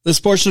This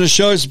portion of the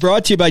show is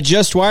brought to you by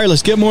Just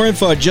Wireless. Get more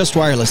info at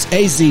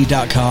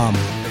justwirelessaz.com.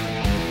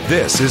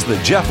 This is the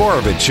Jeff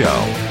Oravits Show.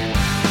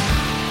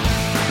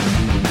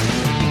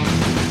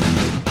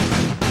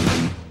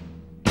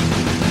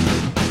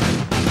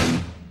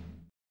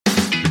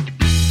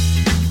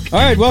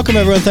 All right, welcome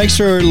everyone. Thanks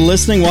for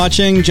listening,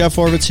 watching. Jeff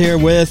Oravits here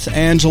with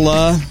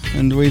Angela,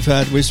 and we've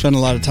spent a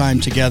lot of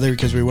time together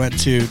because we went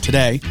to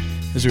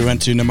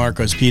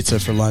Namarco's Pizza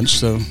for lunch.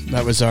 So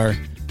that was our.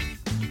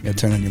 You gotta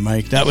turn on your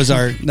mic. That was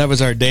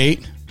our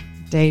date.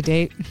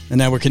 Date. And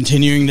now we're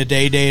continuing the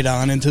date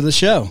on into the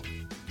show.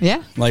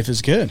 Yeah. Life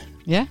is good.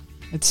 Yeah.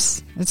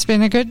 It's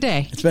been a good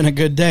day. It's been a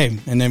good day.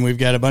 And then we've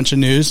got a bunch of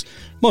news.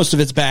 Most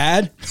of it's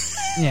bad.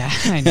 Yeah,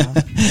 I know.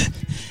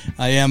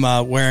 I am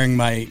wearing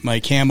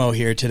my camo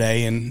here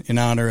today in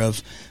honor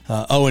of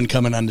Owen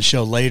coming on the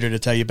show later to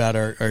tell you about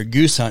our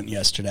goose hunt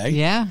yesterday.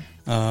 Yeah.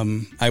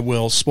 I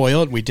will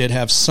spoil it. We did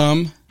have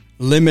some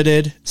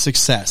limited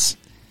success.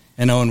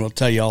 And Owen will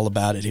tell you all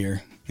about it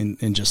here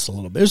in just a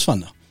little bit. It was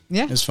fun, though.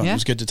 Yeah. It was fun. Yeah. It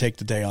was good to take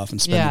the day off and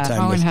spend the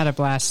time Owen with... had a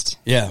blast.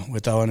 Yeah,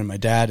 with Owen and my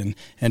dad.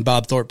 And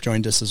Bob Thorpe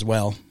joined us as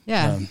well.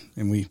 Yeah.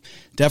 And we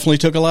definitely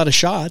took a lot of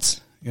shots,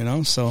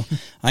 So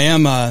I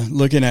am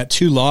looking at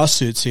 2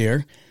 lawsuits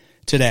here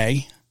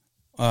today.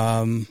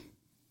 The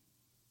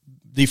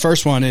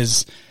first one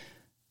is...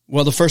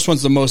 Well, the first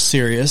one's the most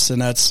serious,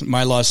 and that's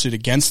my lawsuit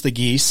against the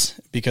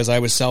geese because I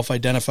was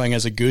self-identifying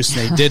as a goose,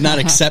 and they did not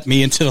accept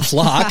me into the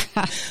flock.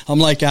 I'm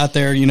like out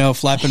there,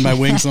 flapping my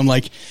wings, and I'm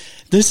like,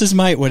 this is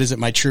my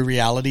true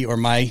reality or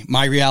my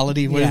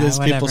reality? What do those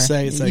people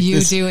say? It's like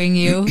you doing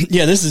you.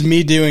 Yeah, this is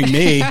me doing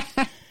me,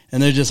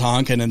 and they're just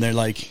honking, and they're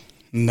like,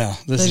 no,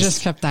 they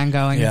just kept on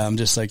going. Yeah, I'm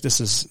just like, this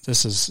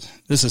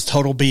is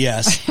total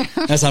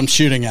BS. As I'm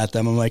shooting at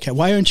them, I'm like,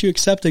 why aren't you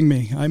accepting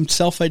me? I'm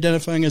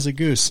self-identifying as a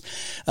goose.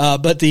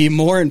 But the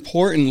more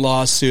important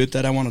lawsuit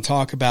that I want to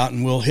talk about,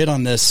 and we'll hit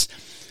on this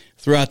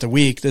throughout the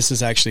week, this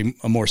is actually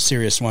a more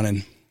serious one,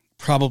 and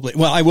probably,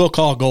 I will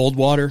call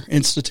Goldwater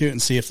Institute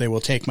and see if they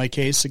will take my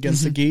case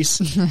against the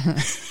geese,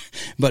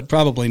 but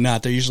probably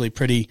not. They're usually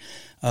pretty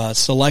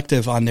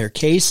selective on their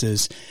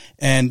cases.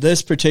 And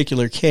this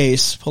particular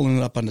case, pulling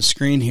it up on the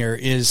screen here,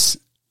 is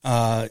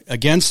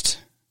against,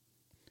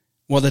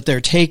 that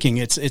they're taking.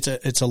 It's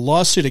a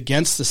lawsuit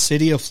against the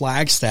city of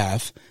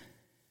Flagstaff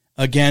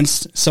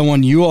against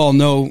someone you all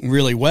know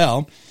really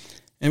well.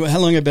 And how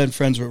long have I been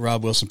friends with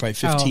Rob Wilson? Probably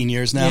 15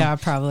 years now. Yeah,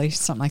 probably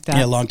something like that.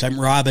 Yeah, a long time.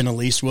 Rob and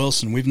Elise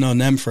Wilson, we've known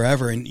them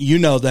forever, and you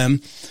know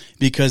them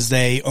because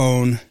they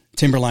own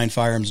Timberline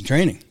Firearms and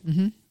Training.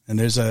 Mm-hmm. And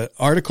there's an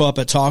article up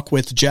at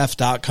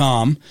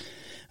talkwithjeff.com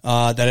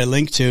that I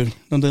linked to.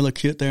 Don't they look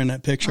cute there in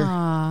that picture?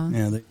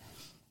 Aww. Yeah.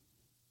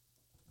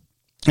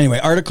 Anyway,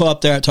 article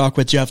up there at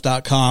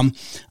talkwithjeff.com.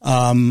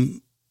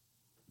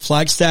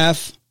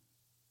 Flagstaff,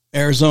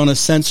 Arizona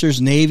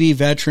censors Navy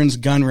veterans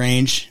gun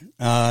range,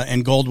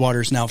 and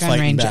Goldwater's now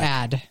fighting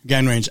back.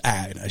 Gun range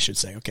ad, I should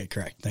say. Okay,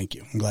 correct. Thank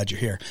you. I'm glad you're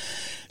here.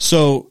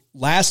 So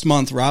last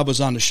month, Rob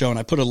was on the show, and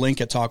I put a link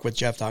at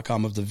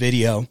talkwithjeff.com of the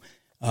video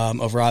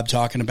of Rob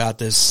talking about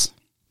this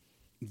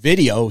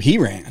video he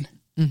ran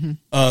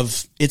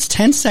of, it's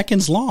 10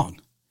 seconds long.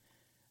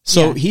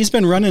 So he's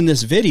been running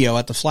this video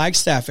at the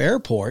Flagstaff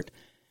airport,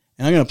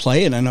 and I'm going to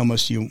play it. I know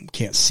most of you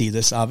can't see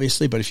this,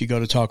 obviously, but if you go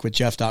to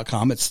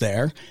talkwithjeff.com, it's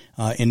there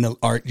in the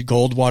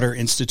Goldwater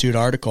Institute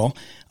article.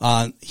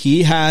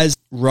 He has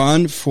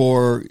run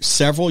for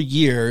several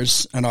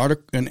years a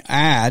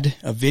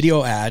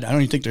video ad. I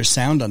don't even think there's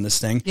sound on this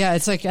thing. Yeah,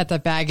 it's like at the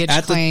baggage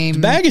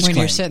claim when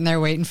you're sitting there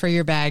waiting for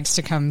your bags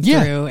to come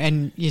through,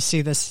 and you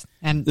see this.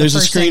 And there's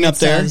a screen up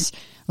there. Says,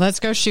 let's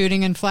go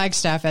shooting in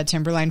Flagstaff at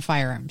Timberline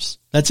Firearms.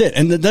 That's it.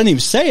 And it doesn't even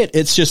say it.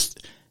 It's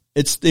just...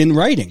 It's in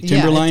writing.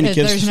 Timberline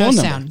gives the phone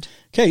number. Sound.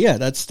 Okay, yeah,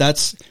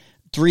 that's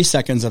 3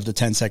 seconds of the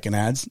 10-second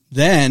ads.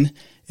 Then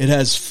it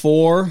has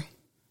 4,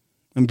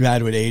 I'm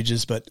bad with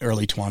ages, but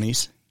early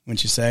 20s,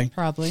 wouldn't you say?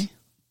 Probably.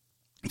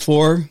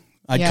 4,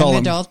 I'd call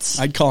them adults.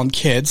 I'd call them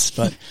kids,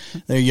 but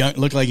they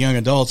look like young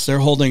adults. They're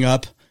holding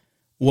up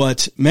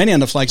what many on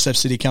the Flagstaff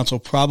City Council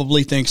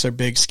probably thinks are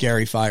big,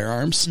 scary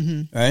firearms,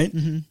 right?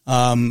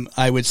 Mm-hmm.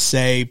 I would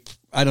say...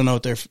 I don't know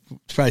what they're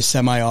probably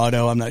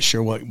semi-auto. I'm not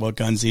sure what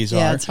guns these are.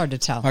 Yeah, it's hard to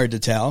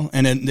tell.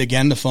 And then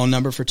again, the phone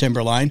number for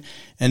Timberline,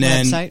 and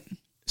then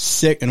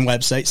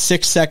website.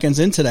 6 seconds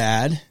into the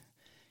ad,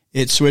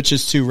 it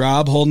switches to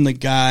Rob holding the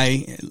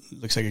guy. It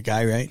looks like a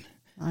guy, right?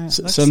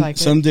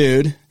 Some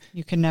dude.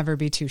 You can never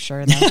be too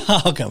sure. Though.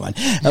 Oh, come on.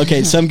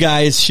 Okay, some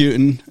guy is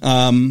shooting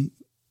an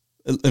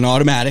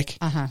automatic.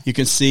 You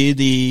can see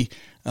the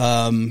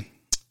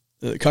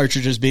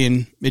cartridges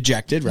being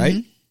ejected, right?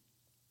 Mm-hmm.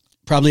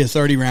 Probably a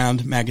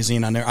 30-round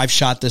magazine on there. I've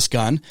shot this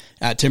gun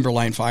at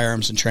Timberline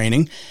Firearms and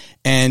Training,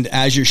 and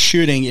as you're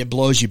shooting, it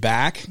blows you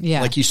back,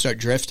 like you start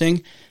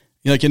drifting,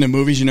 Like in the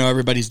movies,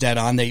 everybody's dead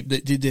on.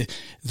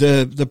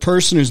 The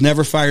person who's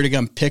never fired a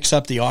gun picks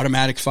up the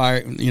automatic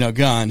fire,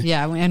 gun.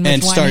 Yeah, and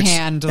with one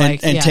hand, and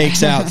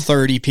takes out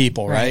 30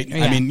 people, right?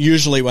 Yeah. I mean,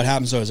 usually what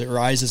happens though is it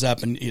rises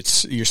up and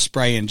you're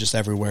spraying just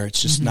everywhere.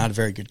 It's just not a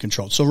very good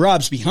control. So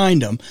Rob's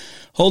behind him,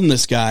 holding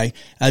this guy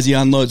as he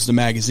unloads the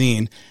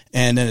magazine,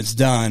 and then it's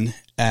done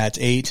at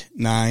 8,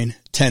 9,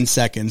 10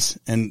 seconds.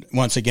 And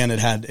once again,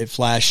 it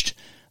flashed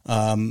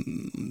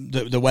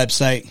the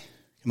website.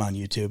 Come on,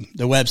 YouTube.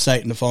 The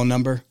website and the phone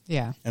number.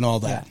 Yeah. And all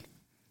that.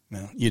 Yeah.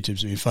 No,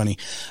 YouTube's being funny.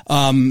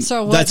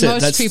 So what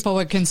most people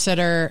would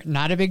consider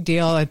not a big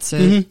deal. It's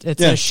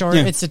a short,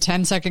 it's a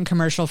 10-second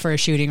commercial for a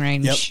shooting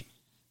range. Yep.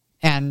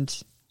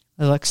 And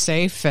it looks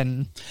safe.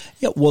 And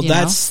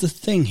that's the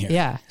thing here.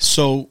 Yeah.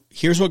 So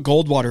here's what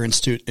Goldwater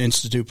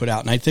Institute put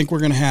out. And I think we're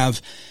going to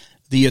have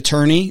the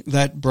attorney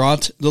that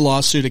brought the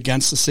lawsuit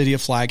against the city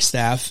of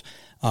Flagstaff,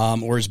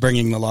 or is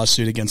bringing the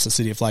lawsuit against the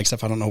city of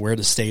Flagstaff. I don't know where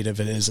the state of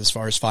it is as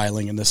far as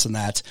filing and this and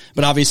that.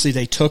 But obviously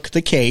they took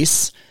the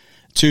case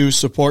to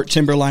support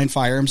Timberline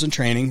Firearms and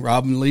Training,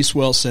 Rob and Elise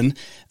Wilson,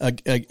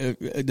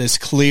 this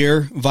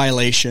clear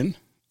violation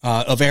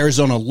of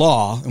Arizona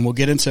law. And we'll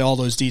get into all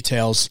those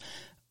details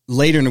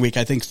later in the week.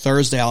 I think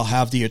Thursday I'll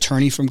have the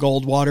attorney from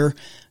Goldwater,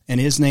 and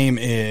his name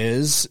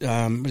is,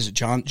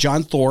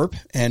 John Thorpe,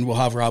 and we'll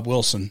have Rob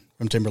Wilson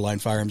from Timberline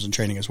Firearms and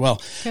Training as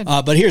well.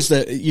 But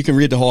you can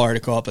read the whole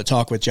article up at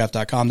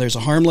talkwithjeff.com. There's a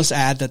harmless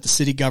ad that the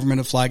city government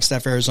of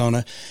Flagstaff,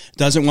 Arizona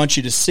doesn't want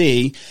you to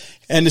see.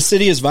 And the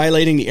city is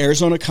violating the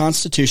Arizona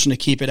Constitution to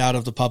keep it out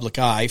of the public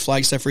eye.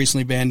 Flagstaff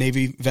recently banned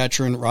Navy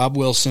veteran Rob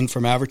Wilson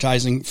from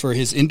advertising for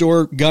his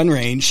indoor gun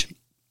range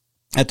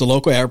at the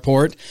local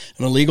airport,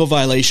 an illegal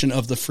violation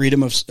of the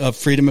freedom of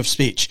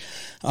speech.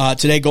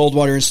 Today,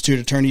 Goldwater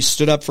Institute attorneys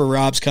stood up for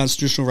Rob's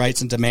constitutional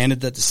rights and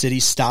demanded that the city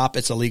stop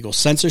its illegal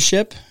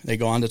censorship. They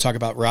go on to talk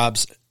about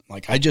Rob's,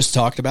 like I just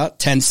talked about,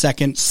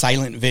 10-second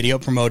silent video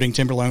promoting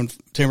Timberline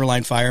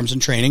Firearms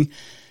and Training.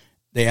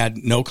 They had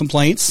no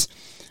complaints,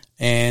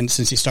 and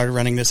since he started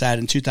running this ad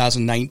in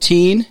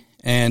 2019,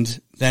 and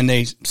then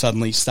they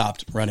suddenly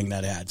stopped running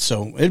that ad.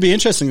 So it'd be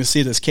interesting to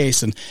see this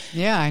case. And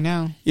yeah, I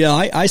know. Yeah,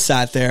 I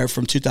sat there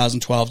from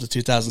 2012 to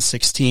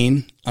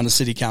 2016 on the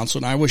city council,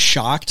 and I was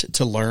shocked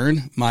to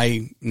learn,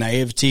 my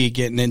naivety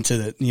getting into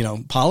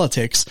the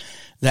politics,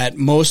 that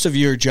most of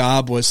your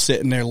job was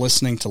sitting there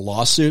listening to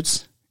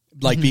lawsuits,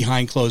 like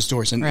behind closed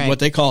doors, and what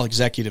they call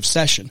executive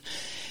session.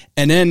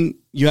 And then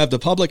you have the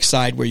public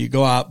side where you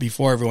go out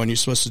before everyone. You're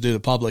supposed to do the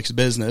public's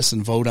business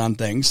and vote on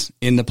things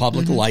in the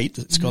public light.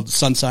 It's called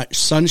the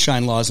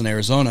sunshine laws in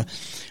Arizona.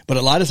 But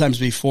a lot of times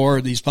before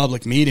these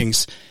public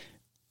meetings,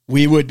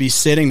 we would be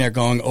sitting there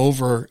going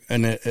over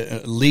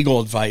legal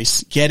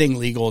advice, getting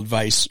legal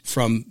advice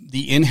from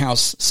the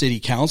in-house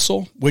city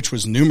council, which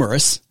was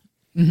numerous.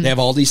 They have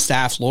all these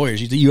staff lawyers.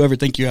 You ever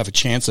think you have a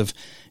chance of,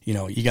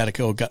 you got to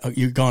go,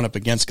 you're going up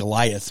against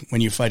Goliath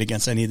when you fight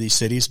against any of these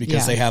cities,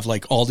 because they have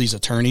like all these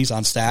attorneys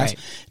on staff. Right.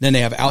 Then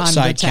they have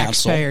outside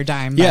counsel. Taxpayer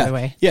dime, by the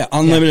way. Yeah,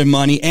 unlimited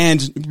money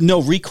and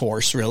no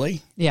recourse,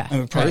 really.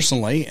 Yeah.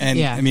 Personally.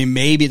 And I mean,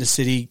 maybe the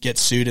city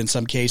gets sued in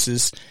some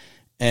cases,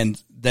 and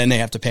then they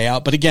have to pay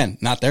out. But again,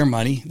 not their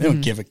money. They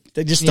don't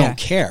they just don't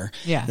care.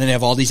 Yeah. Then they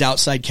have all these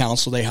outside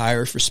counsel they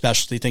hire for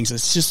specialty things.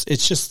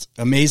 It's just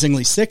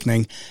amazingly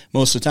sickening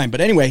most of the time.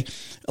 But anyway,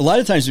 a lot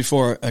of times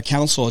before a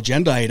council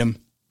agenda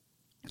item,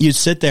 you'd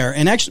sit there,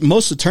 and actually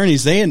most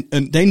attorneys, they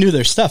knew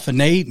their stuff,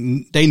 and they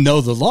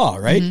know the law,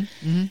 right?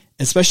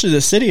 Especially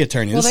the city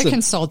attorney. Well, they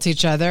consult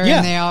each other,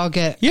 and they all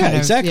get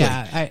exactly.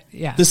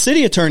 The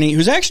city attorney,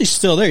 who's actually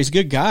still there, he's a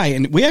good guy,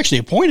 and we actually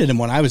appointed him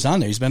when I was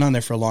on there. He's been on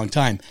there for a long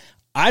time.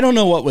 I don't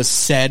know what was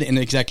said in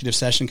the executive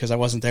session because I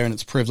wasn't there, and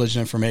it's privileged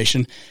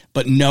information,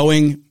 but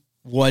knowing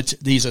what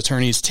these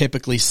attorneys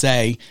typically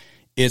say,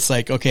 it's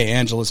like, okay,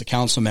 Angela's a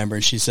council member,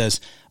 and she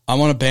says, I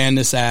want to ban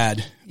this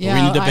ad. Yeah,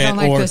 we need to ban,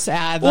 I don't like this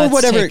ad. Let's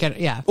whatever, take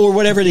it. Or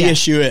whatever the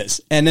issue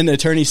is. And then the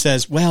attorney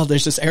says, well,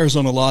 there's this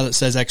Arizona law that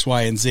says X,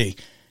 Y, and Z,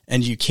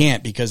 and you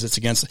can't because it's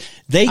against.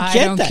 They get that.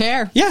 I don't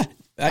care. Yeah,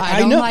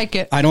 I don't like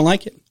it. I don't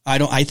like it.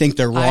 I think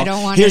they're wrong. I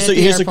don't want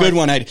here's a good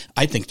one.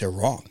 I think they're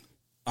wrong.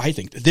 I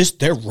think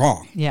they're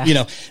wrong.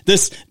 Yeah.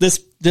 This.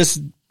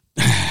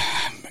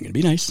 I'm going to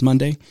be nice. It's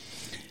Monday.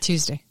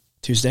 Tuesday.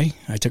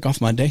 I took off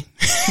Monday.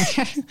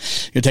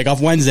 You take off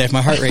Wednesday if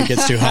my heart rate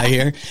gets too high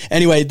here.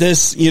 Anyway,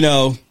 this,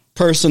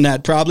 person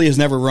that probably has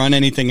never run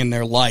anything in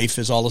their life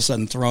is all of a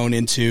sudden thrown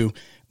into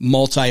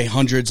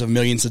multi-hundreds of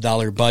millions of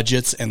dollar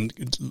budgets and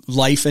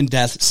life and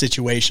death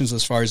situations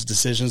as far as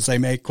decisions they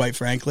make, quite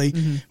frankly.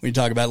 When you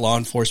talk about law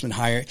enforcement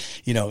hire,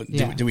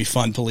 do we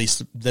fund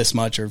police this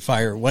much or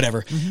fire,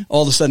 whatever.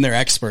 All of a sudden they're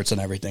experts on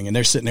everything, and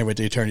they're sitting there with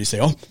the attorney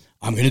say, oh,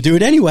 I'm going to do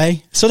it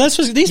anyway. So that's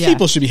what these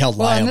people should be held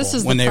liable. And this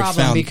is the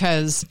problem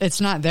because it's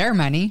not their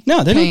money.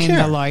 No, they don't care.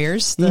 Paying the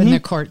lawyers and the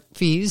court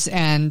fees,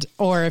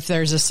 or if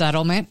there's a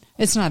settlement,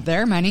 it's not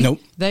their money.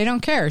 Nope. They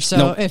don't care.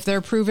 So if they're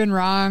proven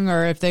wrong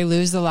or if they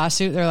lose the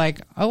lawsuit, they're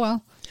like, oh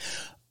well.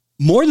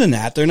 more than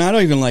that, they're not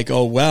even like,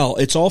 oh, well,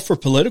 it's all for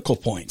political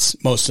points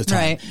most of the time.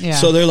 Right, yeah.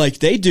 So they're like,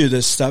 they do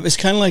this stuff. It's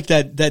kind of like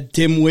that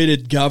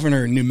dim-witted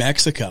governor in New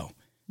Mexico.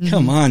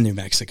 Come on, New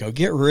Mexico,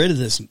 get rid of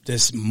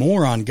this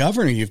moron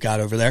governor you've got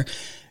over there.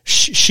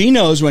 She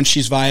knows when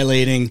she's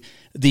violating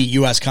the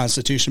U.S.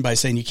 Constitution by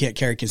saying you can't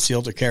carry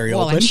concealed or carry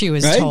open. And she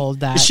was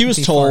told that. She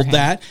was told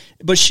that,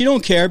 but she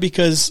don't care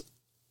because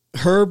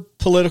her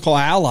political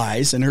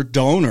allies and her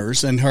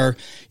donors and her,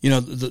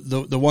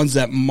 the ones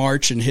that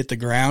march and hit the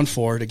ground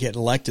for her to get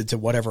elected to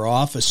whatever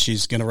office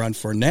she's going to run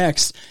for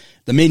next,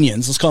 the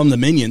minions, let's call them the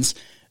minions,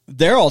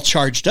 they're all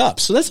charged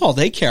up. So that's all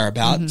they care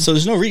about. So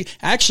there's no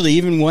actually,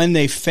 even when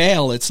they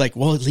fail, it's like,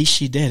 well, at least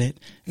she did it.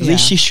 At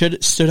least she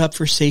stood up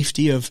for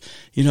safety of,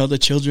 the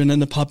children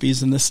and the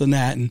puppies and this and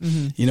that.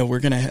 And, we're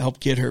going to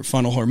help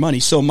funnel her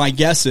money. So my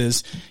guess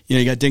is,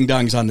 you got ding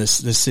dongs on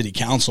this city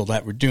council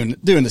that were doing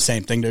the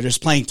same thing. They're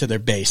just playing to their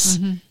base.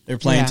 They're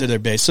playing to their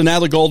base. So now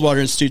the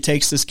Goldwater Institute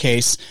takes this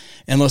case,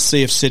 and let's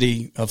see if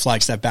City of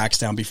Flagstaff backs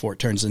down before it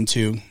turns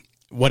into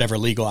whatever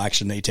legal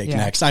action they take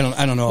next. I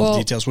don't know all the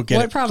details. We'll get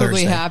what it probably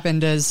Thursday.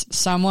 happened is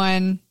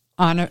someone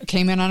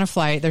came in on a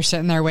flight. They're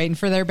sitting there waiting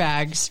for their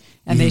bags,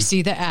 and they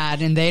see the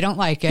ad, and they don't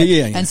like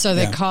it. And so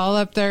they call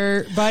up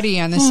their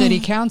buddy on the city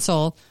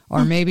council,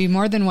 or maybe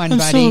more than one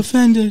buddy. I'm so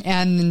offended.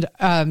 And,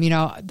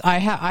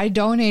 I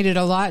donated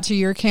a lot to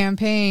your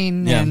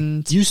campaign.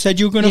 And you said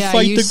you were going to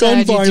fight the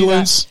gun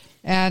violence.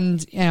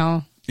 And,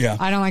 I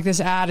don't like this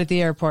ad at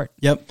the airport.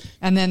 Yep.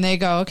 And then they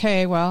go,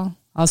 okay, well,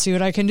 I'll see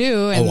what I can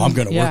do. And, I'm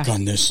going to work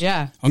on this.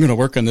 Yeah. I'm going to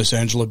work on this,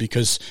 Angela,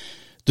 because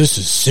this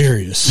is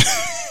serious.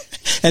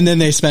 And then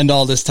they spend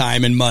all this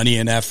time and money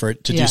and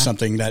effort to do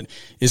something that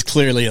is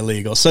clearly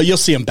illegal. So you'll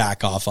see them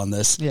back off on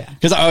this. Yeah.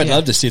 Because I would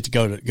love to see it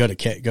go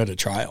to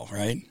trial,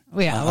 right?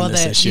 Yeah. Well,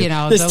 this issue. The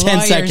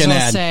lawyers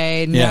will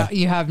say, no,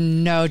 you have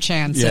no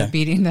chance of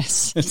beating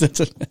this.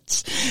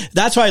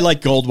 That's why I like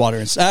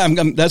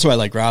Goldwater. That's why I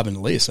like Rob and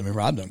Elise. I mean,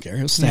 Rob don't care.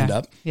 He'll stand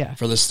up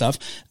for this stuff.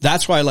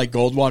 That's why I like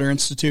Goldwater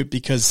Institute,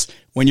 because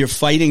when you're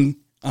fighting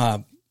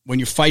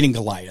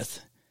Goliath,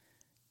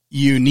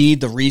 you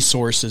need the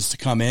resources to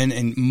come in,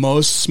 and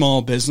most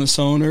small business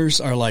owners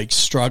are like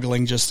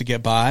struggling just to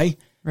get by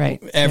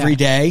every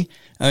day.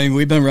 I mean,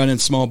 we've been running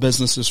small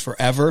businesses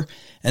forever,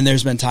 and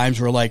there's been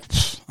times where like,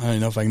 I don't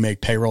know if I can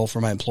make payroll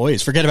for my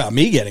employees. Forget about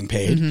me getting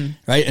paid,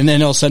 right? And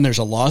then all of a sudden there's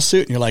a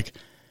lawsuit, and you're like,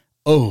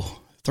 oh,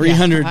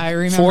 $300,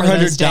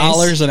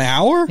 $400 an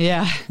hour?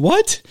 Yeah.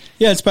 What?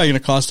 Yeah, it's probably going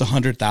to cost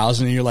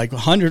 $100,000, and you're like,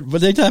 100,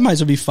 but that might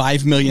as well be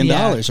 $5 million,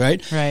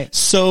 right? Right.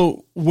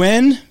 So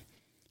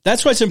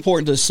that's why it's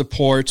important to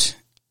support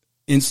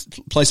in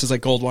places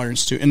like Goldwater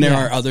Institute, and there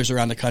are others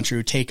around the country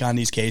who take on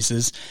these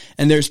cases.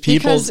 And there's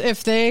people, because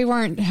if they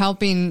weren't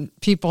helping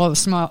people,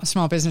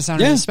 small business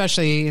owners,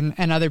 especially,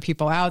 and other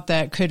people out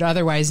that could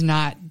otherwise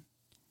not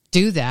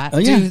do that,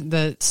 do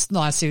the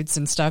lawsuits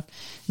and stuff,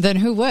 then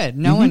who would?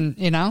 No one.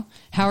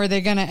 How are they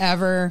going to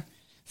ever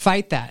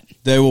fight that?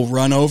 They will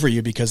run over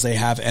you because they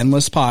have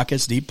endless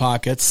pockets, deep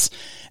pockets,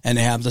 and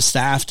they have the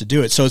staff to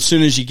do it. So as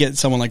soon as you get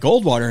someone like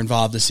Goldwater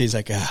involved, he's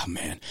like, oh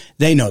man,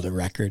 they know the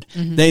record.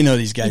 They know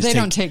these guys. They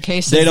don't take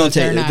cases. They don't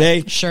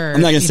take. Sure.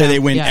 I'm not going to say they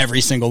win every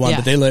single one,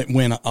 but they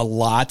win a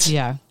lot.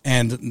 Yeah.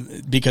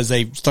 And because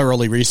they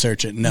thoroughly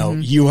research it, know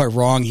you are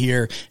wrong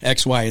here,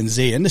 X, Y, and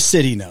Z, and the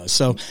city knows.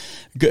 So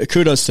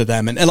kudos to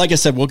them. And like I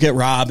said, we'll get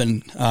Rob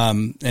and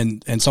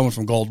someone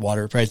from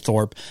Goldwater, probably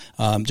Thorpe,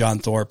 John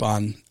Thorpe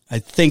on. I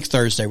think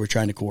Thursday we're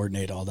trying to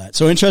coordinate all that.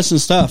 So interesting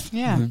stuff.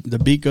 Yeah. The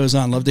beat goes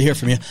on. Love to hear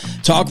from you.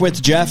 Talk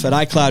with Jeff at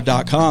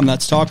iCloud.com.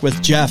 That's talk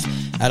with Jeff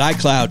at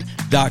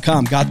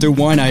iCloud.com. Got through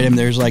one item.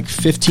 There's like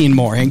 15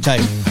 more. Hang tight.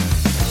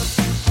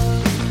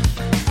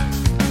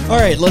 All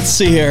right, let's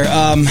see here.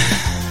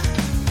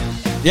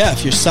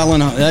 If you're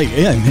selling,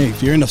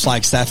 if you're in the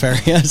Flagstaff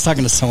area, I was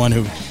talking to someone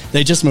who,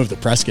 they just moved to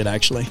Prescott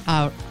actually.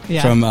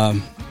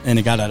 From, and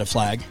it got out of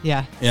Flag.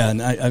 Yeah. Yeah,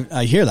 and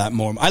I hear that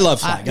more. I love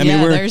Flag. I mean,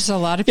 there's a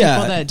lot of people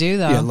that do,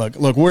 though. Yeah,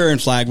 look, we're in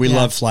Flag. We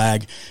love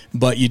Flag,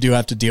 but you do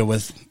have to deal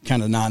with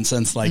kind of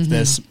nonsense like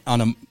this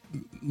on a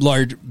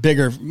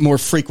bigger, more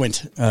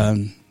frequent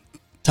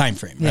time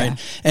frame, right?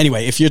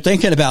 Anyway, if you're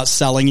thinking about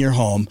selling your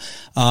home,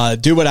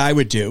 do what I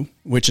would do,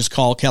 which is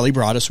call Kelly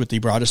Broadus with the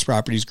Broadus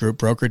Properties Group,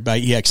 brokered by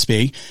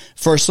EXP.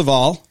 First of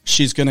all,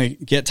 she's going to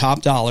get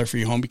top dollar for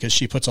your home because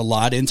she puts a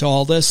lot into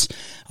all this.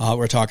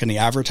 We're talking the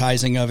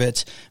advertising of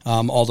it,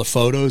 all the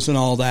photos and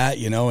all that,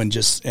 and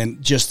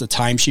just the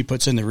time she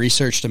puts in the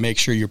research to make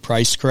sure you're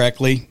priced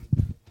correctly.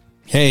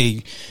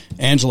 Hey,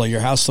 Angela,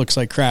 your house looks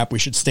like crap. We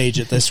should stage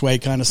it this way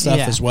kind of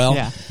stuff as well.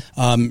 Yeah.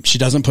 She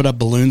doesn't put up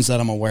balloons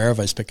that I'm aware of.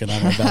 I was picking on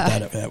her about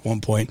that at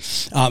one point.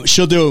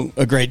 She'll do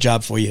a great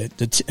job for you.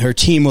 Her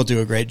team will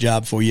do a great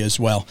job for you as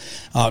well.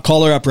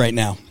 Call her up right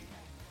now.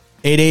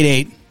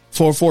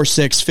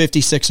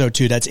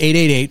 888-446-5602. That's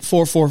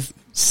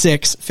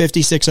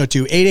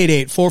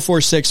 888-446-5602.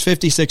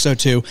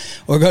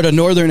 888-446-5602. Or go to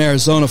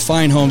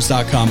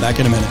northernarizonafinehomes.com.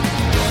 Back in a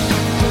minute.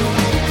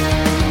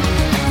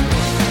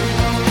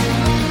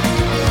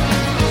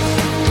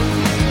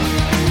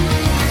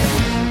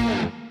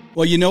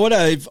 Well, you know what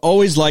I've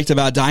always liked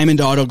about Diamond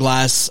Auto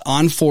Glass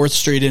on 4th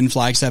Street in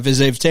Flagstaff is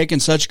they've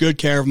taken such good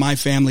care of my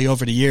family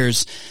over the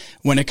years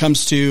when it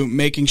comes to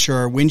making sure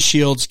our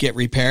windshields get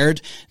repaired.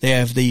 They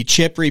have the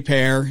chip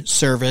repair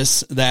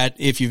service that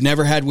if you've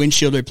never had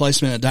windshield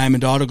replacement at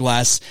Diamond Auto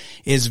Glass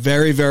is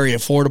very, very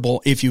affordable.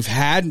 If you've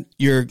had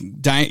your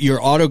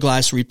auto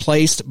glass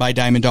replaced by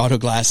Diamond Auto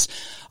Glass,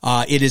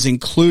 it is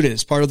included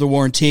as part of the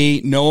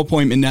warranty. No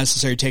appointment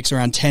necessary. It takes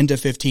around 10 to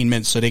 15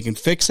 minutes. So they can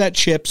fix that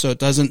chip so it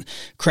doesn't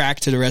crack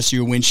to the rest of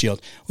your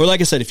windshield. Or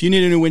like I said, if you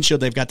need a new windshield,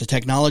 they've got the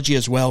technology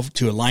as well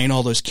to align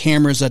all those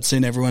cameras that's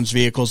in everyone's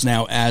vehicles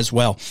now as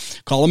well.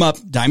 Call them up.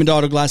 Diamond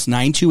Auto Glass,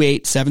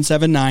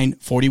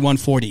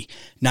 928-779-4140.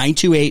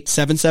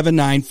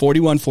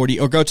 928-779-4140.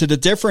 Or go to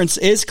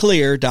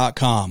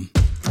thedifferenceisclear.com.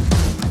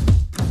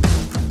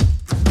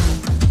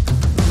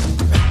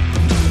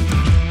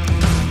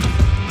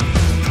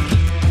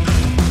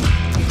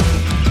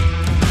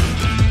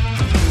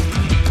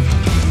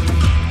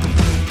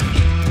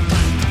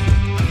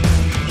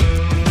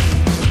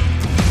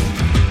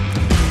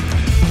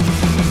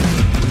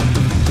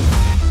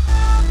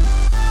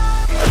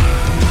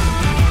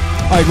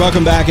 All right,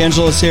 welcome back.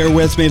 Angela's here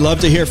with me.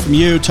 Love to hear from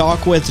you.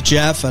 Talk with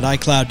Jeff at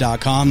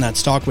iCloud.com.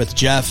 That's talk with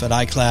Jeff at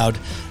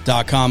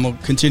iCloud.com. We'll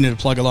continue to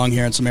plug along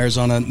here on some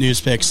Arizona news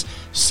picks.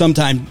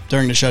 Sometime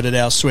during the show today,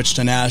 I'll switch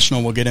to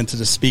national. We'll get into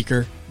the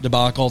speaker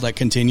debacle that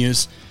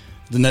continues.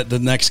 The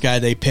next guy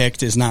they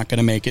picked is not going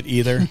to make it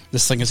either.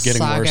 This thing is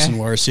getting worse and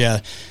worse.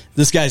 Yeah,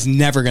 this guy's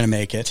never going to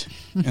make it,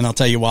 and I'll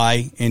tell you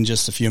why in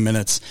just a few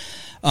minutes.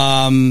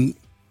 Okay,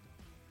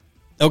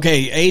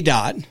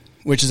 ADOT,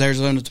 which is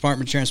Arizona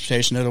Department of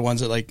Transportation. They're the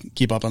ones that like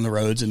keep up on the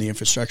roads and the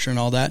infrastructure and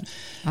all that.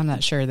 I'm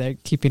not sure they're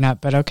keeping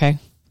up, but okay.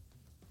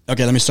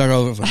 Okay, let me start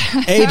over.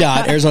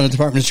 ADOT, Arizona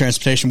Department of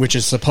Transportation, which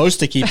is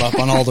supposed to keep up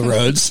on all the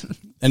roads,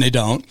 and they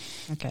don't.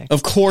 Okay.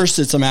 Of course,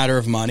 it's a matter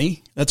of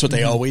money. That's what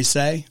they always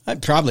say. I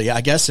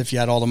guess if you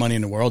had all the money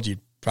in the world,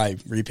 you'd probably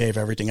repave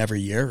everything every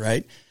year,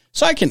 right?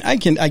 So I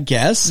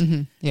guess,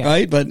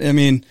 right? But I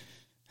mean,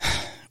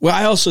 well,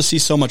 I also see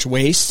so much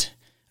waste.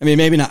 I mean,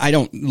 maybe not. I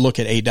don't look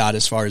at ADOT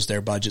as far as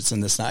their budgets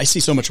in this. I see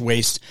so much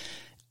waste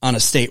on a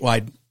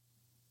statewide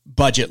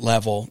budget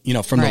level,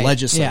 from the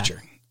legislature.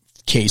 Yeah.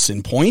 Case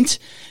in point,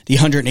 the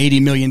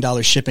 $180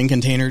 million shipping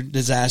container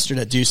disaster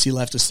that Ducey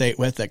left the state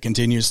with that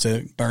continues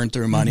to burn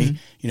through money.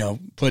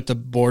 Put the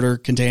border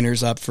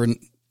containers up for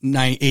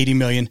 $80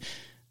 million.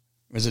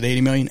 Was it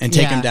 $80 million? And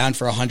take them down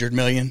for $100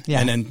 million. Yeah.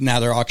 And then now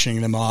they're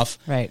auctioning them off.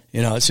 Right.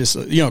 It's just,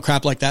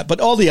 crap like that.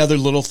 But all the other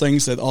little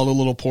things all the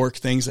little pork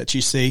things that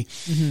you see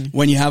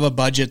when you have a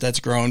budget that's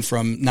grown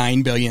from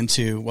 $9 billion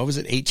to, what was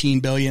it,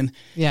 $18 billion?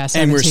 Yeah.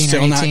 And we're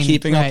still not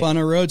keeping up on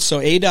our roads.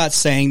 So ADOT's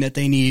saying that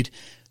they need,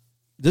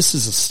 this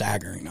is a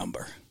staggering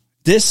number.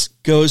 This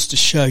goes to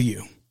show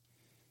you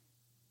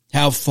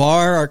how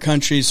far our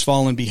country's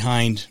fallen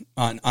behind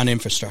on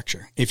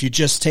infrastructure. If you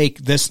just take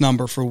this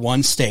number for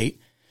one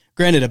state,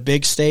 granted, a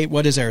big state.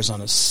 What is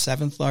Arizona's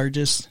 7th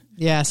largest?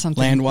 Yeah,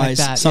 something land-wise,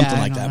 like that. Something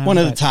like that. One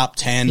of the top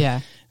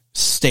 10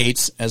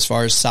 states as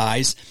far as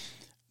size.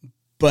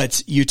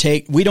 But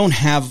we don't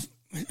have,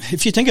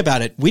 if you think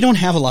about it, we don't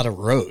have a lot of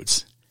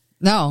roads.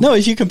 No,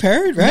 if you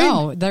compare it, right?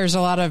 No, there's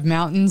a lot of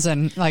mountains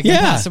and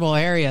impassable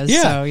areas.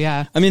 Yeah. So,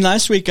 yeah. I mean,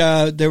 last week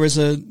there was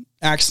a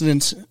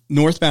accident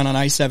northbound on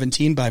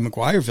I-17 by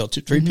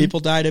McGuireville. 3 people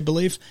died, I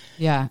believe.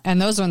 Yeah,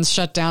 and those ones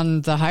shut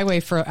down the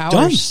highway for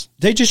hours. Done.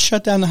 They just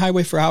shut down the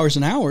highway for hours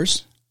and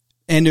hours,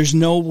 and there's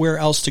nowhere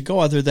else to go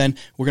other than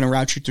we're going to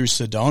route you through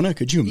Sedona.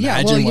 Could you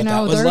imagine what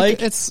that was like?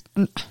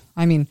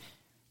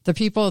 The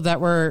people that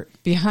were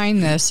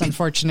behind this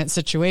unfortunate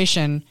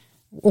situation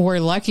we're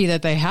lucky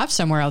that they have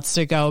somewhere else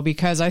to go,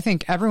 because I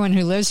think everyone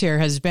who lives here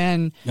has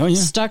been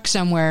stuck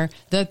somewhere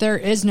that there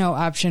is no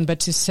option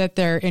but to sit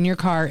there in your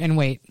car and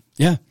wait.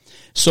 Yeah.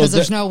 So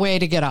there's no way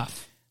to get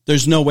off.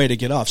 There's no way to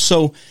get off.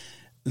 So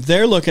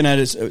they're looking at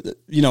it,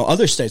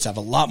 other states have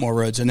a lot more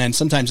roads. And then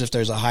sometimes if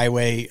there's a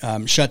highway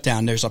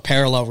shutdown, there's a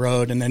parallel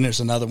road and then there's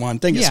another one.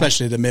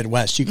 Especially the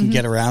Midwest, you can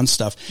get around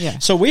stuff. Yeah.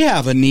 So we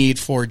have a need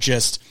for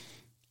just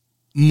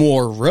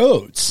more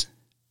roads.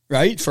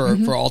 Right? For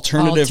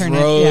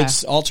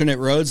alternate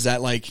roads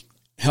that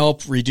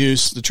help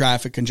reduce the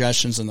traffic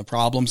congestions and the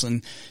problems.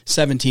 And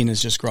 17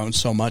 has just grown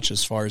so much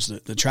as far as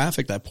the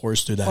traffic that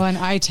pours through that. Well, and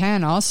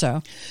I-10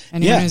 also.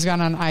 Anyone who's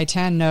gone on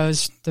I-10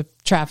 knows the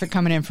traffic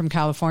coming in from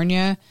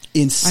California.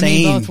 Insane. I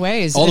mean, both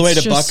ways. All the way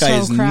to Buckeye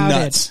is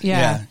nuts.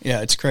 Yeah,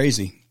 it's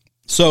crazy.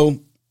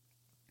 So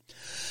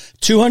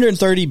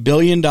 $230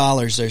 billion,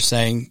 they're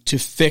saying, to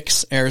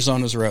fix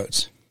Arizona's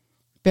roads.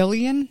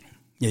 Billion?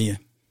 Yeah.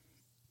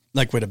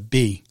 Like with a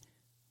B.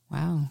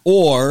 Wow.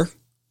 Or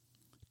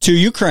 2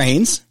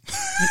 Ukraines.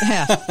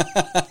 Yeah.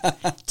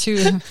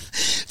 Two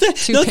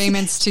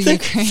payments to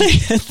Ukraine.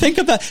 Think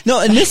about,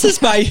 and this is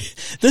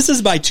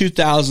by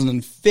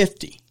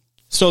 2050.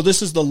 So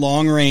this is the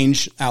long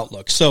range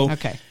outlook. So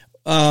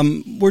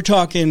we're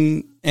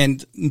talking,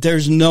 and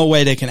there's no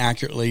way they can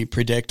accurately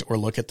predict or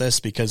look at this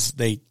because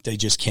they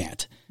just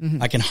can't.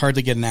 Mm-hmm. I can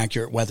hardly get an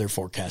accurate weather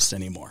forecast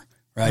anymore.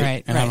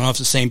 right? And I don't know if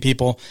the same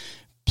people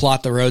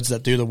plot the roads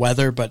that do the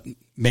weather, but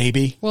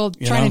maybe. Well,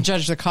 trying to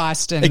judge the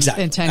cost in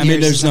 10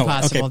 years there's is no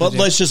impossible. Okay, but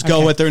let's just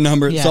go with their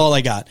number. That's all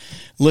I got.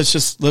 Let's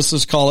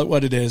just call it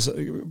what it is.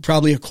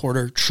 Probably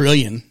 $250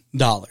 billion,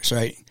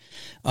 right?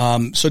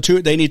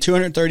 They need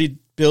 $230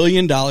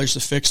 billion to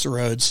fix the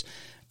roads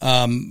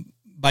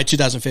by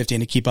 2015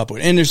 to keep up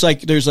with it. And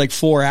there's like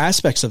four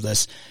aspects of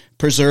this: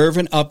 preserve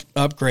and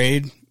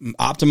upgrade,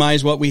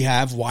 optimize what we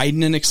have,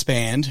 widen and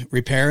expand,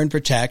 repair and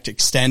protect,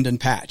 extend and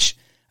patch.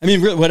 I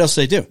mean, really, what else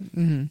do they do?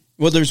 Mm-hmm.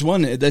 Well, there's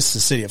one, this is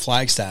the city of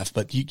Flagstaff,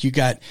 but you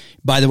got,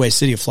 by the way,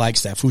 city of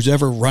Flagstaff, who's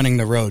ever running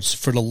the roads,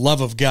 for the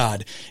love of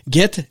God,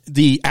 get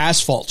the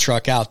asphalt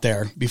truck out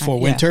there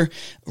before winter,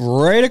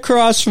 right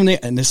across from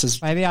and this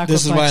is why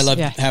I love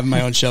having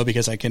my own show,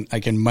 because I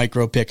can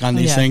micro pick on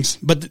these things.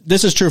 But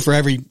this is true for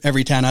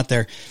every town out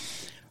there.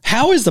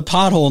 How is the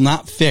pothole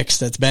not fixed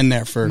that's been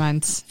there for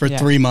months,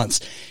 3 months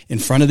in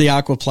front of the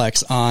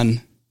Aquaplex on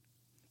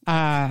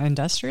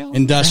Industrial,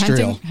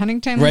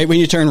 Huntington, right when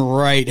you turn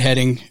right,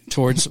 heading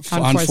towards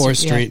on 4th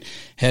Street,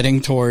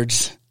 heading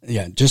towards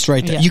just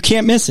right there. You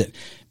can't miss it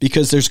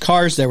because there's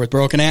cars there with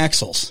broken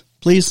axles.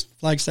 Please,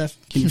 Flagstaff,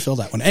 can you fill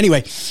that one?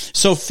 Anyway,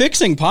 so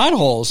fixing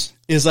potholes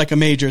is like a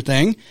major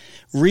thing.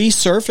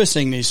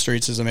 Resurfacing these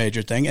streets is a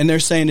major thing, and they're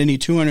saying they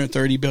need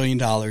 $230 billion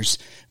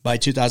by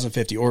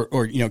 2050, or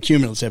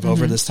cumulative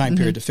over this time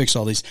period to fix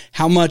all these.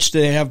 How much do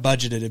they have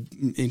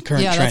budgeted in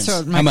current trends?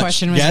 That's what my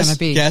question was going to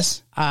be.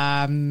 Yes,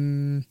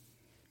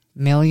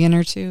 million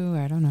or two.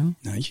 I don't know.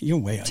 No, you're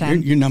way out.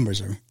 Your numbers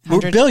are.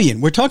 We're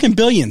billion. We're talking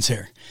billions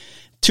here.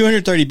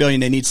 $230 billion.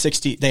 They need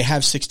 60. They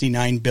have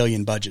 $69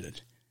 billion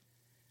budgeted.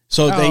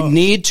 So they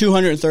need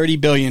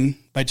 $230 billion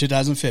by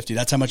 2050.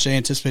 That's how much they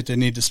anticipate they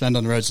need to spend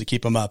on the roads to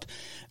keep them up.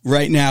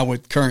 Right now,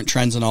 with current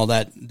trends and all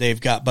that, they've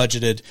got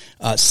budgeted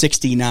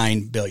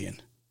 $69 billion.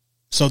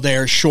 So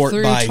they're short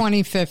through by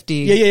 2050.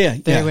 Yeah.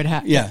 They would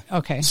have. Yeah.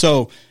 Okay.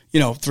 So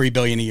 $3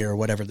 billion a year, or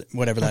whatever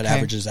that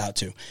averages out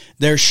to.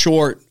 They're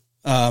short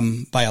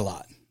by a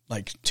lot,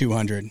 like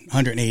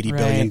 $180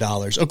 billion,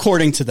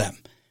 according to them,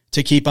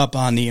 to keep up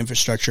on the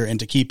infrastructure and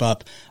to keep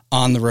up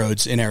on the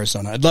roads in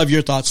Arizona. I'd love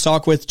your thoughts.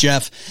 Talk with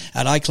Jeff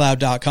at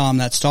iCloud.com.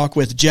 That's talk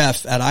with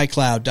Jeff at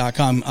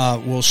iCloud.com.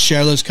 We'll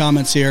share those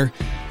comments here.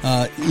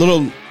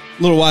 Little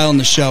while in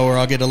the show, or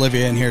I'll get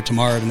Olivia in here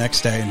tomorrow, the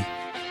next day, and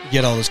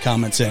get all those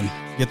comments in.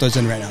 Get those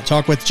in right now.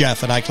 Talk with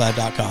Jeff at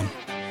iCloud.com.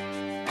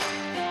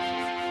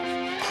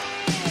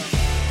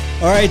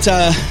 All right.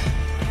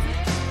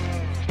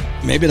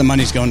 Maybe the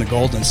money's going to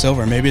gold and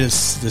silver. Maybe the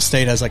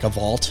state has like a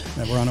vault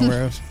that we're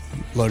unaware of,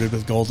 loaded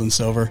with gold and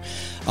silver.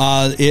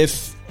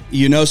 If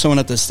you know someone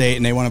at the state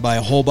and they want to buy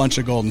a whole bunch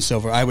of gold and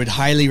silver, I would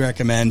highly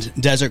recommend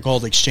Desert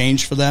Gold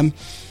Exchange for them,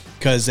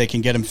 because they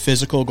can get them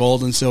physical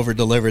gold and silver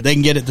delivered. They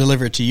can get it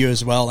delivered to you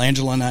as well.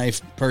 Angela and I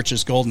have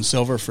purchased gold and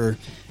silver for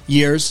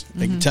years.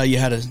 They can tell you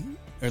how to,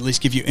 or at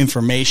least give you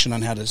information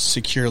on how to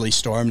securely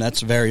store them.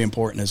 That's very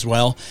important as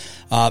well.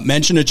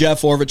 Mention a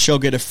Jeff Orvich Show,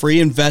 get a free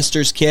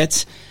investor's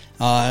kit.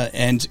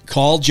 And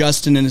call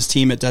Justin and his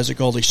team at Desert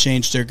Gold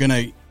Exchange. They're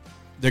gonna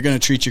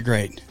treat you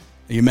great.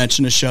 You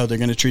mentioned the show, they're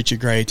gonna treat you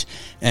great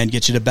and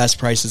get you the best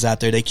prices out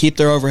there. They keep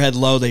their overhead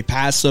low. They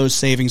pass those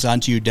savings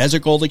on to you.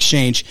 Desert Gold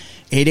Exchange,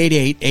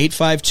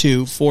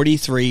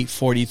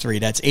 888-852-4343.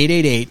 That's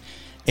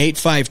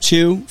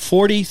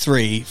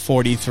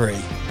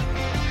 888-852-4343.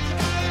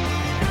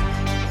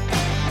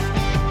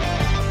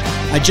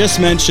 I just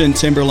mentioned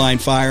Timberline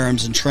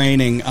Firearms and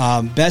Training.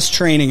 Best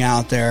training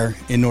out there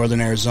in northern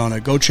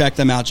Arizona. Go check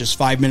them out, just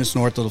 5 minutes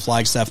north of the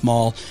Flagstaff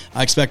Mall.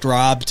 I expect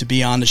Rob to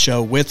be on the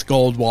show with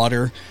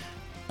Goldwater.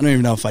 I don't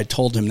even know if I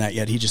told him that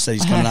yet. He just said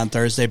he's coming on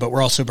Thursday, but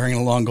we're also bringing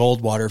along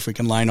Goldwater if we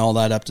can line all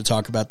that up to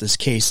talk about this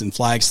case in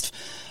Flagstaff.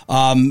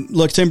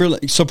 Look,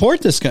 Timberline,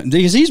 support this guy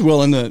because he's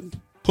willing to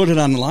put it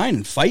on the line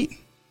and fight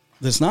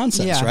this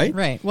nonsense, right?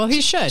 Right. Well, he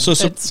should. So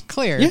it's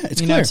clear. Yeah,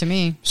 it's clear to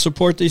me.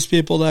 Support these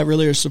people that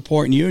really are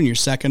supporting you and your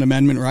Second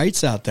Amendment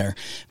rights out there.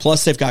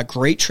 Plus, they've got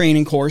great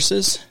training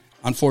courses.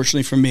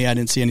 Unfortunately for me, I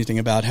didn't see anything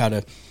about how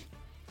to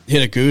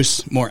hit a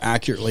goose more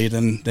accurately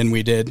than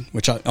we did,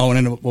 which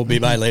Owen will be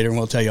by later, and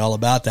we'll tell you all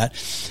about that.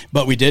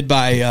 But we did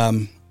buy,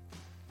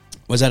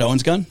 was that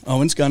Owens gun?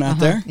 Owens gun out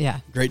there? Yeah.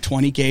 Great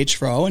 20 gauge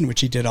for Owen,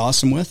 which he did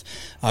awesome with.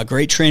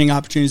 Great training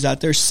opportunities out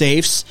there.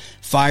 Safes,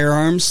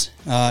 firearms,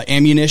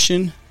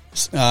 ammunition,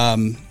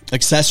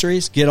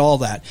 accessories, get all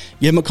that.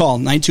 Give them a call,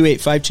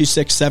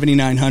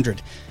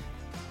 928-526-7900.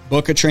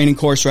 Book a training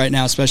course right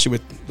now, especially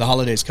with the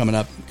holidays coming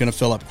up. Going to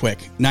fill up quick.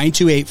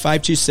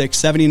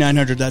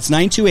 928-526-7900. That's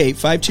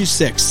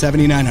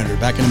 928-526-7900.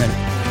 Back in a minute.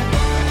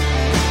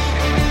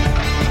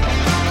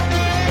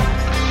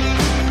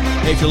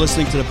 Hey, if you're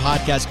listening to the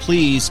podcast,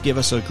 please give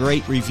us a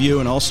great review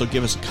and also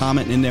give us a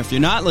comment in there. If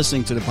you're not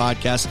listening to the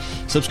podcast,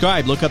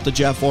 subscribe. Look up the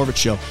Jeff Orvich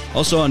Show.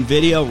 Also on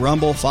video,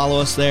 Rumble, follow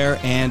us there,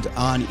 and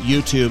on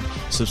YouTube,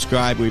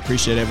 subscribe. We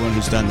appreciate everyone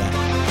who's done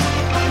that.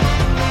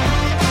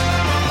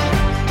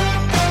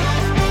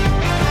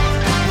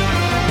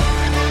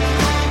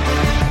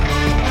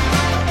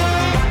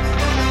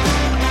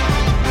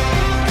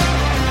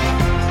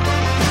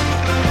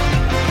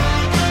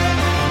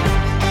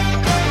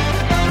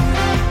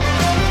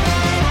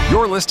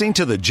 listening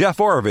to The Jeff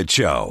Oravits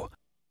Show.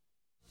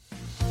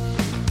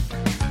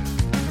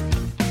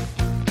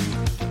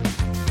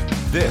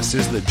 This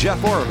is The Jeff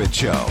Oravits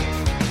Show.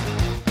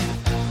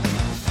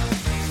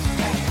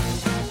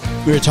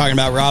 We were talking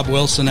about Rob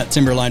Wilson at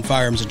Timberline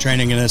Firearms and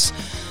Training in this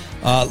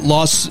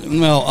loss.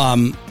 Well, I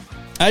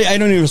don't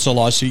even know if it's a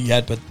lawsuit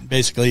yet, but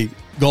basically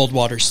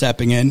Goldwater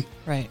stepping in.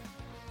 Right.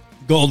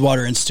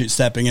 Goldwater Institute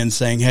stepping in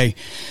saying, hey,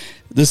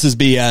 this is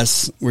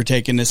BS. We're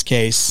taking this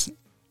case.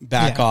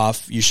 Back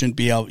off. You shouldn't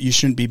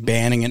be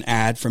banning an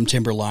ad from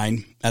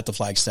Timberline at the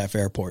Flagstaff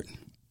airport.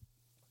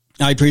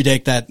 Now, I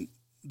predict that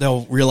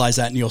they'll realize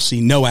that and you'll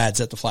see no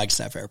ads at the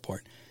Flagstaff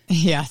airport.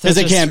 Yeah. Because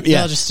they can't,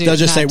 they'll just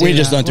say, we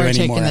just don't do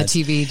any more ads.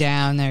 We're taking the TV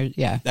down there.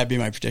 Yeah. That'd be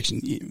my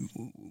prediction.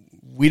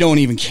 We don't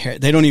even care.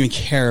 They don't even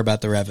care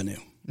about the revenue,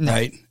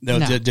 right?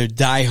 They're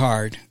die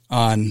hard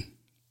on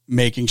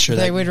making sure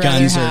that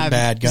guns are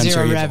bad, guns are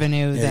zero evil.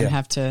 Revenue than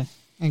have to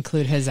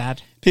include his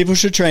ad. People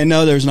should try and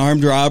know there's an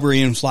armed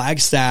robbery in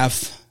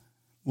Flagstaff.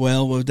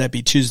 Well, would that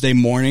be Tuesday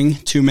morning?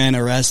 2 men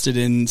arrested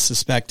in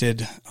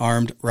suspected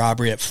armed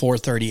robbery at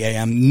 4:30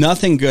 a.m.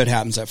 Nothing good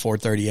happens at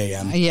 4:30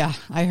 a.m. Yeah,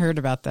 I heard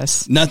about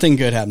this. Nothing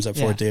good happens at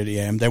 4:30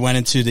 a.m. They went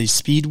into the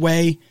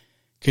Speedway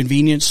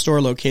convenience store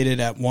located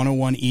at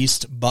 101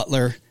 East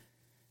Butler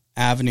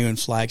Avenue in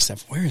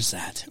Flagstaff. Where is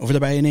that? Over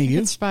there by NAU?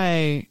 It's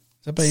by,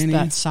 NAU?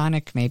 That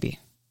Sonic, maybe.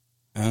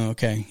 Oh,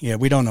 okay. Yeah,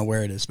 we don't know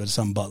where it is, but it's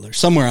on Butler.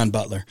 Somewhere on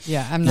Butler.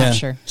 Yeah, I'm not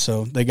sure.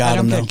 So they got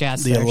him, though.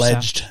 The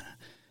alleged... So.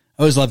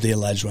 I always love the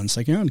alleged ones.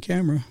 Like, you're on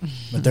camera.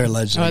 But they're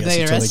alleged. Oh,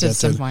 they arrested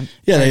someone.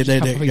 Yeah, they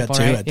got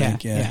two, I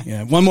think.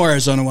 Yeah. One more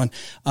Arizona one.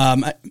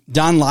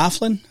 Don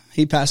Laughlin,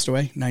 he passed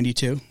away,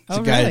 92. He's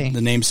a guy,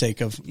 the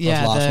namesake of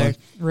Laughlin.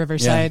 The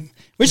Riverside.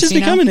 Which is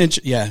becoming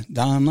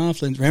Don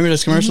Laughlin. Remember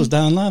those commercials?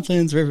 Don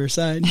Laughlин's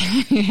Riverside.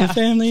 The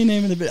family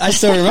name of the... I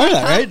still remember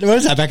that, right? What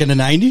was that, back in the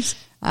 90s?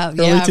 Early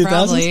 2000s?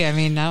 Probably. I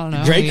mean, I don't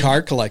know. Great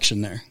car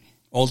collection there.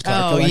 Old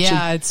car collection. Oh,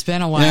 yeah, it's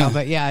been a while,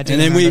 but yeah, I do.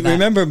 And then we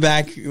remember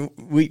back, a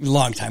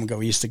long time ago,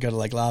 we used to go to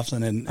like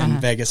Laughlin and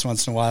Vegas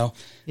once in a while.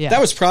 Yeah. That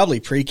was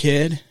probably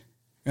pre-kid,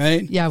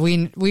 right? Yeah, we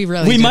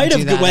might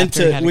have went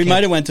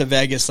to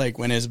Vegas like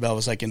when Isabel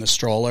was like in the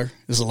stroller.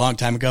 It was a long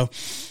time ago.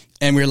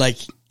 And we were like,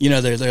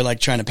 they're like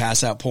trying to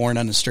pass out porn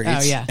on the streets.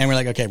 Oh, yeah. And we're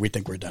like, okay, we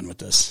think we're done with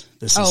this.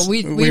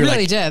 We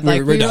really did.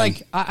 Like, we were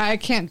like, I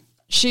can't,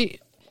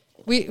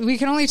 we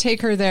can only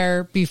take her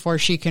there before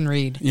she can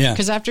read. Yeah.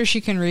 Because after she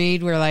can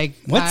read, we're like,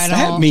 I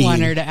don't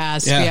want her to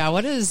ask. Yeah.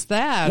 What is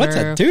that? What's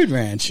a dude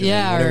ranch?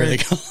 Yeah. Whatever they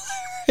call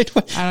it.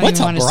 What's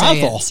a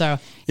brothel? So,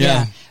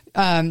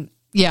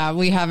 yeah,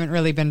 we haven't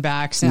really been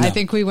back. So I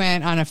think we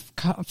went on a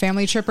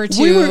family trip or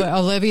two.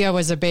 Olivia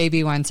was a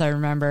baby once, I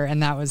remember,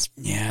 and that was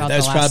that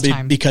was probably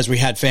time. Because we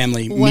had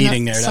family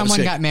meeting there.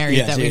 Someone got married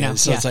that we know.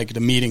 So it's like the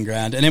meeting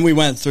ground. And then we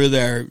went through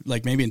there,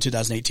 like maybe in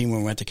 2018 when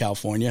we went to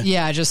California.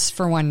 Yeah, just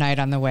for one night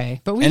on the way.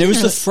 But it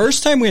was the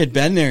first time we had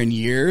been there in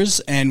years,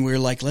 and we were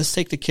like, let's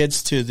take the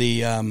kids to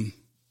the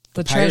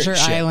Treasure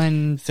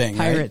Island thing,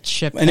 pirate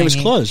ship, and it was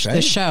closed, right?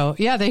 The show,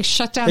 they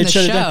shut down the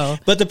show.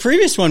 But the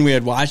previous one we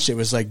had watched, it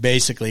was like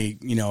basically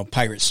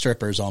pirate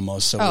strippers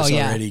almost. So it was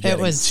already getting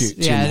too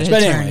much.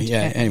 But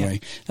anyway,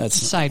 that's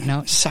side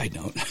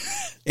note.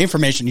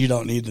 Information you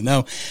don't need to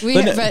know. We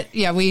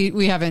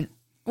haven't.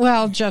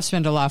 Well, Jeff's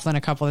been to Laughlin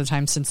a couple of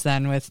times since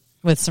then with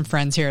some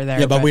friends here or there.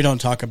 Yeah, but we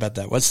don't talk about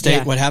that.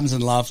 What happens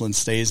in Laughlin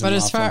stays in Laughlin.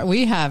 But as far,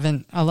 we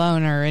haven't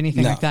alone or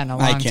anything like that in a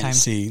long time. I can't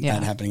see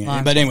that happening.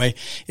 But anyway,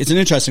 it's an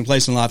interesting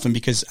place in Laughlin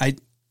because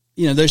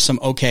there's some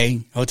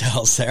okay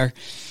hotels there.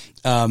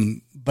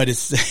 But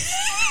it's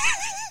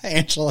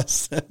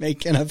Angela's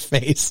making a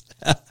face.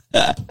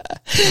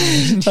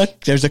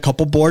 There's a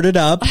couple boarded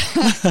up.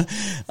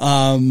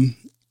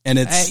 And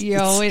it's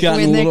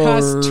when they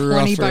cost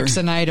 $20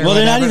 a night or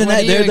they're not even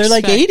that. They're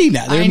like 80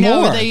 now. They're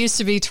more. They used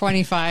to be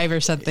 25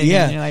 or something.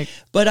 Yeah, and you're like,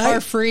 or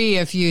free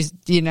if you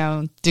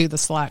do the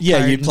slot.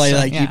 Yeah, you play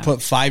you put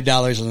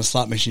 $5 on a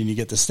slot machine, you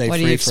get to stay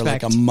free for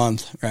like a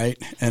month,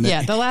 right? And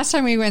the last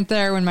time we went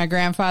there, when my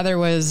grandfather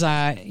was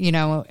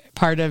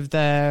part of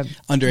the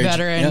underage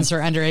veterans or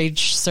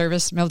underage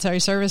service,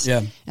 military service,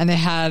 and they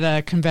had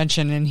a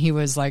convention, and he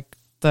was like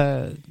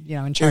in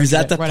charge. Or is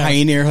that the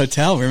Pioneer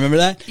Hotel? Remember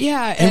that?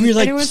 Yeah. And we were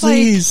like, it was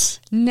please.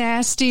 Like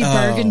nasty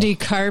burgundy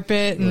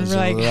carpet. And we're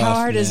like, how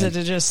hard is it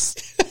to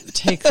just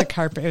take the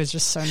carpet? It was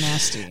just so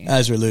nasty.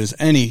 As we lose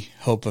any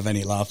hope of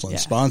any Laughlin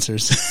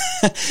sponsors.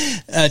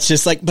 It's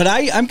just like, but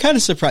I'm kind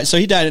of surprised. So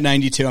he died at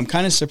 92. I'm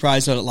kind of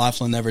surprised that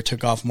Laughlin never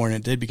took off more than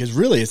it did because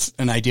really it's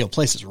an ideal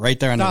place. It's right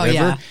there on the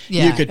river.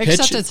 Yeah. You could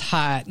except it's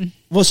hot.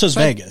 Well, so is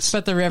Vegas.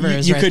 But the river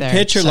is right there. You could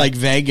picture like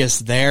Vegas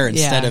there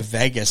instead of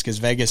Vegas because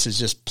Vegas is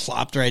just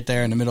plopped right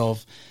there in the middle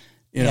of,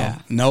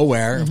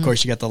 nowhere. Mm-hmm. Of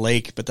course, you got the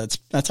lake, but that's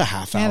a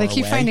half hour away. Yeah, they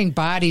keep finding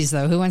bodies,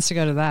 though. Who wants to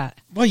go to that?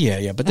 Well,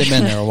 yeah, but they've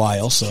been there a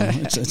while, so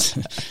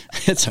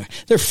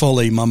they're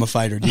fully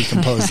mummified or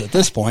decomposed at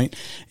this point.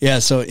 Yeah,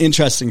 so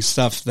interesting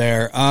stuff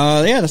there.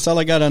 That's all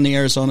I got on the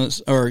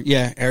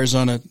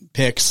Arizona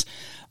picks.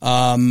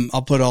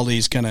 I'll put all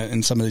these kind of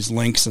in some of these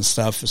links and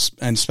stuff,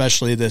 and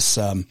especially this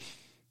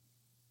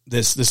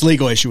this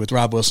legal issue with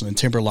Rob Wilson and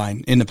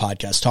Timberline in the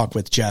podcast,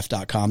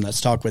 talkwithjeff.com.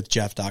 That's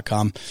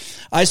talkwithjeff.com.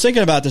 I was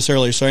thinking about this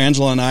earlier. So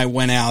Angela and I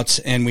went out,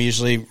 and we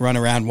usually run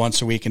around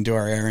once a week and do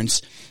our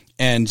errands.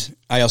 And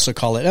I also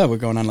call it, we're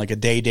going on like a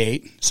day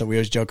date. So we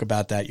always joke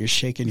about that. You're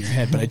shaking your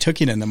head, but I took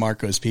you to the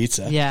Marco's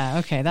Pizza. Yeah.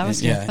 Okay. That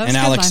was good. Yeah. That was and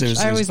good Alex, lunch.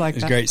 I always like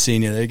that. It was great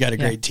seeing you. They got a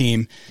great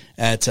team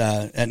at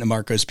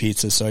Marco's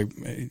Pizza. So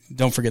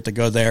don't forget to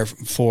go there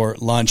for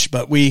lunch,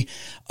 but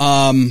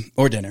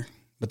or dinner,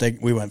 but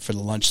we went for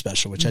the lunch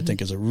special, which I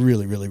think is a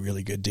really, really,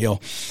 really good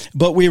deal.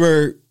 But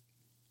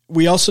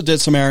we also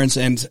did some errands,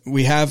 and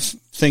we have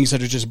things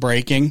that are just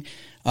breaking.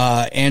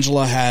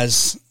 Angela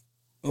has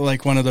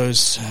like one of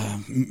those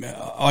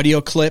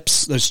audio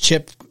clips, those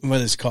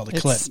what is it called?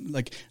 A clip,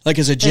 like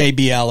as a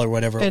JBL or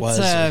whatever it was.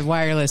 It's a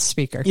wireless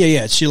speaker.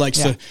 Yeah. She likes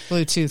to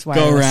Bluetooth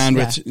wireless. Go around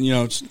with,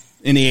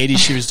 in the 80s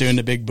she was doing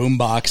the big boom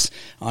box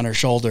on her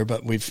shoulder,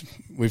 but we've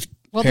pared it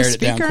down quite a bit.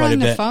 The speaker on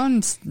the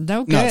phone's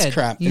no good. No, it's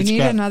crap. You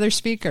need another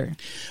speaker.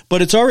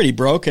 But it's already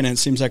broken, and it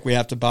seems like we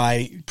have to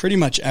buy pretty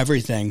much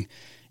everything.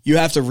 You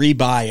have to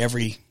rebuy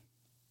every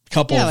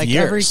couple of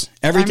years.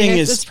 Everything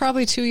it's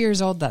probably 2 years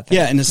old, that thing.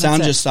 Yeah, and the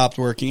sound just stopped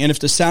working. And if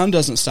the sound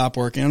doesn't stop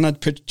working, I'm not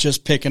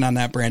just picking on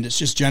that brand. It's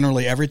just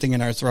generally everything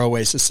in our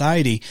throwaway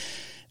society.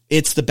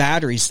 It's the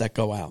batteries that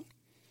go out.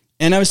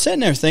 And I was sitting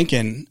there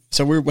thinking,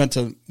 so where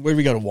did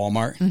we go to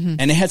Walmart? And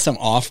they had some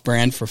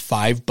off-brand for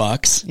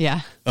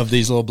 $5 of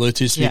these little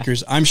Bluetooth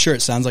speakers. Yeah. I'm sure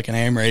it sounds like an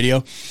AM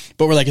radio,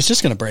 but we're like, it's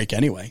just going to break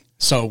anyway.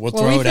 So we'll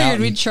throw it out.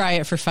 We'd try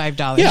it for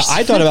 $5. Yeah,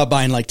 I thought about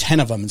buying like 10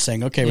 of them and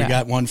saying, okay, we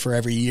got one for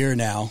every year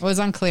now. It was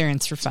on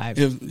clearance for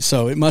 $5.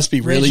 So it must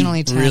be really,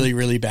 really,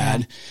 really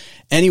bad. Yeah.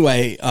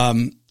 Anyway,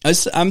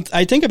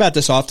 I think about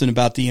this often,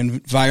 about the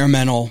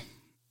environmental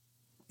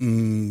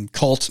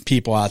cult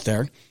people out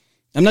there.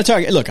 I'm not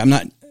talking, look,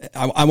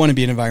 I want to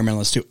be an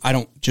environmentalist too. I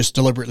don't just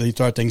deliberately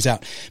throw things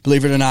out.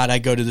 Believe it or not, I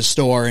go to the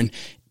store, and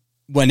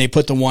when they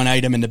put the one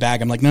item in the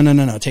bag, I'm like,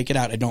 no, take it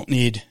out. I don't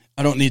need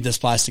this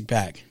plastic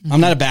bag.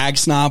 I'm not a bag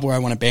snob where I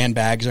want to ban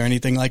bags or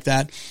anything like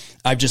that.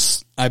 I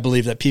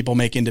believe that people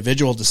make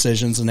individual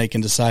decisions, and they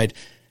can decide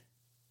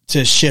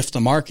to shift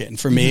the market. And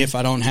for me, if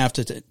I don't have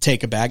to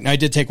take a bag, now I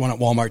did take one at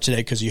Walmart today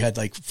because you had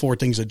like 4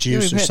 things of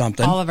juice or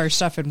something. All of our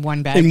stuff in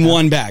one bag.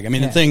 One bag. I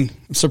mean, the thing,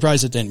 I'm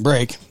surprised it didn't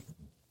break.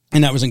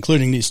 And that was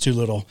including these 2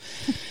 little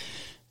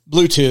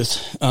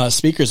Bluetooth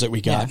speakers that we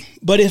got. Yeah.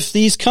 But if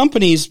these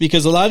companies,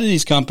 because a lot of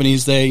these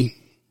companies, they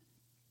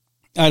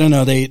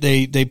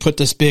put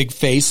this big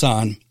face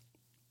on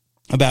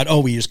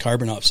about, we use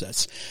carbon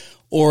offsets,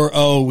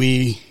 or,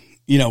 we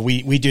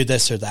do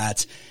this or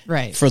that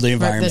for the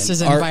environment. This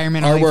is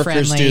environmentally our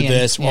workers friendly do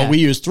this. Well, we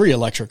use 3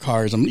 electric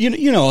cars.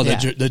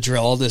 The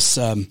drill, this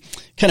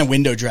kind of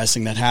window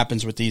dressing that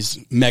happens with these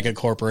mega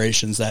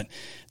corporations, that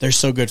they're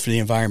so good for the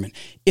environment.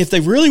 If they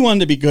really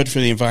wanted to be good for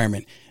the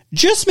environment,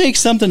 just make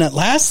something that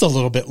lasts a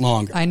little bit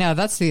longer. I know,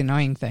 that's the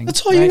annoying thing.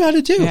 That's all you got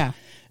to do. Yeah.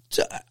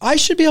 So I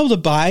should be able to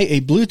buy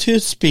a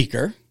Bluetooth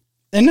speaker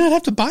and not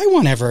have to buy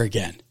one ever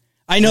again.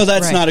 I know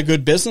that's not a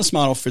good business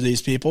model for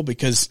these people,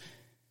 because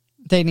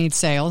they need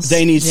sales.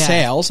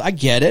 Sales. I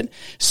get it.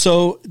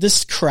 So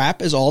this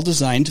crap is all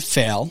designed to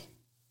fail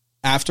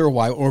after a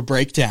while, or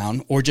break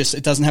down, or just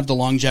it doesn't have the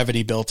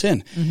longevity built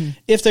in.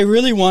 If they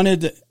really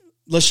wanted,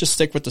 let's just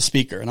stick with the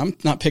speaker. And I'm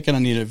not picking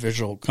on the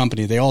individual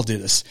company. They all do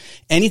this.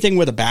 Anything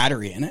with a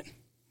battery in it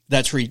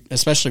that's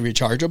especially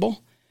rechargeable,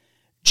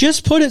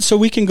 just put it so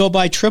we can go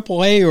buy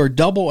AAA or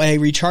AA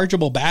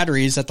rechargeable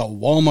batteries at the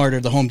Walmart or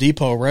the Home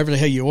Depot or wherever the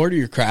hell you order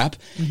your crap,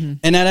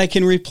 and that I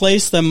can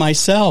replace them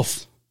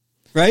myself.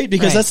 Right?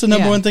 Because that's the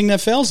number one thing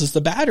that fails, is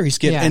the batteries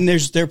and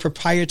they're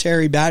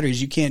proprietary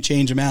batteries. You can't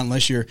change them out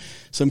unless you're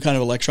some kind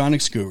of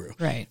electronics guru.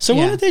 Right. So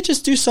why don't they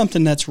just do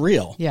something that's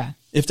real? Yeah.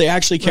 If they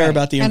actually care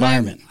about the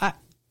environment.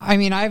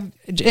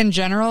 In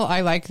general,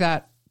 I like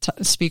that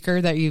speaker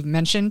that you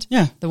mentioned.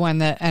 Yeah. The one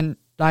that,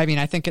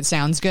 I think it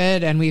sounds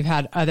good, and we've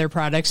had other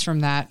products from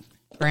that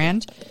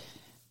brand,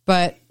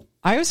 but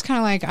I was kind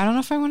of like, I don't know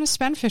if I want to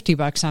spend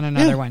 $50 on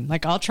another one.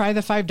 Like, I'll try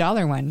the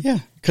 $5 one. Yeah.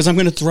 Because I'm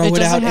going to throw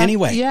it out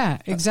anyway. Yeah,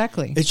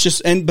 exactly. It's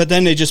just, but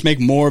then they just make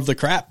more of the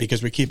crap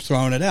because we keep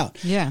throwing it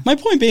out. Yeah. My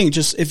point being,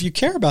 just if you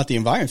care about the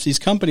environment, if these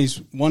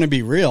companies want to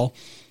be real,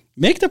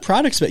 make the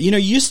products. But you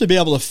used to be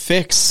able to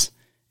fix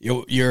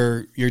your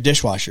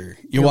dishwasher,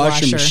 your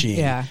washing machine.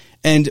 Yeah.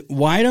 And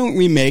why don't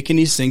we make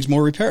these things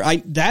more repair?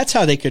 That's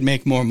how they could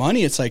make more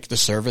money. It's like the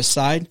service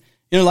side.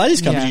 A lot of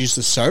these companies used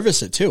to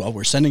service it too. Oh,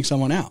 we're sending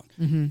someone out.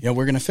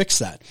 We're going to fix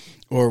that.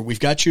 Or we've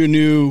got you a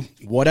new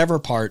whatever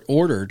part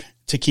ordered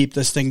to keep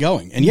this thing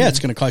going. And it's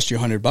going to cost you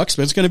 $100, but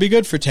it's going to be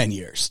good for 10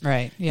 years.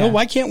 Right. Yeah. Well,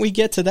 why can't we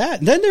get to that?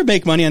 And then they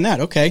make money on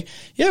that. Okay.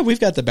 Yeah, we've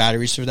got the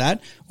batteries for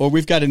that. Or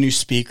we've got a new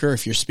speaker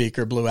if your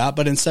speaker blew out.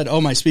 But instead,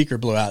 my speaker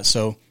blew out.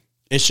 So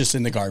it's just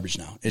in the garbage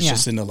now. It's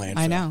just in the landfill.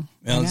 I know.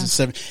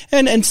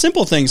 And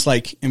simple things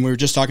like, and we were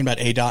just talking about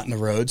ADOT and the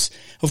roads.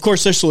 Of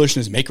course, their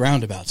solution is make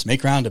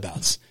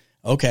roundabouts.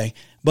 Okay.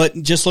 But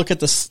just look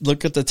at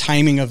the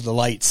timing of the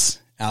lights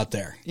out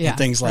there and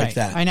things like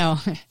that. I know.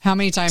 How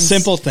many times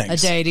simple things a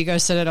day do you go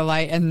sit at a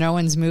light and no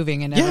one's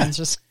moving and everyone's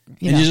just,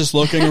 you're just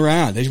looking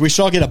around. We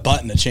should all get a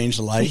button to change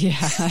the light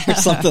or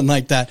something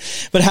like that.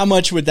 But how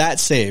much would that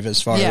save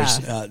as far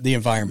as the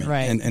environment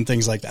and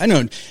things like that? I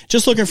know,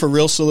 just looking for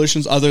real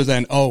solutions other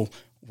than,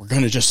 we're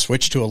going to just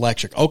switch to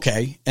electric.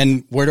 Okay.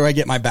 And where do I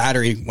get my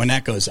battery when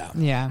that goes out?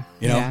 Yeah.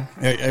 Am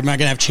I going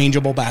to have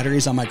changeable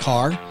batteries on my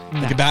car?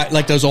 No.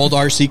 Like those old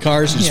RC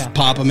cars, just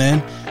pop them in?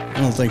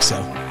 I don't think so.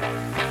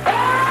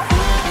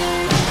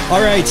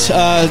 All right.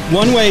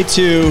 One way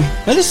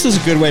this is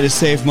a good way to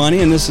save money.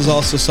 And this is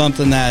also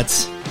something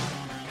that's,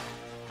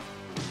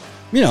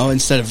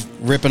 instead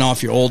of ripping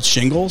off your old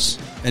shingles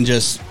and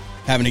just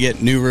having to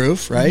get new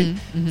roof, right?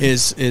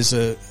 Is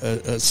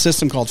a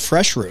system called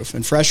Fresh Roof.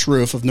 And Fresh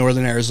Roof of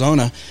Northern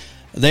Arizona,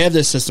 they have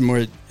this system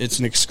where it's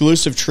an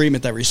exclusive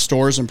treatment that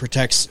restores and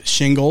protects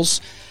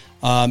shingles.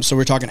 So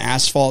we're talking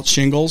asphalt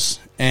shingles,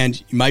 and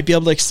you might be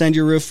able to extend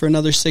your roof for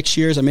another 6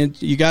 years. I mean,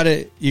 you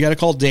gotta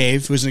call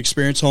Dave, who's an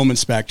experienced home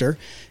inspector.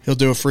 He'll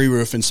do a free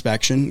roof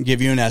inspection,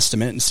 give you an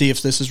estimate, and see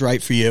if this is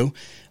right for you.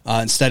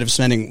 Instead of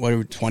spending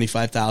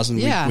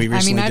 $25,000, we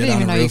recently I didn't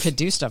even know you could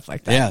do stuff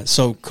like that. Yeah,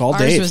 so call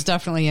Ours Dave. Was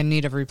definitely in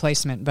need of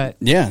replacement, but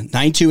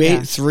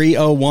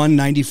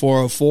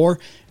 928-301-9404,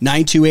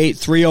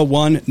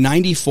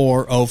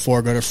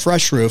 928-301-9404. Go to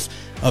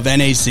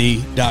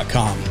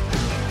freshroofofnaz.com.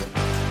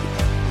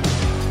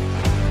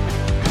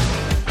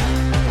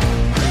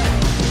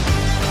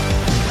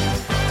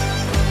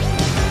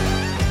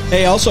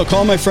 Hey, also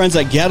call my friends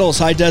at Gettles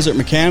High Desert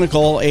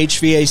Mechanical,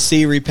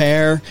 HVAC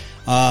repair.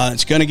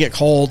 It's going to get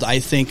cold, I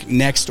think,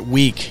 next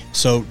week.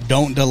 So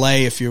don't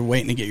delay if you're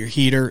waiting to get your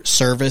heater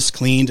serviced,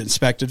 cleaned,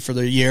 inspected for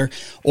the year.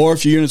 Or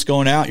if your unit's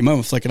going out, you might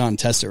want to flick it on and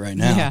test it right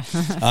now. Yeah.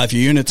 If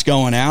your unit's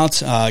going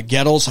out,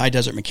 Gettles High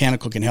Desert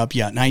Mechanical can help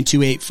you out.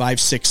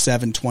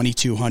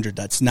 928-567-2200.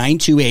 That's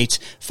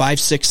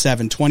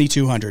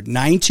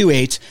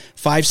 928-567-2200.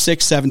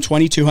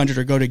 928-567-2200.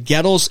 Or go to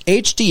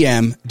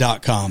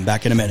GettlesHDM.com.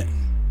 Back in a minute.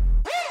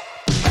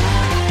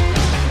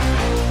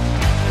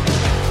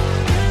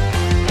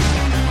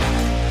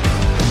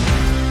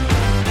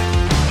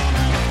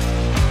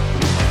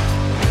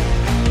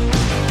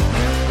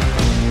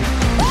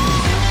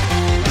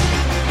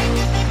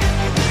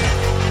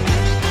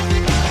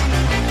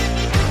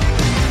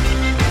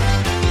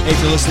 If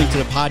you're listening to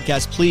the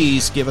podcast,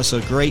 please give us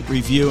a great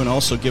review and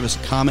also give us a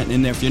comment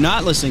in there. If you're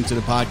not listening to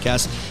the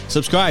podcast,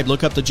 subscribe.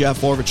 Look up The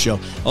Jeff Oravits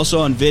Show. Also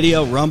on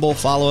video, Rumble,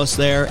 follow us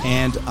there,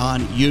 and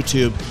on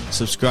YouTube,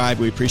 subscribe.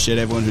 We appreciate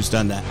everyone who's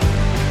done that.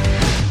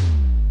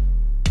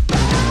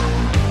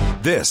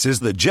 This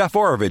is The Jeff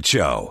Oravits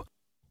Show.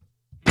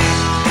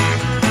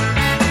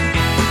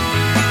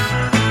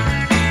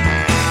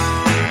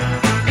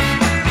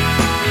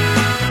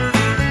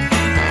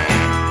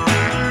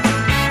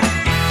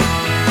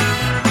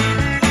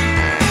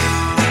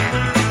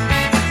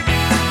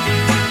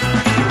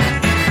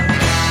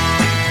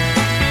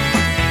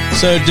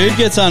 So dude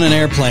gets on an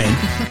airplane.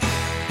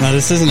 No,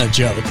 this isn't a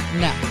joke.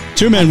 No.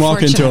 Two men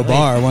walk into a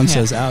bar. One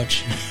says,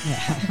 ouch.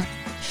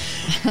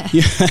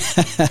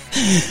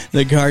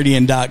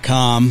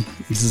 TheGuardian.com.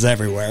 This is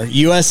everywhere.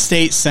 U.S.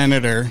 state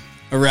senator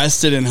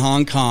arrested in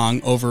Hong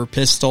Kong over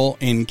pistol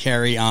in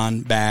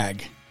carry-on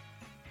bag.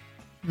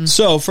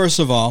 So, first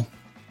of all,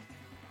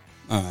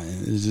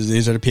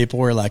 these are the people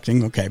we're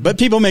electing. Okay. But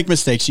people make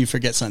mistakes. You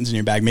forget something's in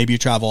your bag. Maybe you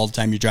travel all the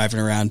time. You're driving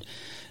around.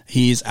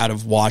 He's out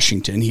of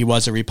Washington. He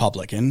was a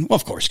Republican. Well,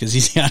 of course, because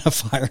he's got a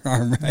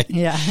firearm, right?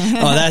 Yeah.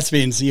 That's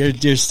means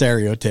you're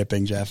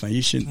stereotyping, Jeff.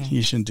 You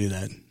shouldn't do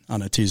that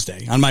on a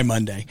Tuesday, on my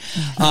Monday.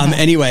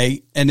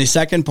 Anyway, and the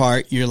second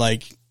part, you're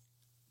like,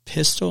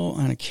 pistol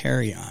on a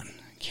carry-on.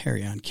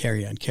 Carry-on.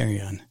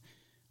 What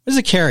is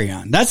a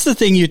carry-on? That's the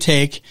thing you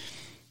take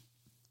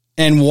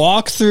and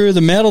walk through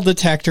the metal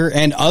detector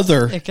and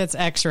other it gets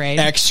X-ray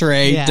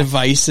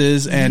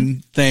devices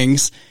and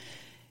things.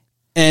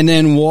 And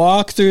then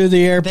walk through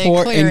the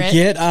airport and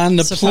get on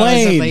the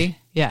plane.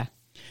 Yeah.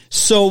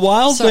 So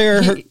while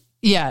they're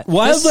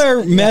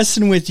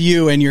messing with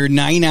you and your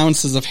 9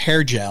 ounces of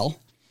hair gel,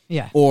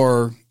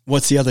 or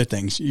what's the other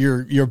things?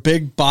 Your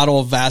big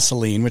bottle of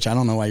Vaseline, which I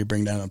don't know why you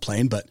bring that on a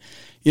plane, but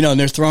and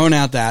they're throwing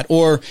out that,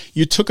 or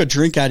you took a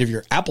drink out of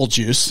your apple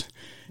juice,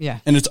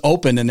 and it's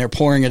open and they're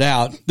pouring it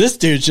out. This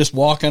dude's just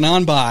walking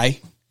on by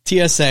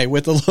TSA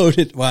with a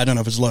loaded. Well, I don't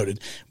know if it's loaded,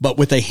 but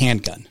with a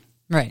handgun.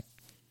 Right.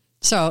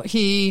 So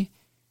he,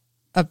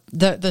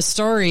 the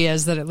story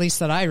is that, at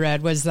least that I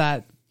read, was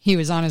that he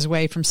was on his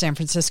way from San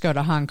Francisco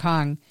to Hong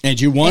Kong.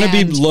 And you want to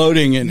be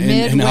loading in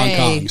Hong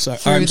Kong. I'm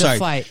sorry.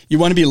 Flight. You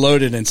want to be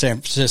loaded in San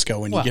Francisco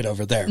when you get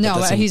over there. No,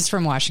 but he's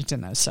from Washington,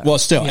 though. So. Well,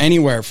 still,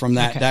 anywhere from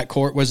that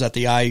court, was that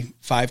the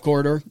I-5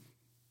 corridor?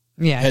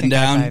 Yeah, heading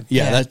down? I-5.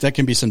 Yeah, that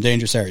can be some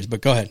dangerous areas,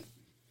 but go ahead.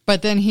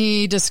 But then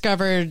he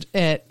discovered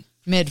it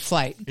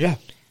mid-flight. Yeah.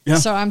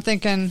 So I'm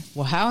thinking,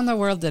 well, how in the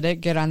world did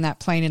it get on that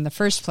plane in the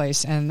first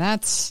place? And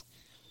that's,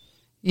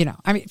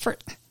 I mean,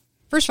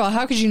 first of all,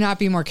 how could you not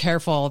be more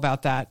careful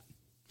about that?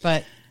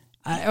 But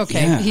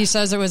He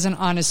says it was an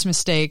honest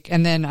mistake,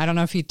 and then I don't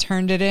know if he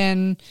turned it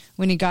in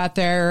when he got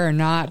there or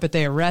not, but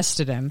they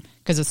arrested him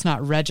because it's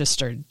not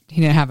registered. He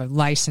didn't have a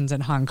license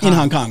in Hong Kong. In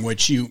Hong Kong,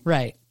 which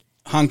right.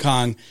 Hong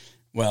Kong,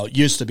 well,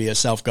 used to be a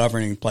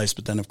self-governing place,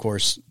 but then, of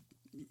course,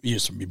 it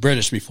used to be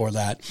British before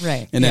that.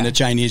 Right. And then the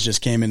Chinese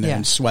just came in there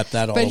and swept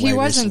that all away. But he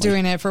wasn't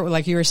recently. doing it for,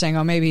 like you were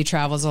saying, maybe he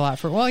travels a lot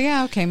for,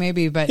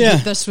 maybe, but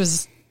this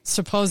was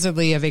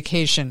supposedly a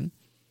vacation.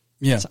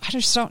 Yeah. So I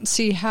just don't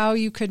see how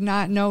you could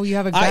not know you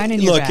have a gun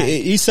in your bag. Look,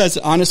 he says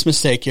honest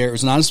mistake here. It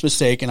was an honest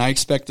mistake, and I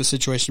expect the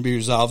situation to be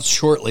resolved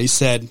shortly,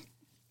 said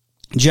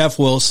Jeff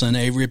Wilson,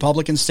 a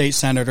Republican state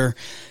senator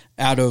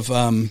out of,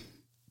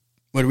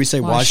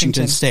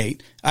 Washington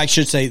State. I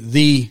should say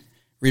the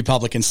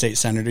Republican state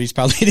senator. He's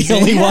probably the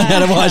only one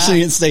out of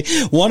Washington State.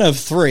 One of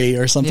three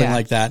or something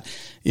like that.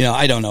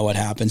 I don't know what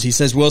happens. He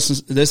says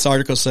this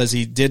article says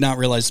he did not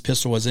realize the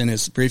pistol was in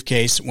his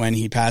briefcase when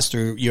he passed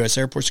through U.S.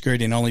 airport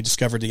security and only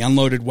discovered the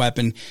unloaded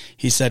weapon.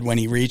 He said when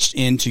he reached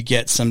in to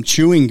get some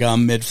chewing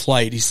gum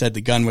mid-flight, he said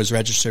the gun was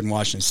registered in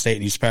Washington State.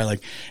 And he's probably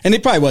like, and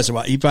it probably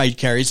wasn't, he probably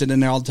carries it in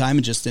there all the time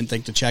and just didn't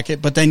think to check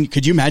it. But then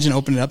could you imagine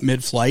opening it up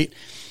mid-flight?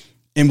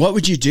 And what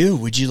would you do?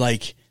 Would you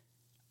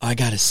I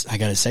gotta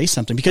say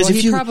something, because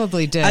if you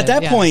probably did at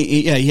that point,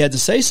 he had to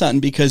say something,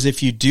 because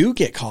if you do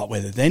get caught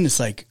with it, then it's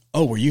like,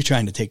 oh, were you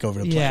trying to take over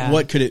the plane? Yeah.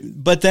 What could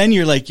it? But then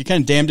you're like, you're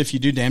kind of damned if you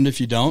do, damned if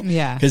you don't.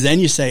 Yeah. Because then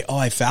you say, oh,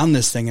 I found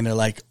this thing, and they're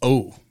like,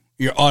 oh,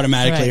 you're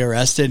automatically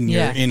arrested, and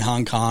you're in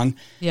Hong Kong.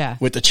 Yeah.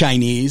 With the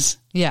Chinese.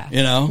 Yeah.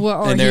 And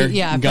their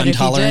gun but if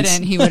tolerance. he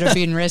didn't, he would have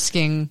been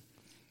risking,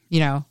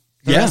 the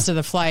rest of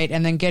the flight,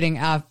 and then getting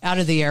out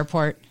of the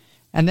airport,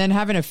 and then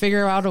having to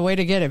figure out a way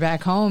to get it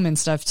back home and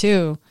stuff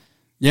too.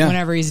 Yeah.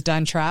 Whenever he's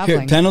done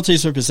traveling.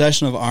 Penalties for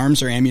possession of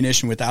arms or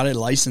ammunition without a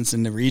license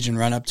in the region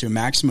run up to a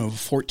maximum of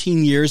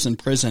 14 years in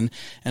prison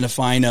and a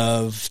fine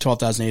of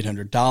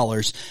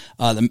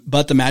 $12,800.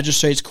 But the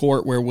magistrate's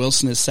court where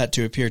Wilson is set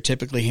to appear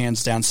typically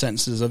hands down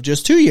sentences of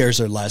just 2 years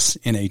or less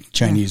in a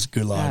Chinese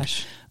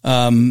gulag.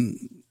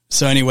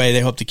 So anyway, they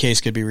hope the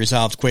case could be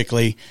resolved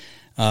quickly.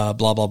 Blah,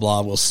 blah,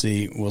 blah. We'll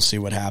see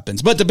what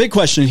happens. But the big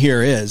question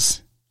here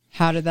is,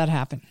 how did that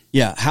happen?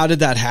 Yeah, how did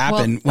that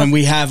happen when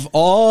we have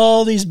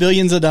all these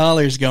billions of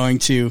dollars going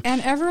to...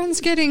 And everyone's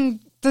getting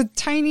the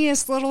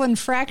tiniest little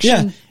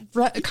infraction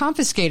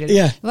confiscated.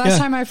 Yeah, Last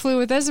time I flew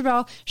with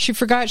Isabel, she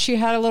forgot she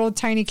had a little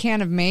tiny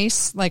can of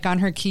mace, like on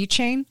her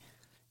keychain,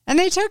 and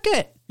they took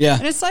it. Yeah.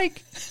 And it's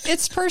like,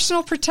 it's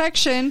personal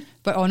protection,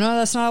 but oh no,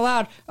 that's not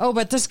allowed. Oh,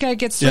 but this guy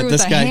gets through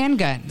with a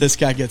handgun. This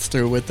guy gets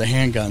through with the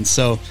handgun.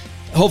 So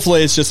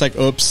hopefully it's just like,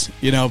 oops,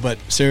 but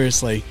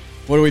seriously,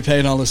 what are we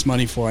paying all this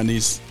money for? And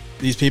these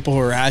people who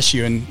harass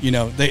you, and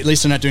at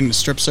least they're not doing the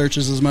strip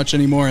searches as much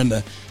anymore, and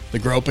the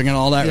groping and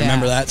all that. Yeah.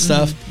 Remember that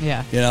stuff? Mm-hmm.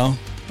 Yeah.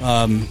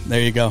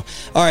 There you go.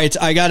 All right,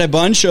 I got a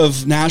bunch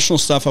of national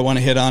stuff I want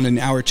to hit on in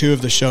hour 2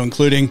 of the show,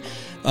 including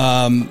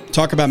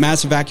talk about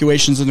mass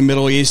evacuations in the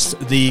Middle East,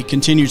 the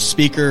continued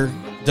speaker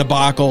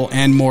debacle,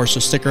 and more. So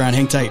stick around,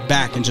 hang tight.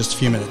 Back in just a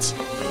few minutes.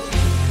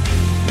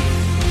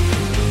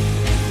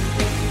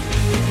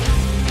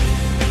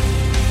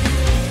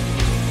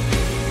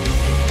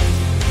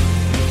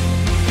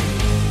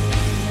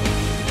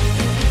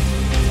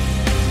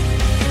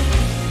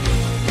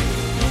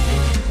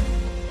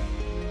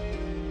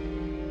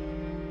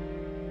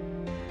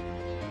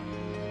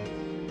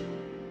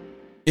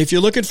 If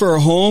you're looking for a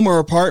home or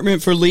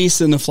apartment for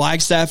lease in the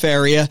Flagstaff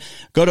area,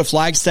 go to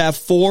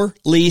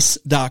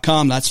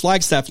flagstaff4lease.com. That's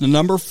Flagstaff, the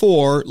number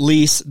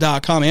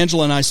 4lease.com.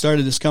 Angela and I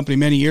started this company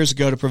many years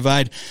ago to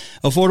provide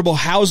affordable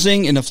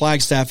housing in the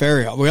Flagstaff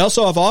area. We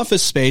also have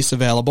office space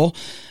available.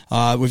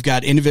 We've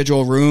got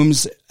individual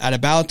rooms at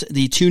about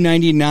the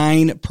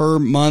 $299 per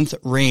month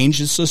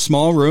range. It's a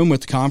small room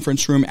with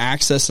conference room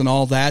access and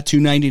all that.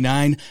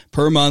 $299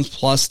 per month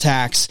plus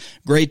tax.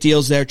 Great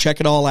deals there. Check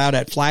it all out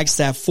at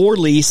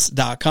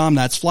flagstaff4lease.com.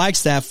 That's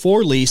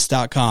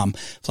flagstaff4lease.com.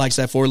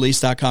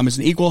 Flagstaff4lease.com is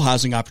an equal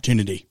housing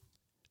opportunity.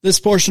 This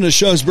portion of the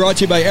show is brought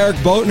to you by Eric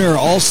Boatner,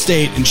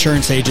 Allstate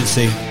Insurance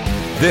Agency.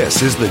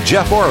 This is the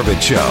Jeff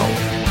Oravits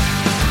Show.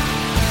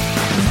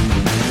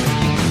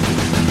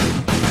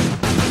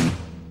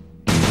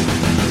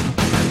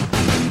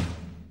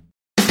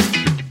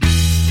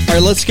 All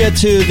right, let's get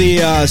to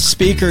the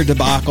speaker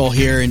debacle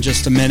here in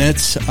just a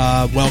minute.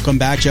 Welcome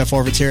back. Jeff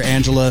Oravits here.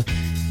 Angela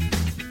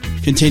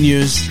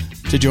continues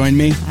to join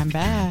me. I'm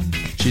back.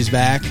 She's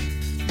back.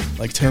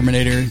 Like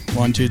Terminator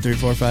 1, 2, 3,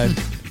 4,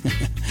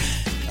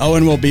 5.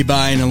 Owen will be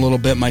by in a little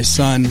bit. My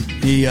son,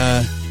 he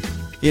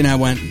and I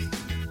went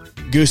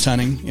goose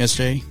hunting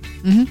yesterday.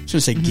 Mm-hmm. I was going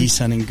to say geese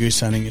hunting, goose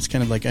hunting. It's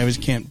kind of like I always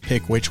can't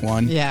pick which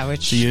one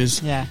to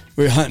use. Yeah.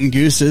 We were hunting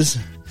gooses.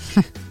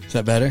 Is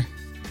that better?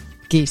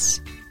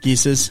 Geese.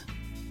 Geeses?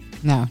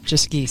 No,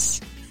 just geese.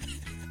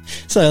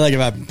 So I like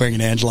about bringing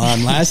Angela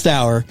on last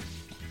hour.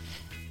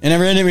 And I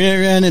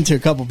ran into a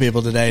couple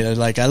people today. They're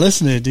like, I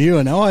listened to you,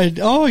 and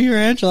you're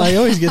Angela. I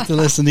always get to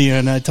listen to you.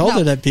 And I told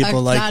her that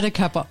people not a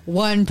couple,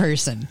 one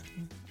person.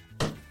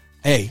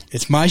 Hey,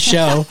 it's my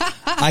show.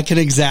 I can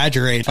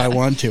exaggerate if I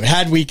want to.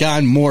 Had we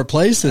gone more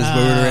places, we would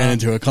have ran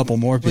into a couple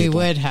more people. We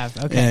would have.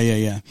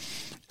 Okay. Yeah.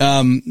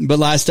 But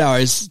last hour I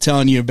was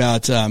telling you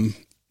about, that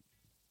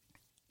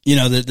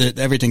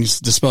everything's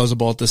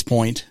disposable at this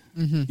point,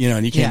 and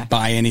you can't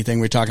buy anything.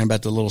 We're talking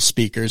about the little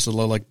speakers, the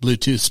little like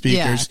Bluetooth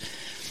speakers. Yeah.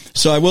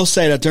 So I will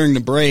say that during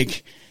the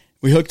break,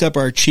 we hooked up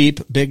our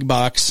cheap big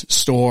box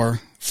store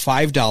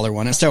 $5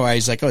 one. That's why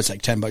he's like, it's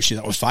like $10. She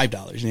thought it was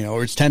 $5,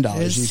 or it's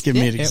 $10. He's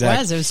giving me an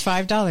exact. It was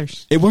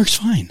 $5. It works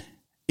fine.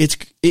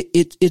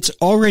 It's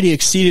already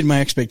exceeded my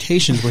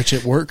expectations, which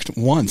it worked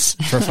once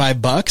for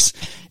 $5.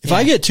 If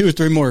I get 2 or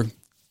 3 more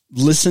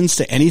listens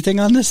to anything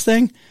on this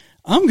thing,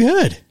 I'm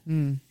good.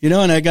 And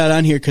I got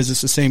on here because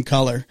it's the same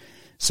color,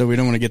 so we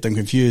don't want to get them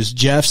confused.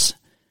 Jeff's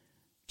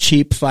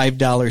cheap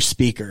 $5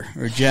 speaker,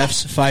 or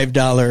Jeff's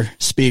 $5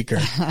 speaker.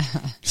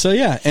 So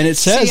yeah, and it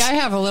says. See, I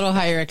have a little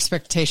higher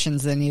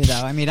expectations than you, though.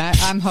 I mean,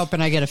 I'm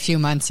hoping I get a few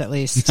months at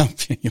least.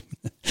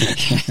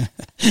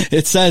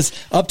 It says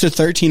up to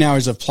 13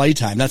 hours of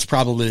playtime. That's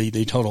probably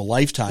the total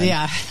lifetime.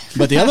 Yeah.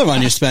 But the other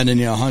one, you're spending,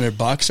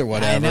 $100 or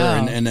whatever,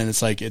 and then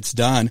it's like, it's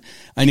done.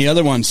 And the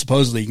other one,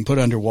 supposedly you can put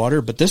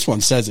underwater, but this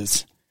one says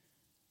it's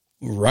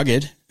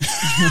rugged.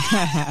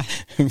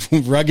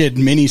 Rugged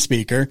mini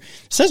speaker.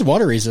 It says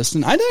water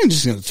resistant. I think I'm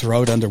just going to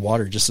throw it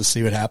underwater just to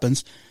see what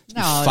happens.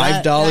 No,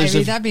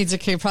 $5. That means it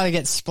could probably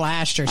get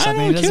splashed or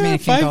something. It doesn't mean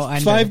it can go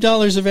under.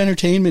 $5 of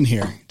entertainment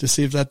here to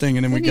see if that thing,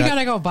 and then you got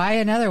to go buy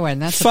another one.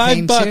 That's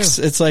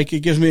 $5. It's like, it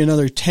gives me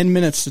another 10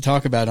 minutes to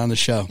talk about on the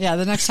show. Yeah,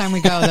 the next time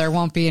we go, there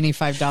won't be any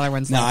 $5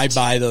 ones left. No, I'd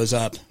buy those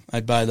up.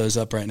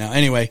 Right now.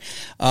 Anyway,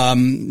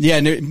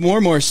 more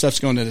and more stuff's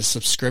going to the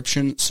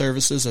subscription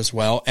services as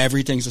well.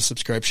 Everything's a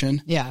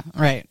subscription. Yeah,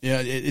 right. Yeah,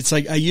 it's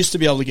like I used to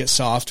be able to get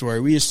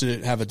software. We used to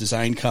have a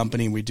design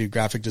company. We do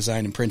graphic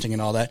design and printing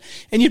and all that.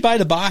 And you'd buy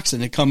the box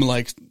and it'd come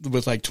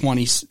with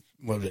 20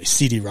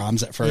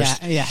 CD-ROMs at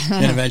first. Yeah.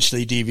 And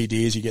eventually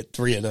DVDs. You get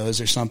 3 of those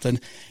or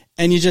something.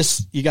 And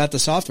you got the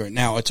software.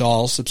 Now it's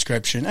all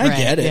subscription. I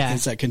get it. Yeah.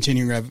 It's that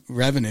continuing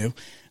revenue.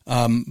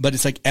 But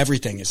it's like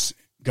everything is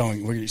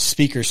going,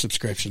 speaker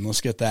subscription.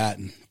 Let's get that.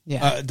 And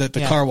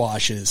the car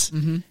washes,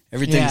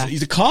 everything's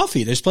the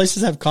coffee. There's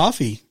places that have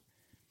coffee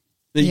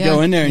that you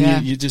go in there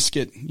and you just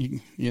get,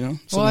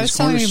 Well, I was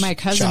telling you my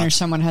cousin or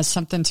someone has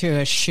something to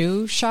a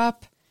shoe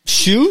shop.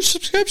 Shoe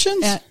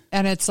subscriptions?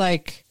 And it's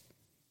like,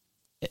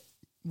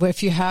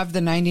 if you have the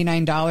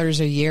 $99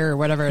 a year or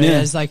whatever it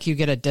is, like you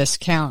get a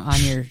discount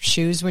on your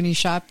shoes when you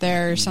shop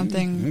there or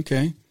something.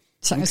 Okay.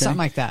 Something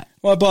like that.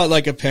 Well, I bought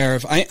like a pair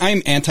of,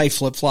 I'm anti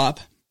flip-flop.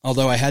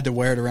 Although I had to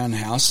wear it around the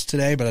house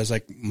today, but I was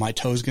like, my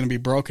toe's going to be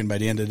broken by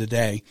the end of the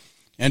day.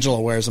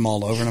 Angela wears them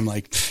all over, and I'm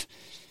like,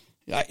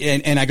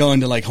 and I go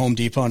into like Home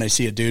Depot and I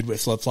see a dude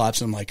with flip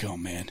flops, and I'm like, oh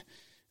man,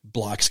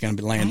 block's going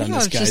to be land on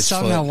this guy's foot. I just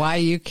don't know why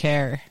you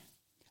care.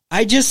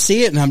 I just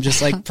see it, and I'm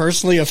just like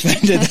personally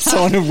offended that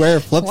someone would wear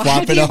a flip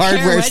flop in a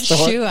hardware store.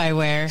 What shoe I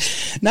wear?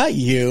 Not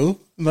you,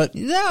 but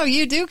no,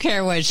 you do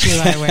care what shoe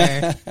I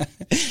wear.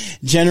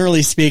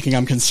 Generally speaking,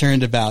 I'm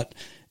concerned about.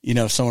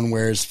 If someone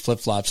wears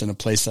flip-flops in a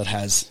place that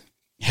has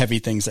heavy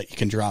things that you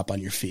can drop on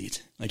your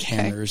feet, like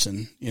hammers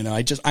and,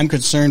 I'm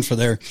concerned for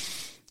their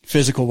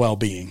physical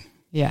well-being.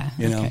 Yeah.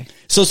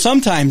 So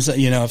sometimes,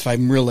 if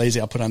I'm real lazy,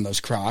 I'll put on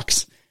those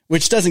Crocs,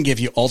 which doesn't give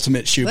you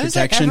ultimate shoe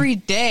protection. Every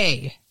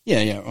day.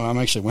 Yeah. Well, I'm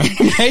actually wearing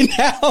them right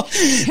now.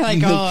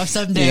 Like,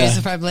 some days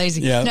if I'm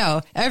lazy. Yeah.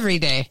 No, every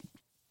day.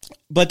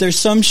 But there's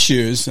some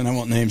shoes, and I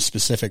won't name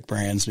specific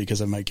brands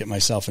because I might get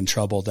myself in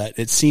trouble, that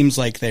it seems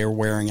like they are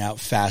wearing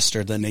out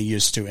faster than they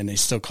used to, and they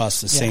still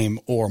cost the same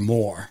or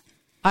more.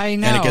 I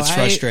know. And it gets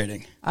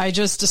frustrating. I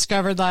just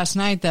discovered last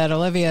night that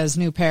Olivia's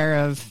new pair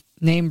of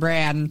name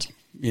brand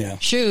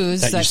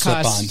shoes that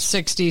cost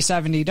 $60,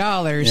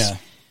 $70. Yeah.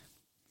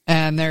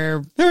 And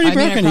they're already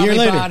broken a year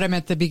later. I bought them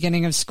at the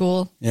beginning of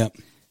school. Yep.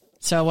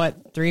 So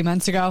 3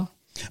 months ago?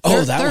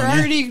 They're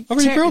already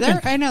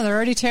broken. I know, they're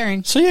already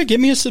tearing. So give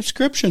me a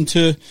subscription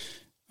to,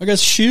 I guess,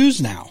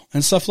 shoes now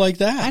and stuff like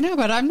that. I know,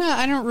 but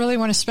I don't really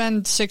want to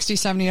spend $60,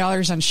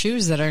 $70 on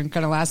shoes that aren't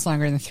going to last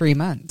longer than 3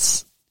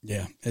 months.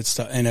 Yeah,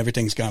 and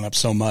everything's gone up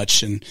so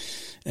much. And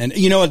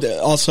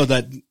also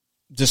that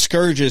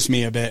discourages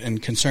me a bit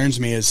and concerns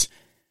me is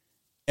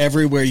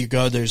everywhere you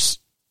go, there's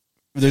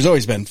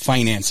always been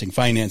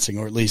financing,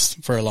 or at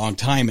least for a long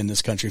time in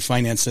this country,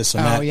 finance this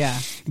and that. Oh, yeah.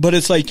 But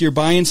it's like you're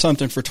buying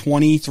something for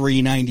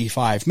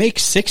 $23.95. Make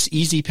 6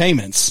 easy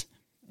payments.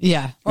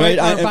 Yeah. Or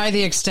buy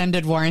the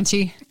extended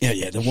warranty.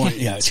 Yeah. The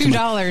warranty. Yeah.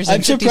 $2.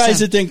 I'm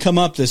surprised it didn't come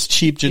up, this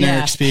cheap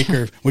generic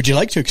speaker. Would you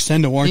like to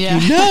extend a warranty? Yeah.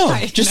 No.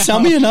 Just sell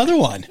me another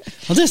one.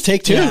 I'll just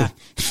take 2. Yeah.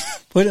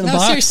 Put it in the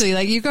box. Seriously,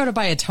 like you go to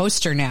buy a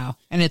toaster now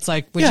and it's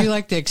like, would you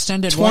like the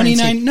extended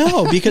warranty?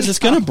 No, because it's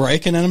going to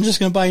break and then I'm just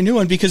going to buy a new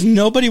one because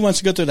nobody wants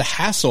to go through the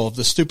hassle of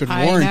the stupid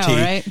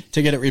warranty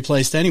to get it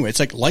replaced anyway. It's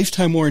like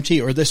lifetime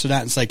warranty or this or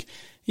that. It's like,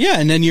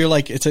 and then you're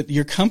like,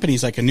 your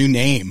company's like a new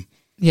name.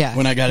 Yeah.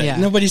 When I got it,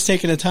 nobody's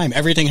taking the time.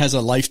 Everything has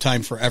a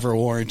lifetime forever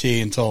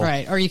warranty until.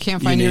 Right. Or you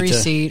can't find your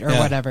receipt or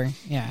whatever.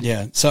 Yeah.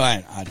 Yeah. So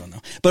I don't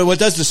know. But what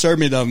does disturb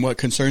me though, and what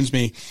concerns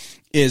me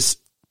is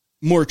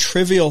more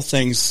trivial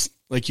things,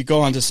 like you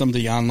go onto some of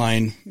the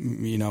online,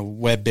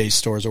 web-based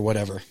stores or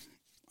whatever.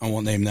 I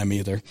won't name them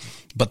either,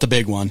 but the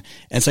big one.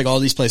 And it's like all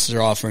these places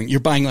are offering, you're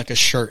buying like a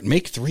shirt,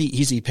 make 3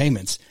 easy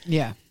payments.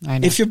 Yeah, I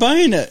know. If you're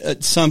buying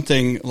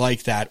something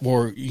like that,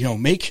 or,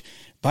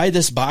 buy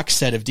this box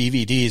set of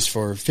DVDs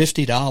for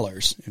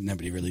 $50,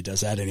 nobody really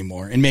does that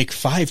anymore, and make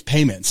 5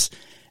 payments,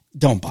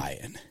 don't buy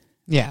it.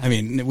 Yeah. I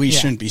mean, we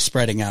shouldn't be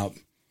spreading out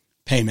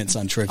payments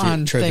on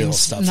trivial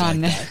stuff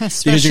like that.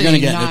 Because you're going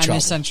to get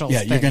into trouble.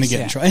 Yeah, you're going to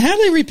get in trouble. And how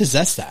do they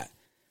repossess that?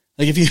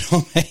 Like if you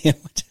don't pay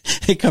it,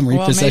 they come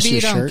repossess your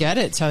shirt. Maybe you don't get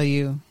it till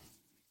you.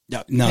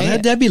 No,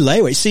 that'd be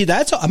layaway. See,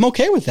 I'm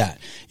okay with that.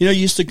 You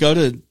used to go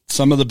to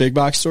some of the big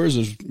box stores.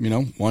 There's,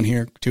 1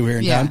 here, 2 here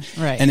in town.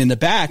 Right. And in the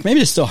back, maybe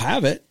they still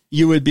have it.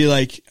 You would be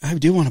like, I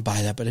do want to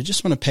buy that, but I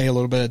just want to pay a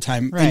little bit of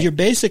time. Right. And you're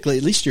basically,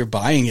 at least you're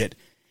buying it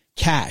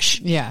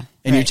cash. Yeah.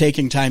 And you're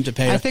taking time to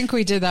pay. I think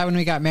we did that when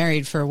we got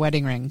married for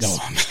wedding rings. No,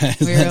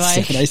 we were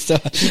like, I still,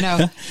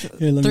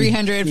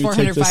 300,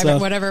 400,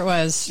 500, whatever it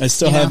was. I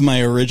still have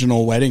my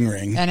original wedding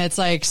ring. And it's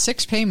like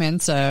 6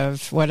 payments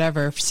of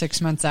whatever,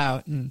 6 months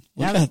out. And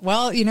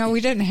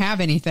we didn't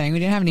have anything. We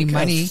didn't have any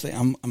money.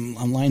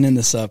 I'm lining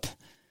this up.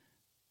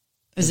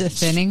 Is it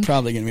thinning? It's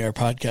probably going to be our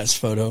podcast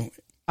photo.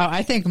 Oh,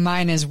 I think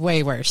mine is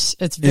way worse.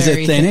 It's Is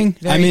it thinning?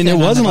 There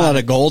wasn't a lot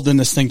of gold in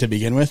this thing to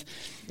begin with.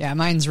 Yeah,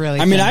 mine's really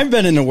thin. I've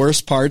been in the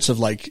worst parts of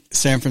like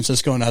San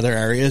Francisco and other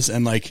areas,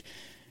 and like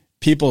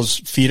people's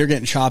feet are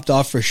getting chopped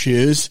off for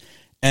shoes,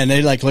 and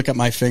they like look at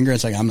my finger and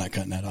it's like, I'm not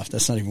cutting that off.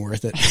 That's not even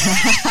worth it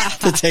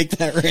to take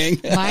that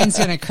ring. Mine's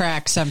going to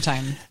crack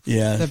sometime.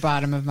 Yeah. The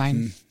bottom of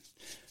mine.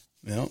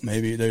 Well,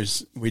 maybe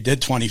we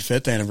did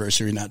 25th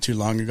anniversary not too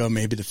long ago.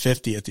 Maybe the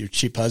 50th, your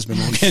cheap husband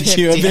will get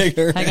 50. You a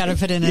bigger ring. I got to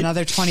put in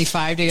another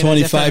 25 to get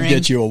 25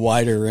 get you a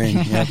wider ring.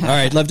 Yep. All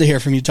right. Love to hear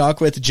from you.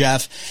 Talk with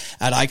Jeff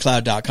at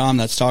iCloud.com.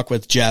 That's talk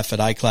with Jeff at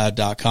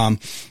iCloud.com.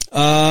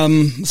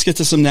 Let's get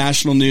to some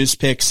national news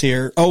picks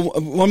here. Oh,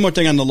 one more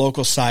thing on the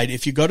local side.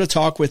 If you go to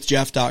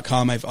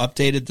talkwithjeff.com, I've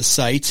updated the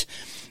site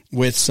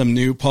with some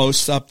new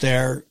posts up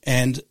there,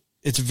 and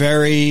it's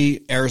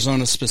very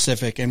Arizona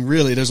specific, and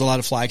really there's a lot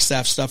of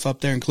Flagstaff stuff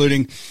up there,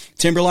 including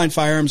Timberline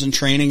Firearms and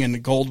Training and the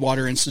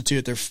Goldwater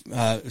Institute. They're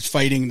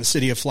fighting the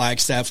city of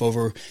Flagstaff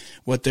over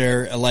what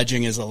they're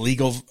alleging is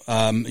illegal,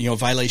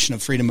 violation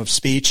of freedom of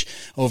speech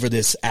over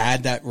this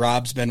ad that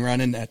Rob's been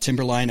running at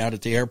Timberline out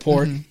at the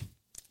airport.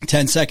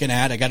 10-second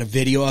ad. I got a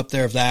video up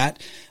there of that.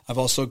 I've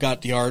also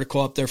got the article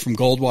up there from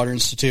Goldwater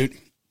Institute.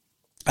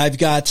 I've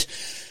got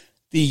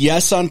the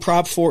yes on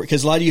Prop 4,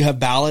 because a lot of you have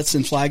ballots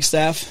in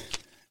Flagstaff.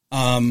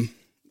 I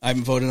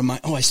haven't voted on mine.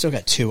 Oh, I still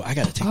got 2. I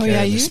got to take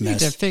care of this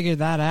mess. You need to figure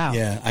that out.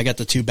 Yeah, I got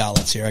the 2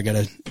 ballots here. I got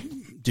to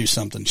do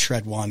something,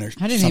 shred one or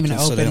something. I didn't even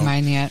open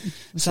mine yet.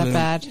 Was that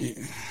bad?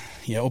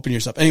 Yeah, open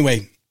yours up.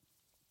 Anyway,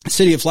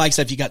 city of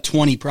Flagstaff, you got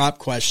 20 prop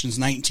questions,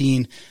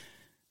 19.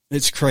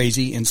 It's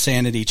crazy,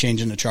 insanity,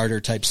 changing the charter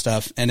type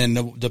stuff. And then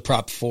the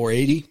Prop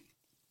 480,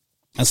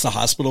 that's the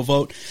hospital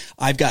vote.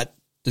 I've got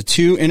the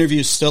 2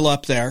 interviews still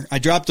up there. I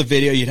dropped the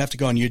video. You'd have to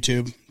go on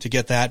YouTube to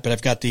get that, but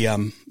I've got the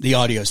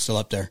audio still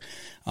up there.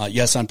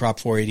 Yes on Prop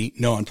 480,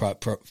 no on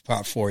Prop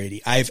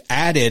 480. I've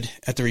added,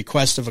 at the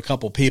request of a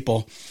couple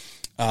people,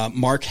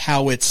 Mark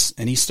Howitz,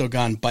 and he's still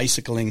gone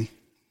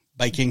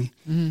biking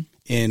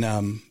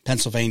in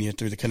Pennsylvania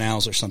through the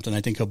canals or something. I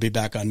think he'll be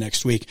back on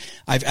next week.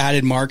 I've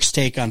added Mark's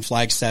take on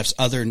Flagstaff's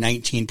other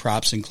 19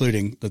 props,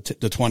 including the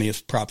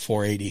 20th Prop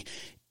 480.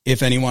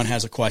 If anyone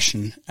has a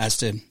question as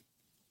to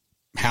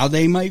how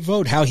they might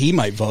vote, how he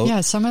might vote.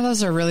 Yeah, some of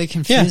those are really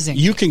confusing.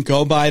 Yeah, you can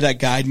go by that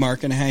guide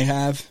Mark and I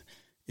have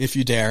if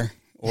you dare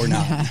or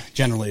not.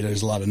 Generally,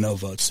 there's a lot of no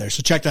votes there.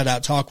 So check that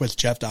out,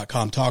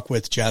 talkwithjeff.com,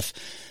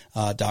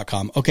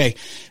 talkwithjeff.com. Okay,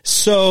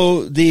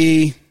 so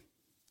the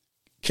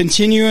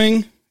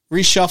continuing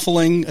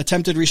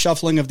attempted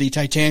reshuffling of the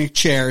Titanic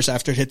chairs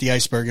after it hit the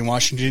iceberg in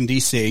Washington,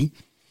 D.C.,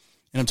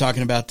 and I'm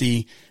talking about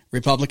the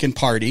Republican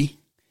Party.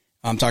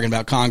 I'm talking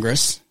about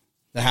Congress,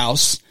 the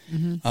House.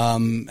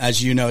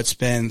 As you know, it's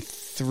been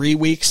 3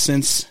 weeks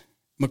since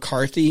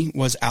McCarthy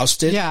was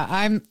ousted. Yeah,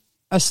 I'm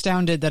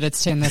astounded that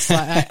it's taken this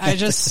long. I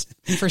just,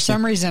 for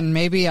some reason,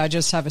 maybe I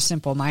just have a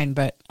simple mind,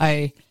 but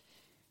I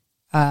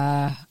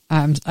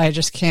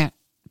just can't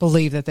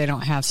believe that they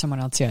don't have someone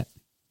else yet.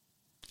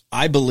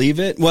 I believe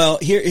it. Well,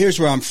 here's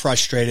where I'm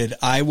frustrated.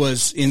 I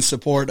was in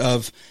support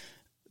of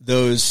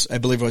those, I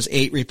believe it was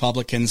 8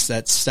 Republicans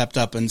that stepped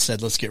up and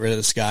said, let's get rid of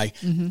this guy.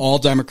 All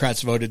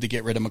Democrats voted to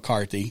get rid of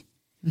McCarthy.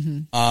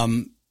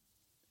 And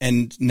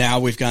now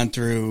we've gone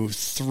through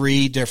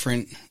 3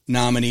 different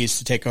nominees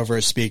to take over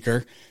as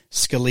Speaker.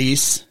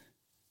 Scalise,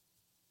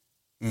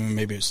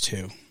 maybe it was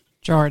 2.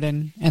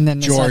 Jordan, and then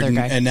this other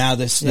guy. And now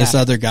this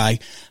other guy.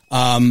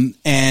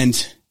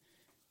 And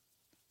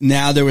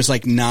now there was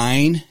like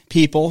 9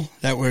 people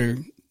that were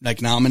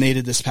like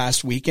nominated this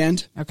past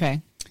weekend.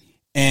 Okay.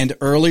 And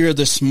earlier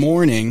this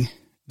morning,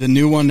 the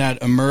new one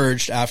that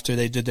emerged after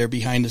they did their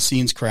behind the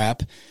scenes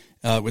crap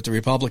with the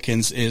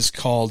Republicans is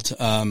called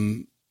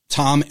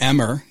Tom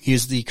Emmer. He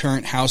is the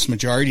current House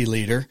Majority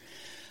Leader.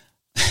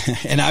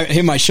 and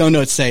in my show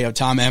notes say,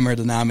 Tom Emmer,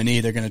 the nominee,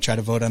 they're going to try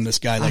to vote on this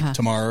guy like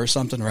tomorrow or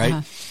something,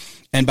 right?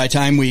 And by the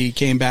time we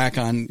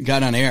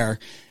got on air,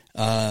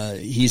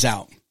 he's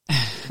out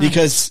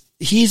because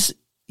he's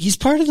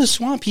part of the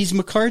swamp. He's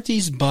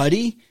McCarthy's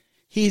buddy.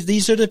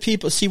 These are the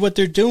people. See, what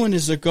they're doing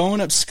is they're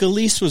going up.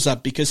 Scalise was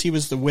up because he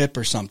was the whip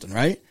or something,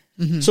 right?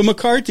 So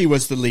McCarthy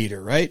was the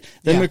leader, right?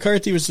 Then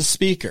McCarthy was the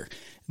speaker.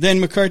 Then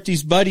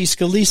McCarthy's buddy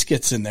Scalise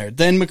gets in there.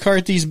 Then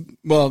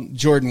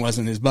Jordan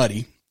wasn't his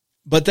buddy,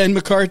 but then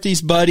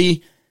McCarthy's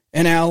buddy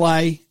and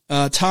ally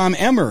Tom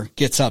Emmer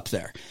gets up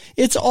there.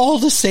 It's all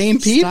the same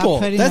people. Stop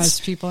putting those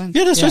people in.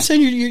 Yeah, that's what I'm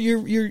saying.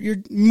 You're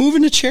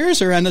moving the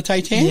chairs around the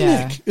Titanic.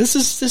 Yeah. This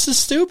is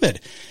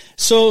stupid.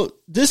 So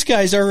this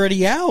guy's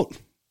already out.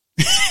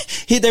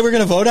 They were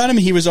going to vote on him.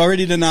 He was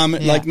already the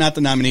not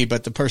the nominee,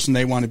 but the person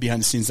they wanted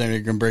behind the scenes. They were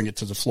going to bring it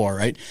to the floor,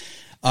 right?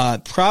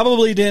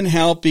 Probably didn't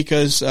help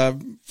because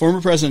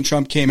former President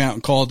Trump came out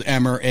and called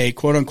Emmer a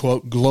quote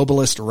unquote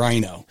globalist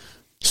rhino.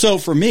 So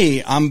for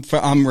me,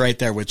 I'm right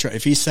there with Trump.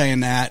 If he's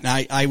saying that,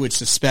 and I would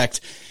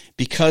suspect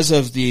because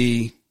of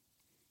the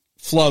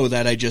flow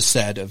that I just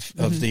said of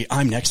the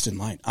I'm next in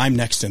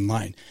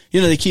line.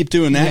 They keep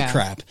doing that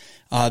crap.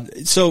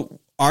 So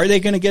are they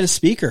going to get a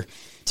speaker?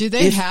 Do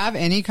they have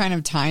any kind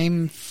of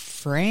time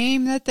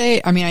frame that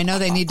I know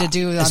they need to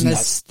do on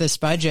this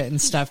budget and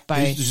stuff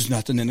there's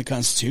nothing in the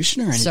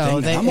Constitution or anything. So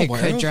it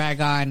could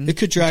drag on. It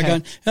could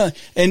drag on.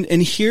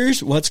 And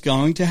here's what's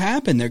going to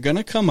happen. They're going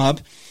to come up.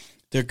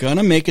 They're going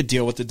to make a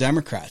deal with the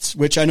Democrats,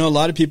 which I know a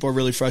lot of people are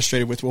really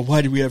frustrated with. Well,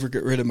 why did we ever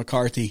get rid of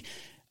McCarthy?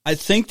 I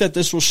think that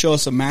this will show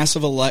us a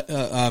massive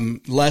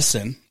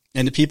lesson,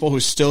 and the people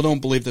who still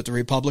don't believe that the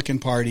Republican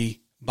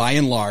Party, by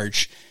and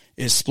large,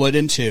 is split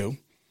in two,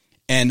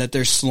 and that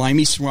there's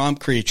slimy swamp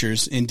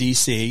creatures in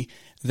D.C.,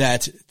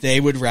 that they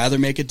would rather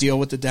make a deal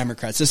with the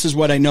Democrats. This is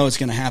what I know is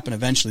going to happen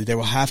eventually. They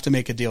will have to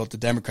make a deal with the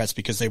Democrats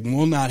because they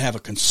will not have a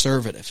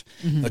conservative,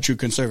 a true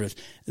conservative.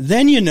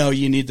 Then you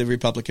need the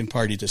Republican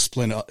Party to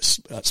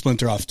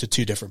splinter off to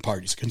two different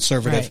parties,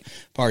 conservative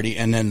party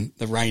and then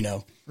the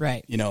rhino.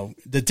 Right.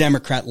 The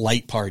Democrat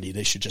light party,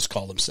 they should just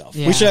call themselves.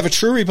 Yeah. We should have a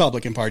true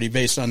Republican Party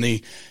based on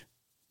the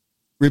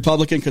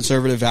Republican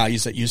conservative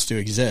values that used to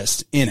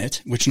exist in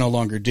it, which no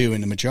longer do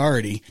in the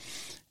majority.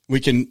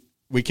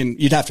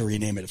 You'd have to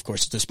rename it, of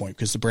course, at this point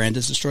because the brand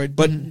is destroyed,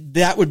 but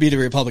that would be the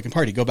Republican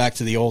Party. Go back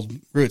to the old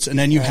roots. And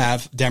then you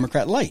have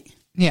Democrat light.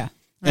 Yeah. Right.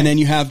 And then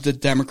you have the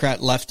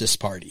Democrat leftist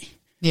party.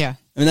 Yeah.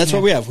 That's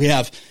what we have. We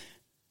have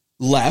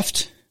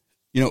left,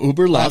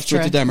 uber left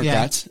with the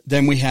Democrats. Yeah.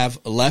 Then we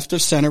have left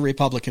of center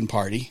Republican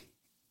Party.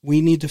 We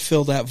need to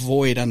fill that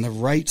void on the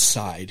right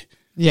side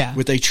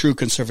with a true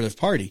conservative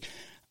party.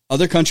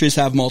 Other countries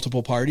have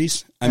multiple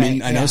parties. I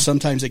know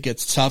sometimes it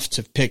gets tough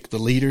to pick the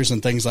leaders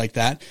and things like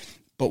that.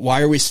 But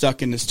why are we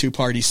stuck in this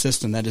two-party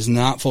system that is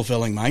not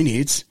fulfilling my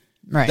needs?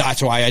 Right.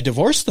 That's why I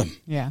divorced them.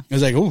 Yeah. I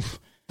was like, "Ooh,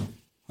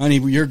 honey,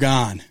 you're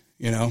gone."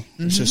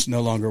 It's just no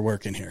longer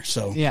working here.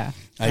 So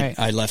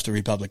I left the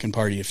Republican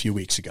Party a few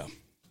weeks ago.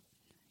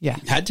 Yeah.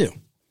 Had to.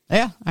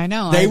 Yeah, I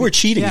know. They were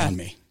cheating on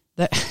me.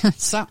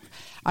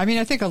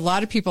 I think a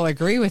lot of people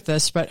agree with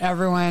this, but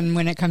everyone,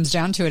 when it comes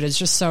down to it, is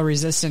just so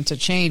resistant to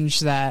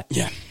change that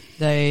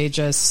they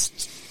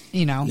just,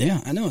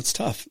 Yeah, I know. It's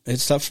tough.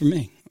 It's tough for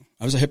me.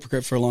 I was a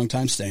hypocrite for a long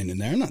time staying in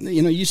there.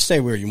 You stay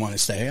where you want to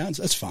stay.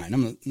 That's fine.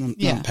 I'm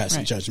not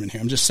passing judgment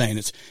here. I'm just saying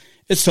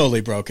it's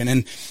totally broken.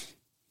 And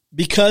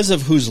because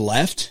of who's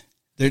left,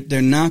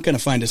 they're not going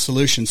to find a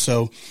solution.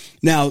 So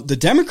now the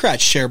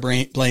Democrats share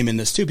blame in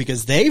this too,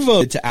 because they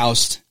voted to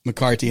oust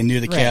McCarthy and knew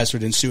the chaos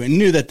would ensue and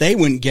knew that they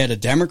wouldn't get a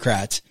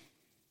Democrat,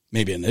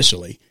 maybe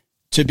initially,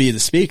 to be the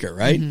speaker,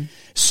 right? Mm-hmm.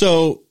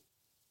 So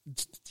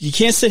you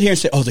can't sit here and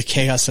say, the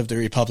chaos of the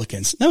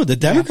Republicans. No, the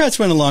Democrats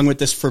went along with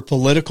this for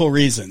political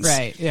reasons.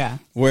 Right, yeah.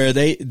 Where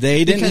they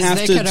didn't have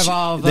to. They could have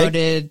all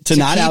voted to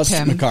not keep oust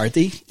him.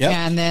 McCarthy. Yep.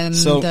 And then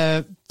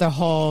the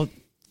whole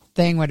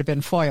thing would have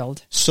been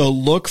foiled. So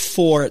look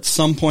for, at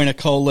some point, a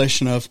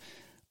coalition of,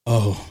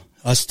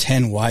 us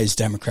 10 wise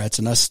Democrats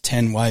and us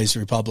 10 wise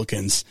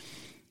Republicans.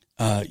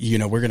 We're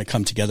going to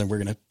come together and we're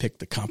going to pick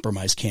the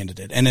compromise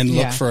candidate, and then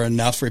look for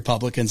enough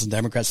Republicans and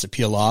Democrats to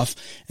peel off.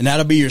 And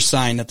that'll be your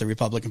sign that the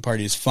Republican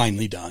Party is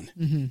finally done.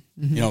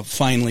 Mm-hmm,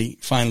 mm-hmm.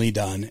 Finally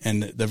done.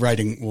 And the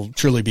writing will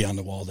truly be on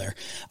the wall there.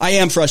 I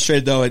am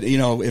frustrated though.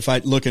 If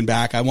looking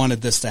back, I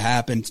wanted this to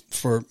happen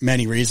for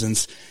many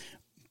reasons,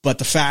 but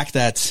the fact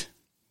that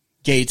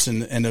Gates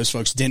and those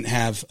folks didn't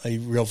have a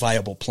real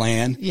viable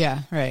plan.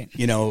 Yeah. Right.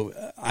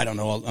 I don't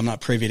know. I'm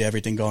not privy to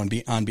everything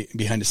going on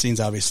behind the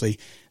scenes, obviously.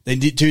 They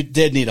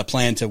did need a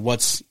plan to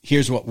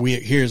here's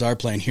our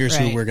plan. Here's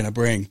who we're going to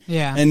bring.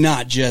 Yeah. And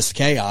not just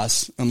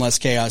chaos, unless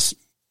chaos,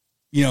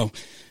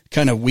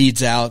 kind of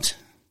weeds out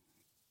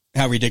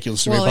how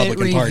ridiculous the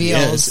Republican Party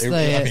is.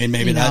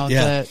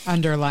 The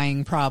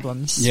underlying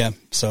problems. Yeah.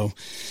 So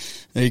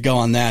there you go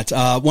on that.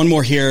 One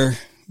more here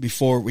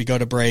before we go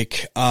to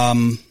break.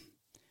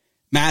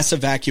 mass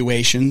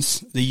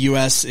evacuations. The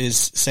U.S.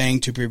 is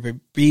saying to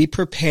be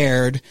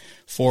prepared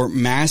for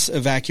mass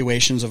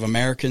evacuations of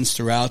Americans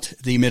throughout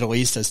the Middle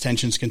East as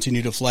tensions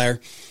continue to flare.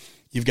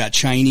 You've got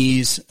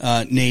Chinese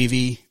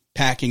Navy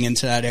packing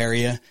into that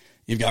area.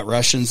 You've got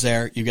Russians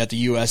there. You've got the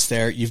U.S.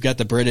 there. You've got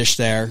the British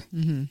there.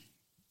 Mm-hmm.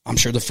 I'm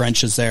sure the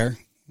French is there,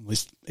 at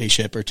least a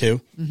ship or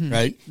two,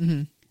 right?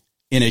 Mm-hmm.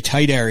 In a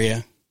tight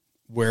area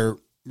where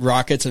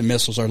rockets and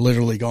missiles are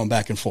literally going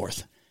back and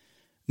forth.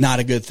 Not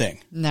a good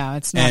thing. No,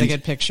 it's not a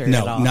good picture at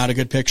all. No, not a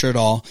good picture at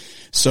all.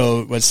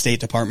 So what State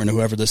Department or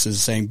whoever this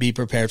is saying, be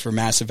prepared for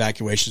mass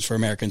evacuations for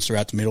Americans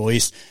throughout the Middle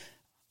East.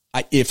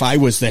 If I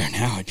was there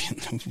now,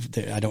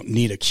 I don't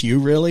need a cue,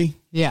 really.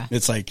 Yeah.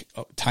 It's like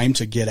time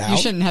to get out. You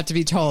shouldn't have to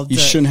be told. You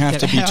shouldn't have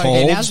to be told.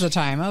 Okay, now's the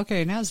time.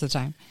 Okay, now's the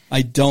time.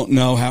 I don't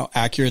know how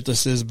accurate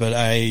this is, but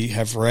I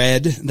have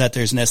read that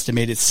there's an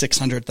estimated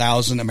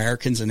 600,000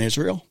 Americans in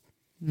Israel.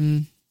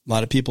 A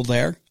lot of people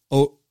there.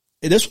 Oh,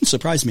 this one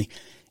surprised me.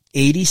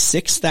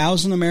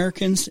 86,000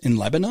 Americans in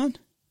Lebanon.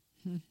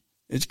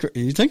 It's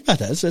you think about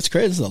that. That's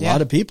crazy. There's a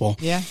lot of people.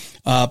 Yeah.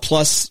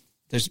 Plus,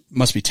 there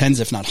must be tens,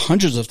 if not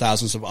hundreds of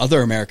thousands of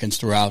other Americans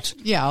throughout.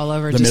 Yeah, all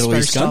over the Middle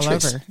East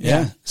countries. All over.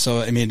 Yeah.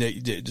 So I mean,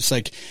 it's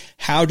like,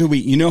 how do we?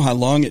 You know how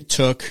long it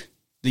took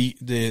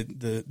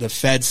the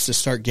feds to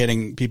start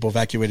getting people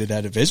evacuated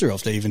out of Israel,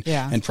 if they even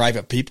and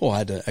private people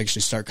had to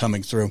actually start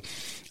coming through.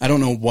 I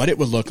don't know what it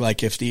would look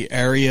like if the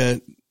area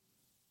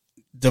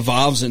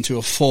devolves into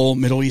a full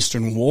Middle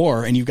Eastern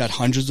war and you've got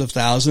hundreds of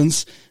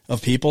thousands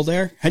of people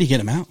there. How do you get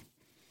them out?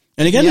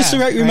 And again, this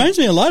reminds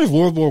me a lot of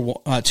World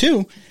War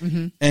II.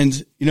 Mm-hmm.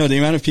 And, you know, the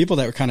amount of people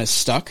that were kind of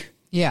stuck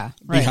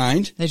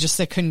behind. They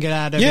couldn't get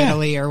out of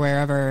Italy or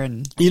wherever.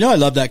 And you know, I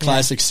love that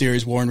classic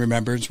series, War and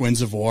Remembrance,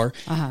 Winds of War.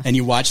 Uh-huh. And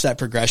you watch that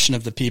progression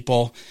of the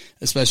people,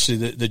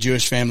 especially the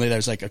Jewish family that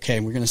was like, okay,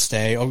 we're going to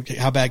stay. Okay,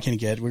 how bad can it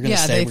get? We're going to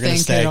stay. We're going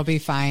to stay. It'll be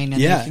fine.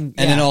 And and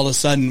then all of a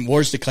sudden,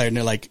 war's declared, and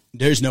they're like,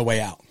 there's no way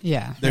out.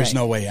 Yeah. There's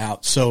no way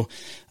out. So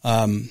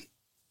I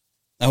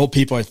hope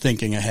people are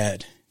thinking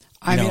ahead.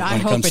 I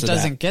hope it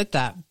doesn't get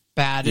that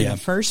bad in the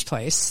first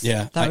place.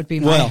 Yeah. That would be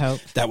my hope.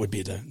 That would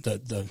be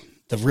the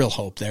real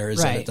hope there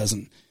is that it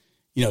doesn't,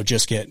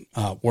 just get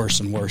worse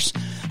and worse.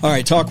 All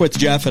right. Talk with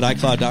Jeff at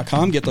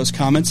iCloud.com. Get those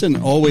comments and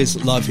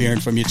always love hearing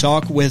from you.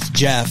 Talk with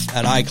Jeff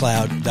at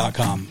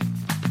iCloud.com.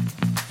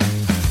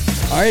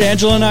 All right.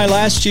 Angela and I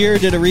last year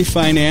did a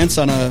refinance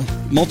on a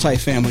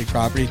multifamily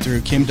property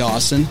through Kim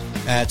Dawson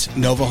at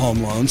Nova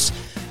Home Loans.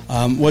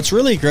 What's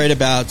really great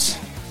about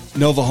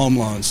Nova Home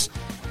Loans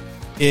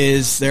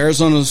is they're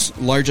Arizona's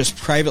largest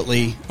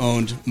privately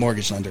owned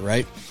mortgage lender,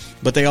 right?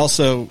 But they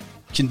also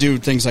can do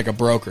things like a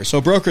broker.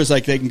 So brokers,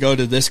 like, they can go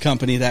to this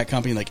company, that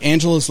company, like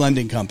Angela's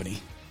Lending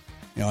Company.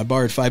 I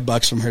borrowed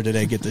 $5 from her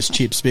today, get this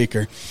cheap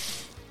speaker.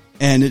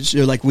 And it's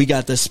like, we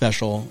got this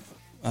special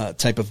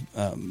type of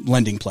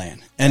lending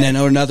plan. And then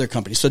another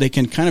company. So they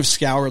can kind of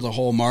scour the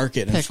whole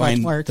market and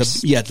find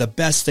the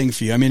best thing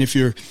for you. I mean, if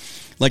you're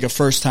like a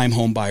first-time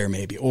home buyer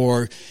maybe,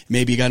 or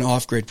maybe you got an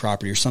off-grid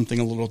property or something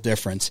a little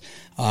different,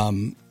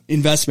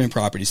 investment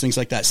properties, things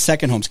like that,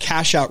 second homes,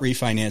 cash-out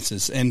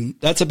refinances. And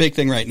that's a big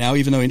thing right now,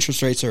 even though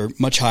interest rates are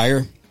much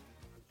higher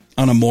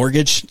on a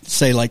mortgage,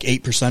 say like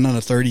 8% on a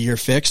 30-year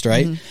fixed,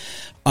 right?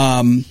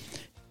 Mm-hmm.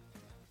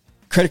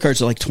 Credit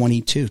cards are like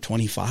 22,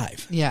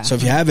 25. Yeah. So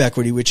if you have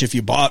equity, which if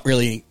you bought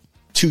really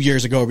 2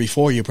 years ago or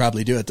before, you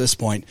probably do at this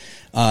point,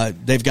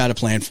 they've got a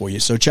plan for you.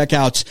 So check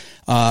out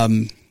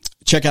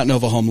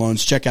Nova Home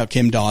Loans. Check out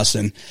Kim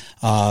Dawson.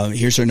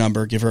 Here's her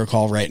number. Give her a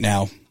call right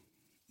now.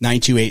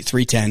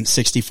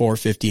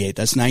 928-310-6458.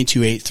 That's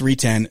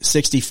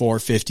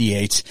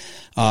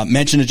 928-310-6458.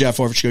 Mention to Jeff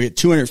Orvich. Go get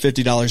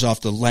 $250 off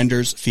the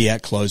lender's fee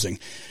at closing.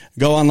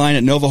 Go online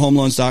at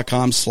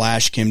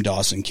novahomeloans.com/Kim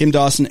Dawson. Kim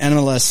Dawson,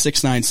 NMLS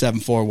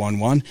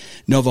 697-411.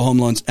 Nova Home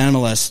Loans,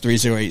 NMLS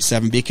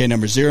 3087. BK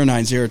number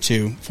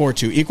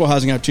 090242. Equal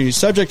housing opportunity.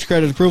 Subject to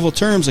credit approval.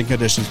 Terms and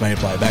conditions may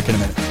apply. Back in a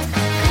minute.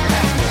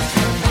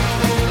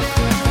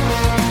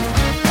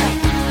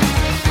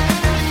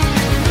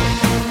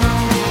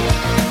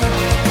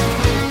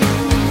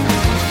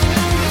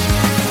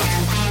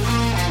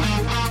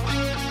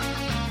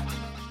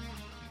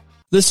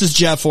 This is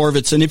Jeff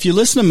Orvitz, and if you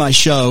listen to my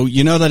show,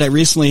 you know that I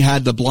recently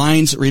had the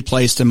blinds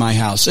replaced in my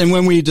house. And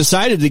when we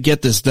decided to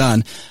get this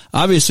done,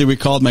 obviously we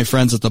called my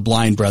friends at the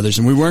Blind Brothers,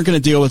 and we weren't going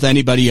to deal with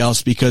anybody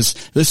else because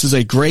this is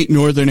a great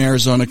Northern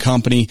Arizona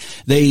company.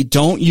 They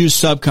don't use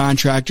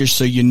subcontractors,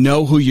 so you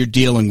know who you're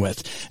dealing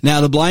with.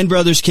 Now, the Blind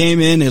Brothers came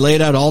in, they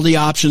laid out all the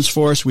options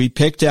for us. We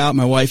picked out,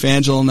 my wife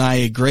Angela and I,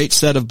 a great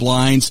set of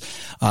blinds.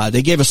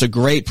 They gave us a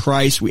great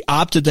price. We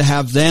opted to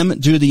have them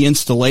do the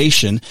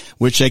installation,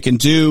 which they can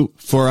do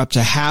for up to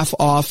to half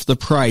off the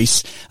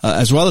price,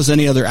 as well as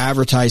any other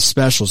advertised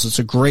specials. It's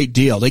a great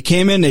deal. They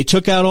came in, they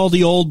took out all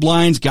the old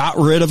blinds, got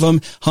rid of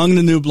them, hung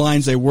the new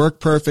blinds. They work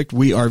perfect.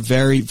 We are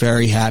very,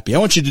 very happy. I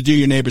want you to do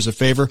your neighbors a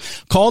favor.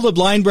 Call the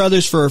Blind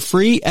Brothers for a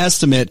free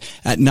estimate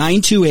at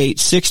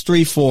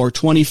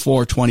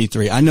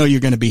 928-634-2423. I know you're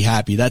going to be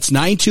happy. That's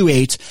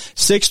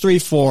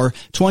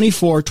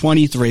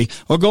 928-634-2423.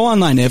 Or go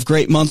online. They have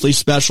great monthly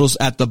specials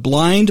at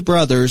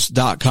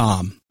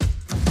theblindbrothers.com.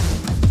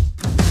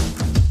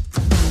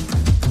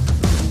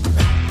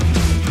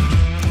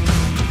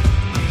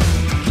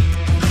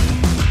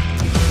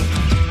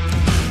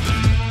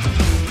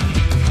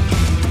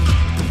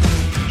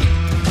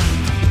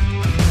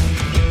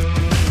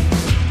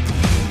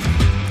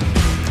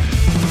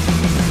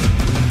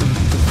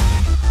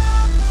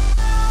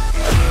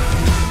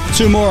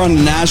 Two more on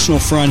the national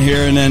front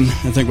here, and then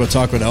I think we'll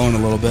talk with Owen a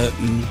little bit,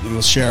 and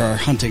we'll share our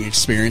hunting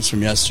experience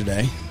from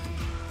yesterday.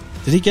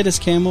 Did he get his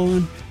camo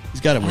on? He's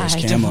got to wear his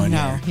camo on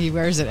here. He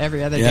wears it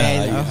every other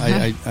day, though.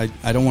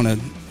 I don't want to.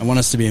 I want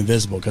us to be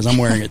invisible because I'm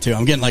wearing it too.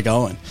 I'm getting like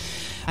Owen.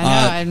 I know.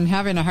 I'm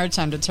having a hard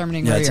time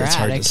determining where you're at.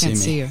 I can't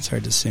see you. It's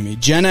hard to see me.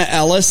 Jenna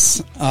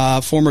Ellis,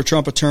 former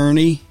Trump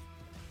attorney,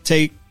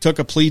 took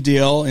a plea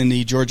deal in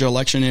the Georgia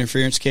election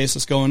interference case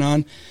that's going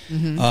on.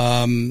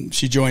 Mm-hmm.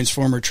 She joins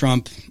former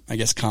Trump, I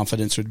guess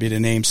confidence would be the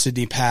name,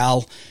 Sidney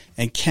Powell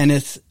and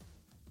Kenneth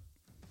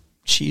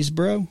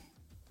Cheesebro.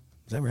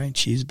 Is that right?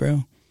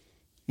 Cheesebro?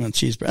 Well,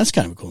 Cheesebro. That's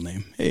kind of a cool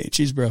name. Hey,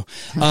 Cheesebro.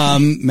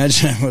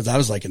 Imagine what that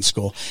was like in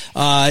school.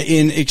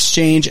 In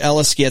exchange,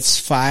 Ellis gets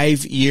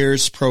 5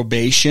 years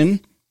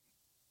probation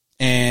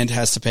and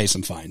has to pay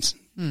some fines.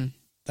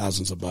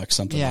 Thousands of bucks,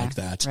 something like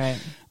that. Right.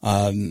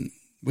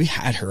 We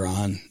had her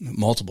on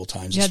multiple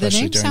times. Yeah, especially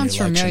the name during sounds the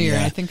election. familiar.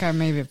 Yeah. I think I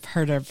maybe have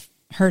heard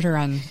her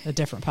on a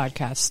different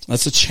podcast.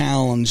 That's a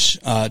challenge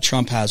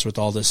Trump has with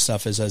all this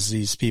stuff is as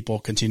these people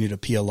continue to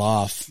peel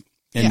off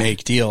and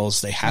make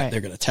deals, they're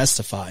going to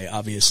testify,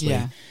 obviously,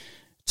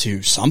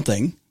 to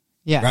something.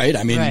 Yeah. Right?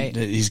 I mean,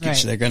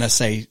 they're going to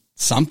say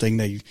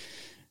something,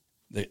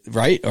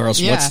 right? Or else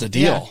what's the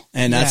deal? Yeah.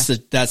 And that's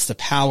the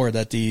power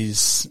that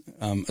these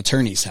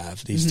attorneys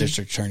have, these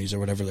district attorneys or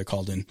whatever they're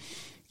called in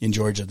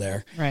Georgia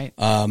there. Right.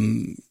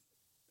 And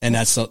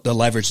that's the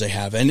leverage they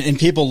have. And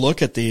people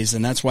look at these,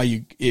 and that's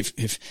why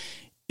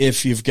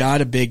if you've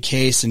got a big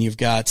case and you've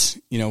got,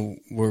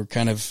 we're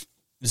kind of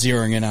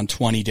zeroing in on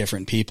 20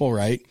 different people,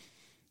 right?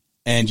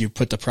 And you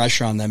put the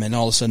pressure on them and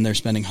all of a sudden they're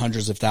spending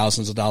hundreds of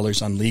thousands of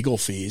dollars on legal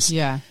fees.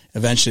 Yeah.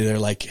 Eventually they're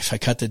like, if I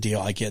cut the deal,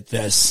 I get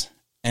this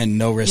and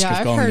no risk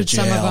of going to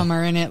jail. Some of them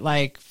are in it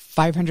like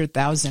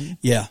 $500,000.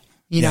 Yeah.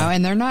 You know,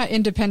 and they're not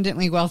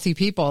independently wealthy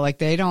people. Like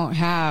they don't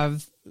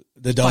have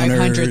the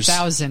donors,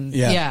 500,000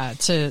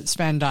 to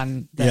spend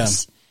on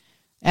this.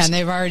 Yeah. And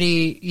they've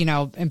already,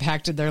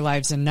 impacted their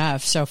lives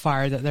enough so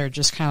far that they're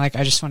just kind of like,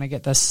 I just want to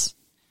get this,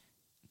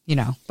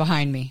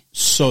 behind me.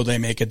 So they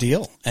make a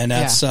deal. And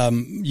that's,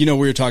 we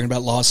were talking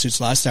about lawsuits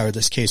last hour,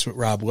 this case with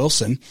Rob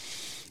Wilson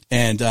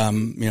and,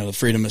 the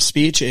freedom of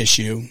speech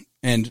issue.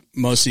 And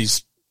most of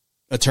these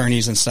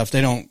attorneys and stuff, they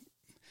don't,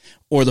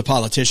 or the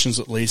politicians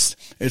at least,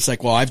 it's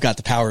like, well, I've got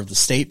the power of the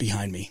state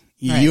behind me.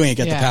 You ain't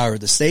got the power of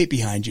the state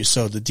behind you,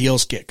 so the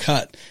deals get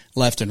cut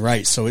left and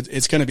right. So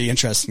it's going to be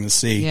interesting to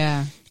see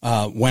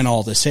when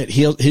all this hit.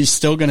 He's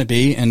still going to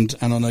be, and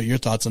I don't know your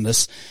thoughts on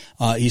this,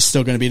 he's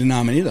still going to be the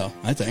nominee, though,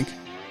 I think.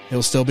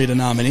 He'll still be the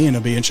nominee, and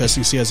it'll be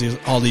interesting to see as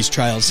all these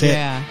trials hit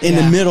in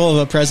the middle of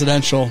a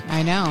presidential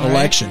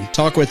election. Right?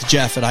 Talk with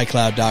Jeff at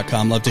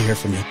iCloud.com. Love to hear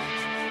from you.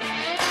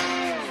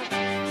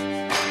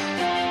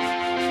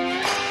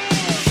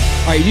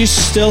 All right, you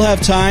still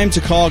have time to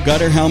call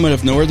Gutter Helmet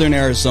of Northern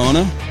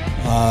Arizona.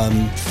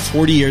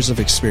 40 years of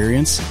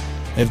experience.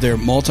 They have their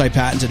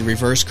multi-patented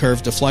reverse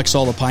curve, deflects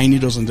all the pine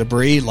needles and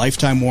debris,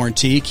 lifetime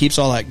warranty, keeps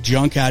all that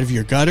junk out of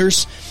your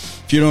gutters.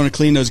 If you don't want to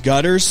clean those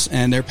gutters,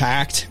 and they're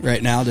packed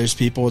right now, there's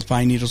people with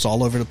pine needles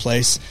all over the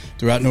place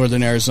throughout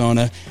Northern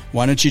Arizona.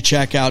 Why don't you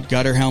check out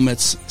Gutter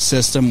Helmet's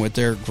system with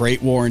their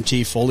great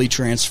warranty, fully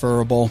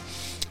transferable.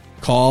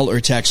 Call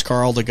or text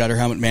Carl, the Gutter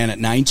Helmet Man, at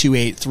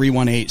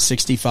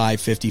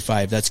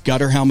 928-318-6555. That's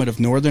Gutter Helmet of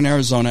Northern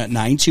Arizona at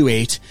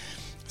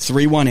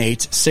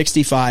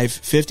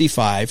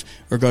 928-318-6555,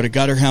 or go to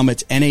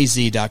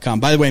gutterhelmetnaz.com.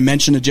 By the way,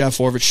 mention the Jeff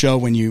Orvich Show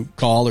when you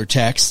call or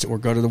text or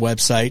go to the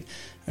website.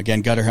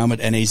 Again,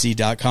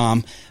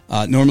 gutterhelmetnaz.com.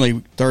 Normally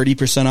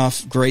 30%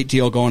 off. Great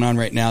deal going on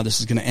right now. This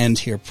is going to end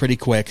here pretty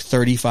quick.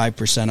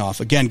 35% off.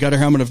 Again, Gutter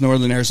Helmet of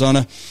Northern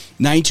Arizona,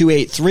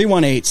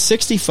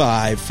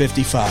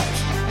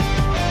 928-318-6555.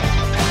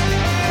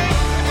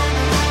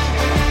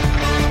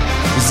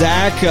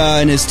 Zach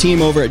and his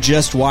team over at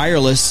Just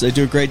Wireless, they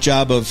do a great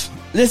job of,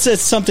 this is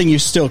something you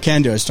still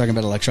can do. I was talking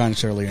about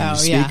electronics earlier and the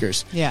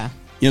speakers. Yeah.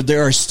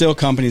 There are still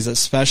companies that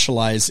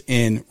specialize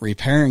in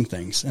repairing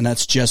things, and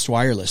that's Just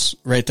Wireless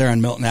right there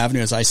on Milton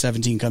Avenue as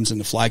I-17 comes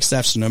into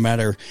Flagstaff. So no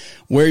matter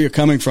where you're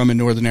coming from in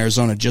Northern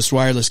Arizona, Just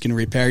Wireless can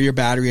repair your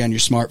battery on your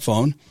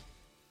smartphone,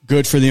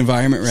 Good for the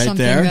environment right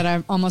Something there.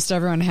 that almost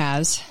everyone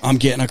has. I'm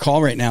getting a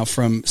call right now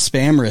from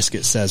Spam Risk,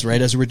 it says,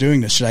 right as we're doing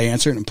this. Should I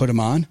answer it and put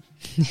them on?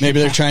 Maybe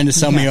they're trying to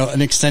sell me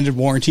an extended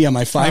warranty on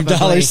my $5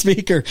 Probably.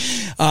 speaker.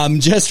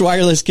 Just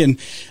Wireless can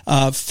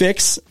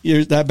fix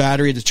that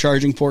battery, the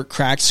charging port,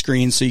 cracked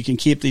screen, so you can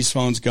keep these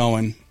phones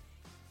going.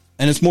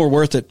 And it's more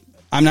worth it.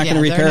 I'm not going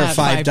to repair a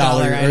 $5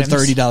 or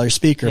 $30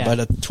 speaker, but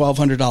a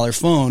 $1,200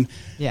 phone.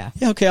 Yeah,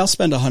 okay, I'll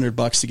spend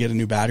 $100 to get a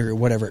new battery or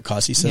whatever it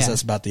costs. He says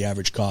that's about the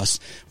average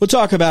cost. We'll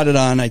talk about it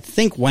on, I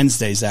think,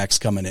 Wednesday. Zach's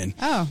coming in.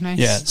 Oh, nice.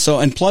 Yeah. So,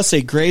 and plus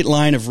a great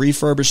line of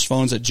refurbished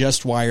phones at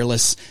Just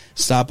Wireless.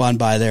 Stop on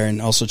by there and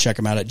also check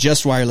them out at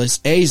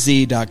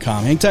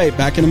justwirelessaz.com. Hang tight.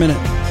 Back in a minute.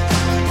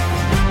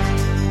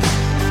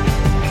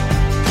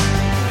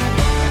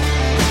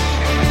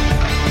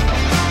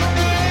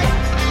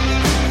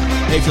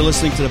 Hey, if you're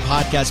listening to the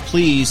podcast,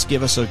 please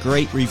give us a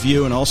great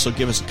review and also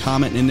give us a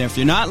comment in there. If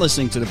you're not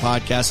listening to the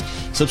podcast,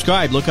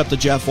 subscribe. Look up The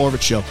Jeff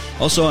Oravits Show.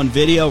 Also on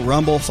video,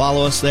 Rumble,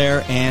 follow us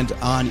there, and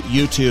on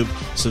YouTube,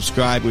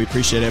 subscribe. We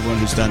appreciate everyone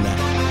who's done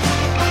that.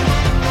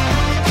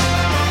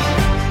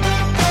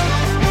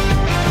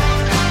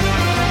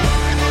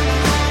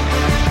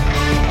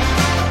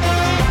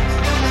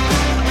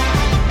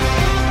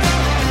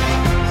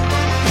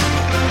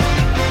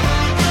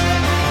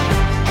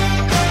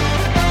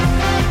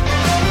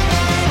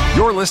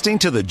 You're listening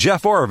to The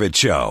Jeff Oravits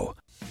Show.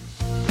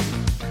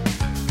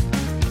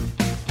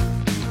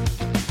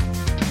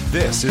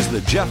 This is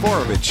The Jeff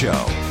Oravits Show.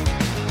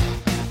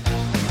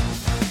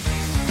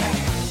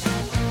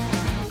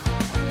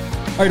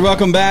 All right,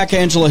 welcome back.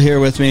 Angela here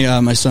with me.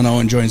 My son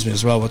Owen joins me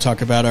as well. We'll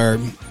talk about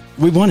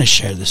we want to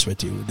share this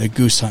with you, the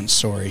goose hunt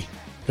story,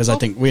 because I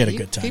think we had a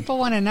good time. People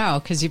want to know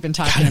because you've been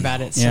talking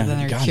about it, so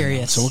then they're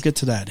curious. So we'll get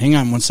to that. Hang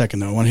on one second,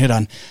 though. I want to hit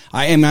on,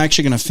 I am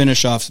actually going to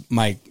finish off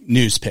my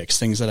news picks,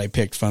 things that I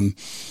picked from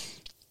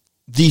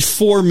the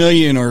 4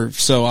 million or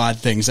so odd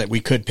things that we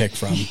could pick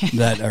from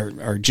that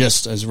are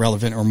just as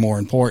relevant or more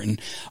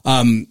important.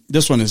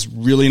 This one is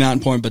really not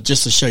important, but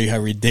just to show you how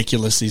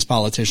ridiculous these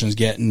politicians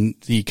get and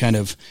the kind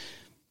of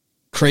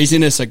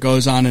craziness that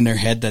goes on in their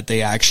head that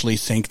they actually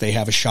think they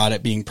have a shot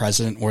at being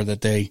president or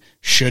that they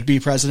should be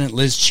president.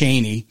 Liz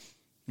Cheney,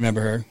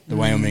 remember her, the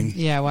Wyoming?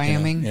 Yeah,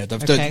 Wyoming.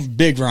 The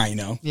big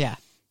rhino. Yeah.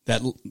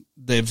 That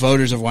the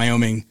voters of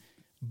Wyoming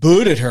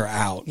booted her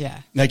out. Yeah.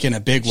 Like in a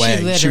big way.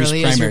 She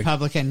literally is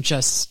Republican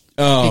just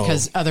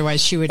because otherwise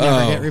she would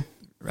never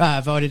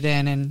get voted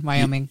in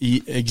Wyoming.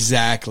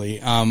 Exactly.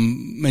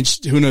 And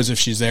who knows if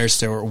she's there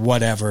still or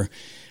whatever.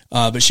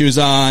 But she was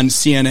on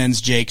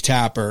CNN's Jake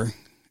Tapper,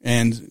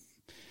 and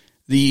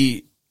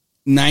the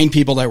 9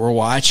 people that were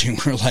watching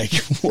were like,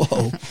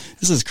 whoa,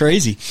 this is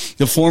crazy.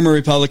 The former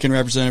Republican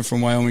representative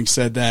from Wyoming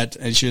said that,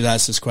 and she was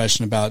asked this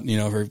question about,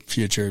 her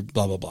future,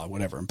 blah, blah, blah,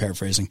 whatever. I'm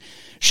paraphrasing.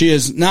 She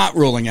is not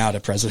ruling out a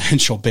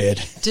presidential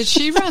bid. Did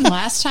she run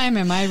last time?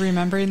 Am I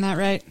remembering that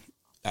right?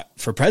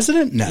 For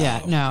president? No.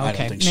 Yeah, no,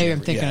 okay. Maybe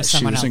I'm thinking of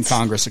someone else. She was in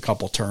Congress a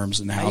couple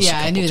terms in the House. Yeah,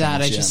 I knew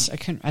that. I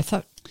couldn't, I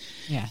thought,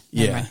 yeah.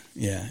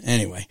 Yeah.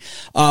 Anyway,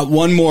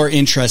 one more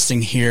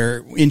interesting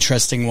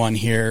one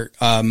here.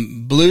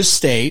 Blue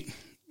State,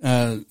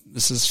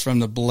 this is from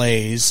the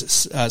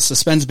Blaze,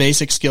 suspends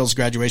basic skills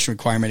graduation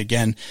requirement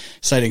again,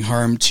 citing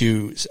harm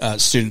to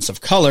students of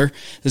color.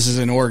 This is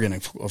in Oregon,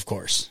 of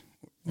course.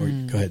 Go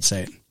ahead,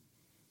 say it.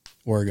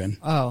 Oregon.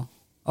 Oh,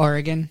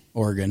 Oregon.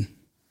 Oregon.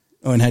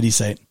 Oh, and how do you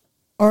say it?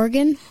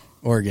 Oregon.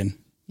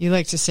 You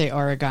like to say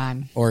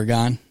Oregon.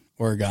 Oregon.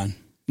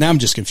 Now I'm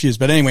just confused.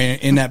 But anyway,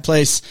 in that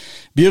place,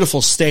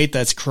 beautiful state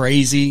that's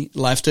crazy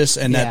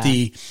leftist, and that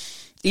the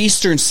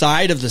eastern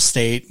side of the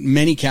state,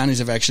 many counties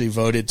have actually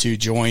voted to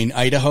join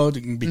Idaho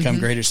to become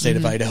greater state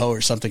of Idaho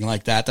or something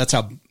like that. That's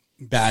how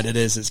bad it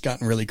is. It's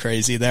gotten really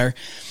crazy there.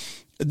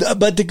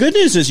 But the good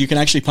news is you can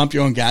actually pump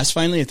your own gas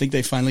finally. I think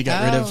they finally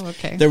got rid of.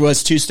 Okay. There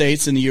was 2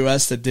 states in the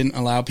U.S. that didn't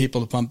allow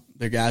people to pump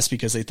their gas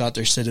because they thought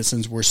their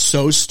citizens were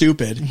so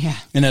stupid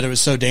and that it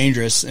was so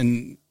dangerous.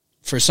 And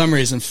for some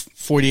reason,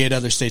 48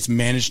 other states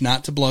managed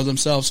not to blow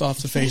themselves off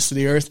the face of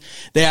the earth.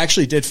 They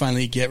actually did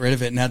finally get rid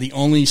of it. Now the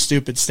only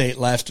stupid state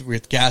left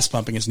with gas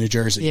pumping is New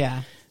Jersey.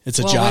 Yeah. It's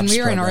a jobs program. When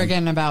we were in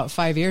Oregon about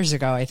 5 years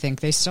ago, I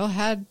think they still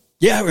had.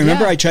 Yeah,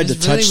 remember I tried to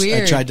touch, really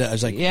I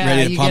was like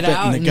ready to pump it,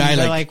 and the guy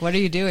like, what are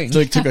you doing?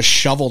 Took a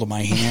shovel to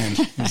my hand.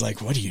 He was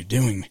like, what are you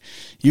doing?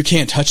 You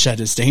can't touch that.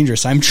 It's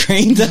dangerous. I'm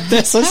trained at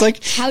this. I was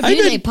like, how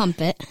do they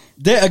pump it?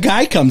 A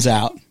guy comes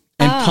out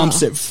and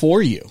pumps it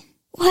for you.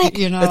 What?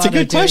 That's a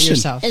good question.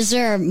 Is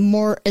it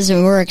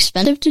more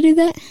expensive to do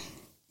that?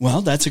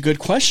 Well, that's a good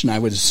question. I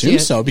would assume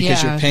so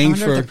because you're paying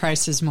for the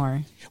price is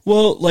more.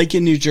 Well, like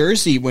in New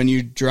Jersey, when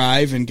you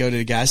drive and go to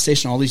the gas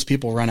station, all these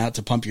people run out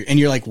to pump and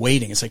you're like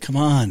waiting. It's like, come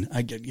on,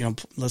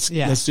 let's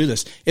do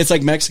this. It's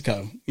like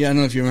Mexico. Yeah, I don't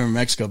know if you remember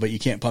Mexico, but you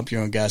can't pump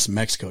your own gas in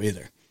Mexico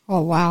either.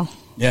 Oh, wow.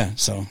 Yeah,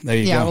 so there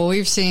you go. Yeah, well,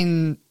 we've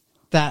seen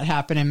that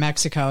happen in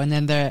Mexico, and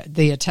then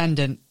the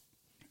attendant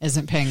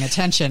isn't paying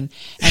attention,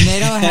 and they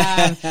don't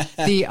have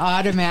the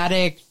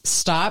automatic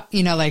stop,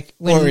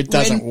 or it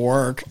doesn't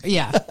work.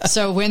 Yeah,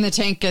 so when the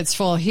tank gets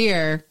full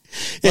here,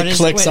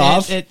 clicks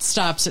off. It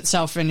stops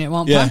itself and it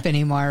won't pump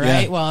anymore,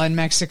 right? Yeah. Well, in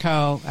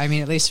Mexico, I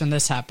mean, at least when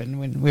this happened,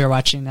 when we were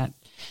watching that,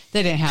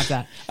 they didn't have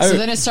that. So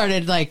then it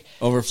started like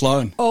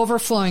overflowing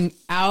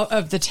out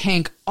of the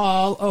tank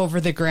all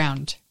over the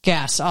ground,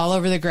 gas all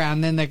over the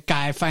ground. Then the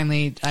guy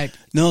finally,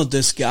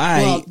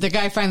 the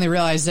guy finally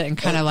realized it and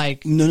kind of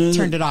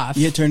turned it off.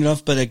 Yeah, turned it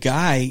off. But the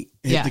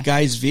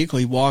guy's vehicle,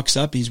 he walks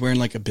up, he's wearing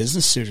like a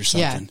business suit or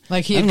something. Yeah,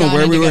 like he I don't know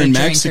where we were in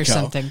Mexico or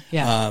something.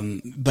 Yeah.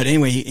 But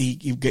anyway,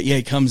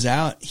 he comes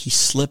out, he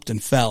slipped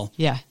and fell.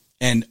 Yeah.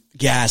 And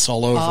gas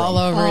all over him. All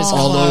over his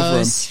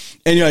clothes.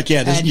 And you're like, he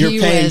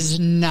was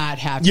not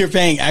happy. You're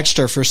paying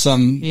extra for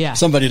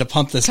somebody to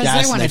pump this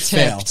gas and they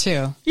fail.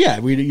 Too. Yeah,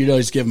 you'd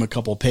always give them a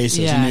couple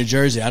pesos. In New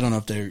Jersey, I don't know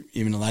if they're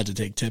even allowed to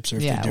take tips or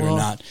if they do or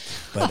not.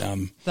 But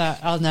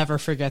I'll never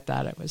forget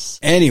that. It was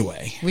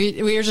anyway.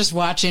 We were just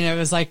watching. It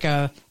was like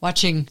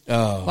watching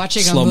a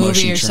slow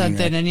movie or train,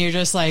 something, right? And you're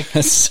just like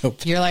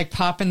you're like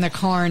popping the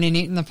corn and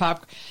eating the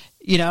pop.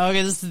 You know,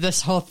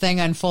 this whole thing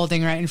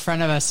unfolding right in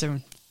front of us,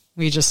 and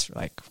we just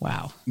like,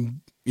 wow.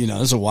 You know,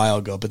 this was a while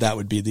ago, but that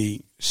would be the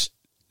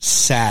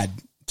sad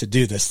to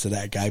do this to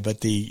that guy.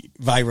 But the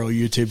viral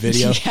YouTube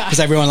video, because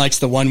everyone likes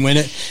the 1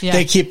 minute,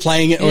 they keep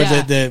playing it, or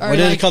the what do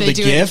they call the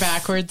GIF?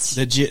 Backwards.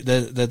 The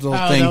little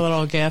thing, the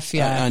little GIF,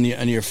 on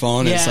your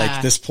phone. It's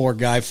like this poor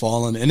guy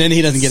falling, and then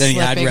he doesn't get any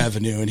ad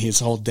revenue, and his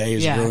whole day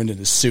is ruined, and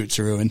his suit's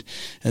ruined,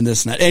 and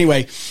this and that.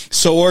 Anyway,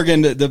 so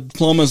Oregon, the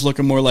diploma is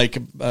looking more like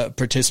a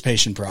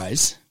participation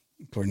prize,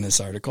 according to this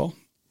article.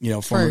 You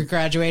know, for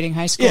graduating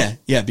high school.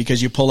 Yeah,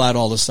 because you pull out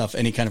all the stuff,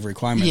 any kind of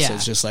requirements. So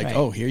it's just like,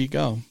 oh, here you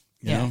go.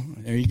 You know,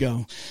 there you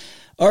go.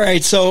 All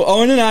right, so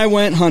Owen and I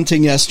went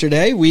hunting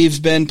yesterday. We've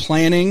been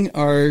planning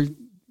our,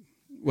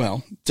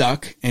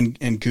 duck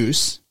and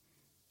goose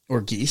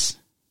or geese.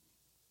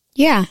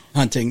 Yeah.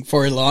 Hunting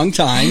for a long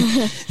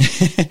time.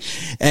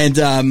 And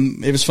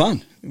it was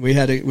fun. We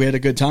had a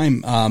good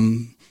time.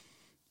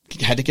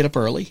 Had to get up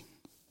early.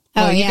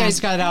 You guys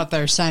got out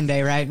there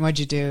Sunday, right? And what'd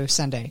you do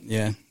Sunday?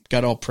 Yeah.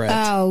 Got all prepped.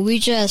 Oh, we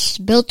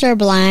just built our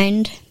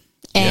blind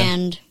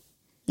and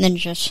then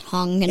just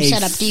hung and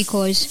set up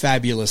decoys.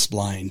 Fabulous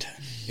blind.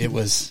 It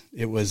was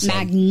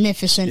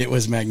magnificent. It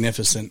was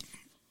magnificent.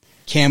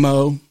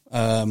 Camo,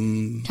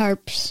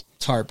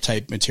 tarp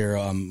type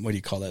material. What do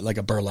you call that? Like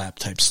a burlap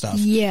type stuff.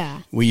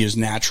 Yeah. We use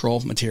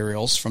natural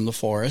materials from the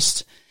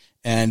forest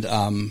and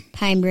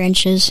pine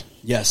branches.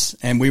 Yes,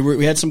 and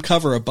we had some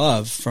cover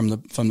above from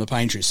the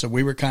pine trees, so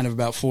we were kind of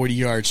about 40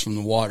 yards from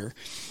the water,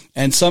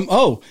 and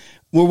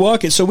we're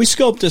walking. So we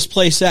scoped this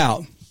place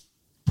out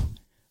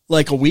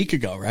like a week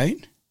ago, right?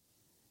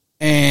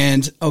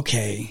 And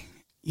I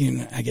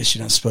guess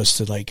you're not supposed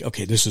to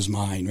this is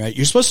mine, right?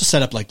 You're supposed to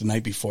set up like the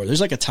night before. There's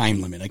like a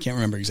time limit. I can't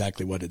remember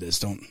exactly what it is.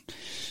 Don't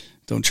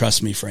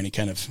trust me for any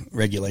kind of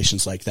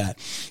regulations like that.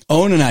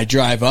 Owen and I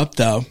drive up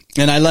though,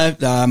 and I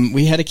left.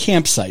 We had a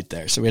campsite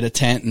there, so we had a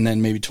tent, and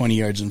then maybe 20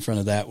 yards in front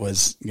of that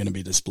was going to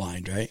be this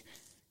blind, right?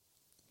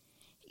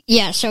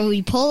 Yeah, so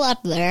we pull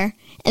up there,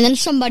 and then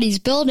somebody's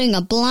building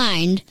a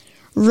blind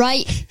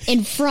right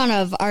in front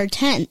of our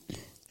tent.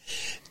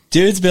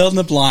 Dude's building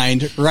the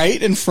blind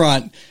right in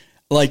front.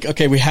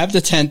 We have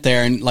the tent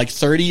there, and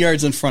 30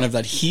 yards in front of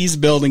that, he's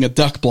building a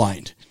duck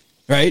blind,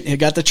 right? He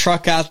got the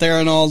truck out there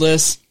and all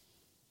this.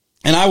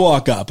 And I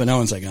walk up, and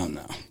Owen's like, oh,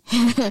 no.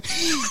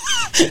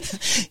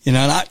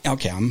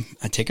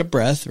 I take a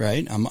breath,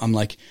 right? I'm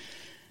like,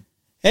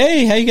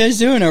 hey, how you guys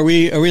doing? Are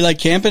we like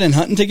camping and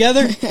hunting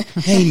together?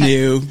 They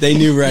knew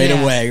right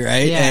away,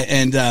 right?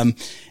 Yeah.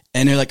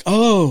 And they're like,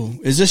 oh,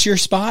 is this your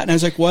spot? And I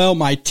was like, well,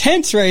 my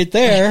tent's right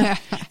there.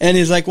 And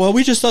he's like, well,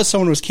 we just thought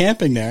someone was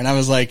camping there. And I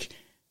was like,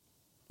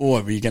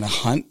 were you going to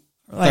hunt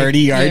 30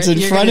 yards in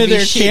front of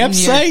their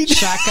campsite?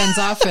 Shotguns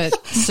off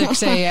at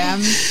 6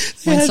 a.m.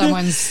 when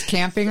someone's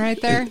camping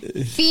right there?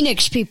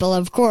 Phoenix people,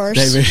 of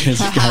course.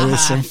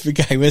 The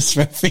guy was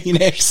from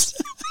Phoenix.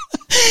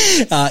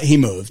 He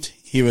moved.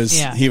 He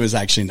was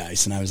actually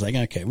nice. And I was like,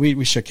 okay,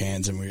 we shook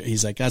hands, and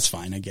he's like, that's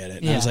fine. I get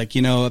it. And I was like,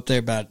 up there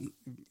about,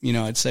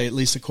 I'd say at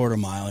least a quarter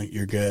mile,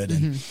 you're good.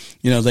 And,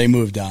 they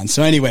moved on.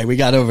 So anyway, we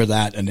got over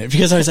that. And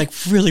because I was like,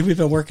 really, we've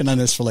been working on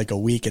this for like a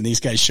week, and these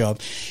guys show up.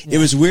 Yeah. It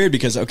was weird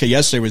because,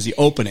 yesterday was the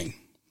opening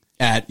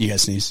you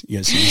guys sneeze.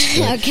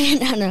 Okay,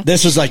 no.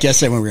 This was like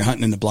yesterday when we were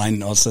hunting in the blind,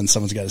 and all of a sudden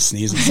someone's got to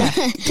sneeze. And it's like,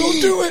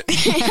 don't do it.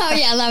 Oh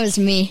yeah, that was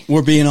me.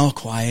 We're being all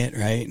quiet,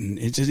 right? And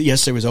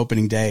yesterday was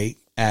opening day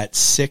at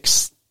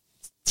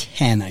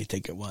 6:10, I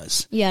think it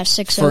was. Yeah,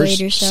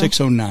 6:08 or so.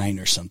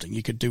 6:09 or something.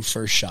 You could do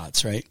first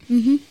shots, right?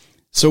 Mm-hmm.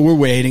 So we're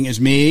waiting. It's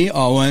me,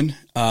 Owen,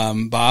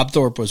 Bob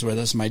Thorpe was with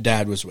us. My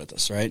dad was with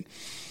us, right?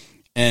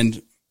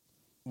 And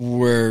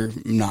we're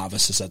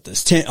novices at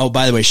this. Tim, oh,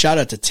 by the way, shout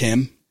out to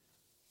Tim.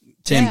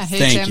 Tim,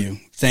 thank you.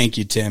 Thank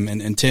you, Tim.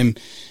 And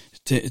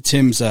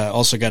Tim's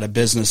also got a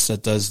business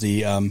that does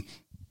the, hang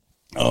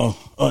on,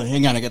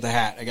 I got the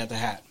hat.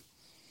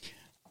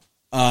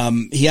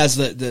 He has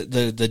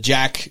the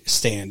jack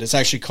stand. It's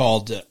actually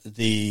called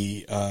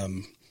the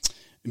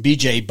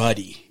BJ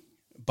Buddy.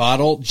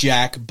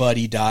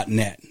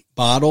 BottleJackBuddy.net.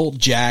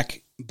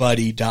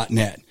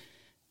 BottleJackBuddy.net.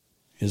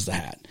 is the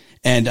hat.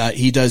 And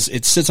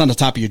it sits on the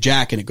top of your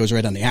jack and it goes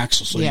right on the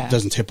axle so it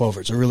doesn't tip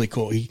over. It's a really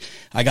cool.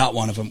 I got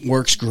one of them.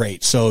 Works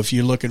great. So if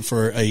you're looking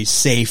for a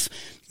safe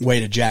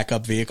way to jack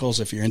up vehicles,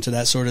 if you're into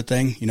that sort of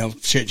thing,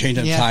 changing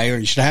a tire,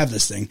 you should have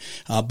this thing.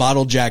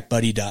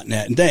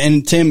 BottleJackBuddy.net.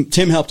 And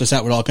Tim helped us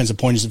out with all kinds of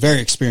pointers. A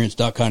very experienced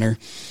duck hunter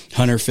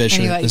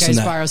fisher. And he let you guys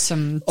borrow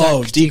some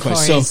duck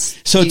decoys.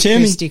 So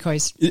Tim,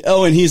 decoys.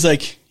 And he's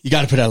like, you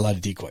got to put out a lot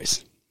of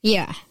decoys.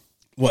 Yeah.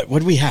 What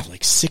do we have?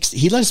 Like 60?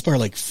 He let us borrow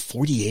like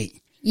 48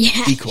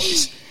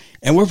 decoys.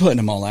 And we're putting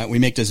them all out. We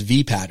make this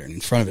V pattern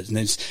in front of it. And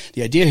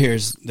the idea here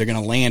is they're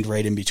going to land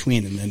right in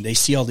between. And then they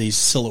see all these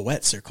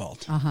silhouettes, they're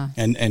called.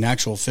 And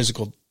actual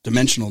physical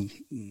dimensional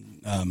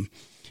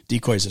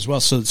decoys as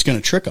well. So it's going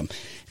to trick them.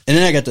 And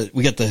then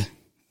we got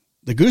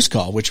the goose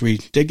call, which we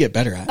did get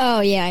better at. Oh,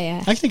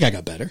 yeah. I think I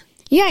got better.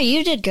 Yeah,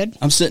 you did good.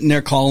 I'm sitting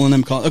there calling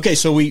them. Okay,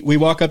 so we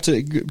walk up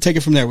take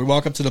it from there. We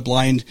walk up to the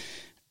blind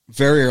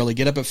very early,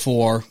 get up at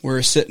 4.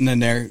 We're sitting in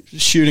there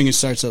shooting. It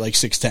starts at like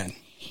 6:10.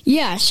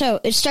 Yeah,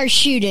 so it starts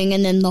shooting,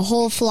 and then the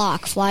whole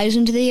flock flies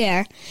into the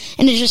air,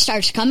 and it just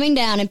starts coming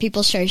down, and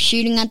people start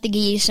shooting at the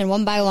geese, and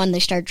one by one they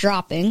start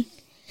dropping.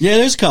 Yeah,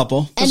 there's a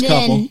couple.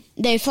 Then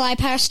they fly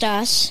past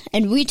us,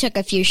 and we took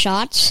a few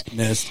shots.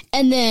 Yes.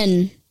 And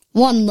then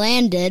one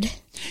landed.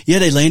 Yeah,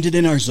 they landed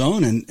in our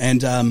zone,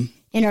 and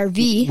in our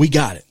V. We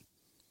got it.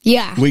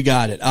 Yeah. We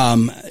got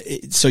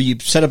it. So you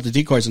set up the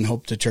decoys and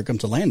hope to trick them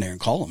to land there and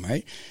call them,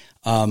 right?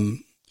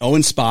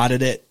 Owens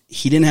spotted it.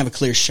 He didn't have a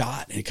clear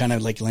shot. It kind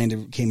of like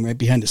came right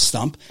behind a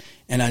stump.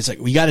 And I was like,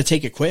 we got to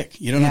take it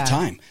quick. You don't have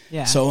time.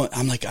 Yeah. So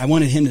I'm like, I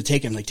wanted him to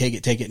take it. I'm like, take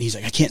it. And he's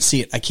like, I can't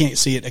see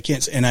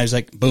it. And I was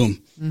like,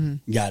 boom,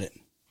 got it.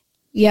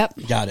 Yep.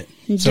 Got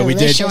it. So we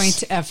did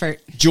joint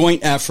effort,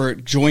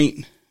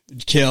 joint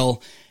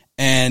kill.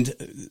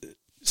 And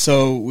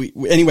so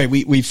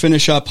we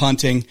finish up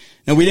hunting.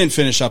 No, we didn't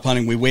finish up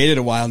hunting. We waited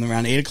a while, and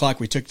around 8:00,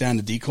 we took down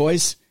the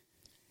decoys.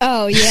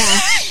 Oh yeah.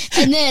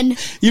 And then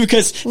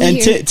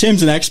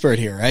Tim's an expert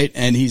here, right?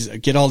 And he's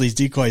get all these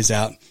decoys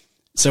out.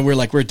 So we're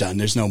like, we're done.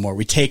 There's no more.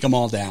 We take them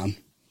all down.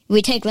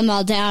 We take them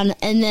all down,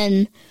 and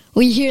then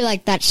we hear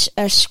like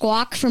a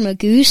squawk from a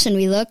goose, and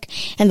we look,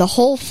 and the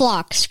whole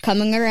flock's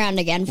coming around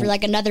again for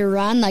like another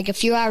run, like a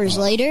few hours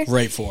later.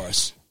 Right for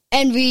us.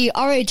 And we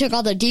already took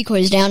all the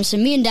decoys down, so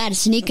me and Dad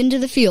sneak into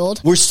the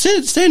field. We're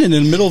standing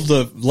in the middle of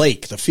the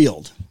lake, the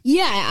field.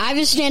 Yeah, I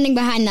was standing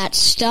behind that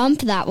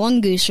stump that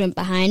one goose went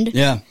behind.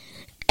 Yeah.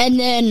 And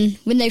then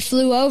when they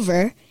flew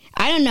over,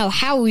 I don't know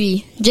how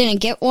we didn't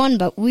get one,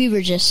 but we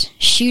were just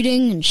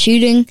shooting,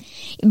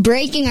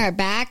 breaking our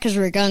back because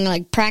we were going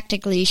like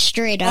practically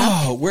straight up.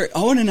 Oh,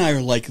 Owen and I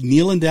are like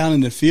kneeling down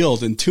in the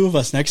field, and two of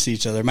us next to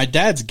each other. My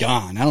dad's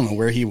gone. I don't know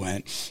where he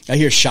went. I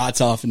hear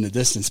shots off in the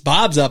distance.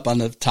 Bob's up on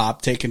the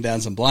top taking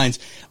down some blinds.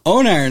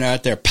 Owen and I are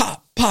out there,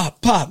 pop,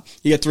 pop, pop.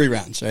 You get 3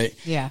 rounds, right?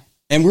 Yeah.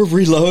 And we're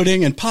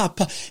reloading and pop,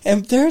 pop.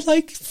 And they're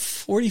like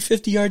 40,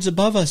 50 yards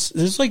above us.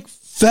 There's like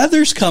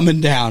feathers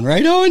coming down,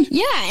 right, Owen?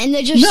 Yeah, and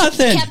they just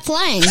kept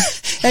flying.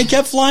 And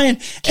kept flying.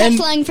 Kept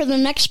flying for the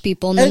next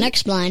people in the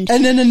next blind.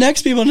 And then the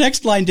next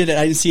blind did it.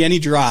 I didn't see any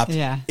drop.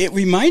 Yeah. It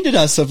reminded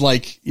us of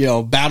like,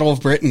 Battle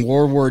of Britain,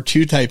 World War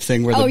II type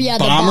thing where the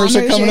bombers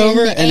are coming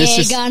over. And it's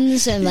just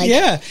guns and like.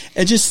 Yeah.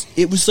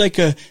 It was like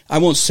I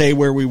won't say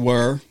where we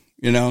were,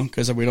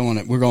 because we don't want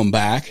to, we're going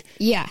back.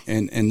 Yeah.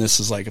 And this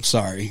is like, I'm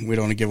sorry, we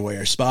don't want to give away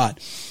our spot.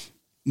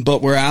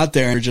 But we're out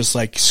there and we're just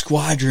like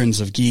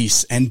squadrons of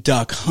geese and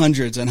duck,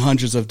 hundreds and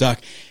hundreds of duck.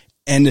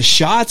 And the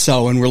shots,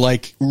 Owen, were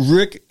like,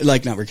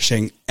 not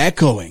ricocheting,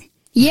 echoing.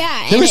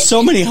 Yeah. There were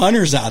so many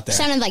hunters out there.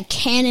 Sounded like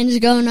cannons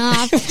going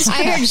off.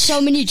 I heard so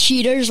many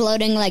cheaters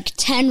loading like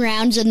 10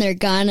 rounds in their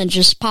gun and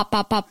just pop,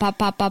 pop, pop, pop,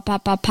 pop, pop,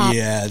 pop, pop, pop.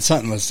 Yeah,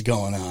 something was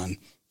going on.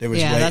 There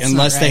was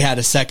unless they had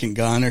a second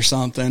gun or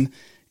something.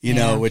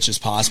 Which is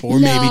possible. Or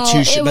maybe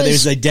two, but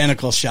there's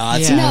identical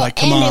shots. Yeah. And you're like,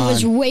 come on. It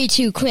was way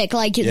too quick.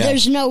 Like,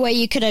 there's no way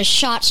you could have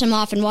shot some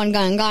off in one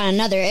gun and gone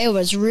another. It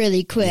was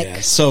really quick. Yeah.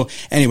 So,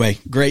 anyway,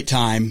 great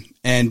time.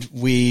 And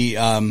we,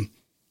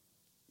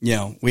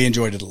 we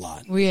enjoyed it a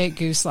lot. We ate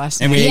goose last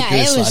night. And we ate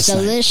goose it was last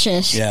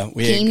delicious. Night. Yeah,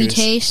 we gamey ate goose.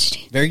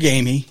 Taste. Very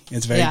gamey.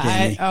 It's very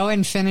gamey.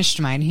 Owen finished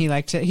mine. He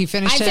liked it. He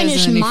finished his. I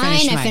finished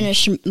mine. I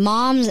finished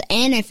Mom's,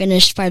 and I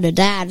finished part of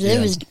Dad's.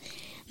 It was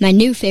my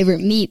new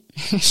favorite meat.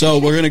 So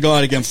we're going to go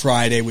out again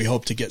Friday. We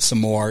hope to get some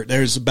more.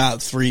 There's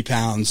about 3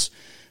 pounds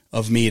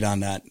of meat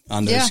on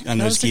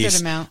those geese. A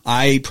good amount.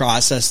 I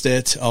processed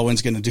it.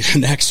 Owen's going to do the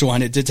next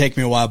one. It did take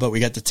me a while, but we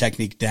got the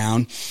technique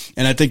down.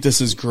 And I think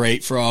this is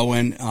great for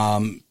Owen.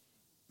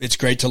 It's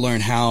great to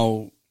learn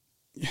how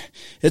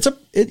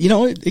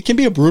it can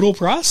be a brutal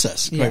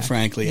process, quite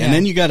frankly. Yeah. And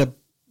then you got to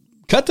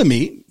cut the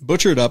meat,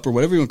 butcher it up, or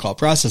whatever you want to call it,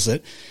 process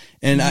it.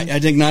 And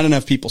I think not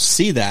enough people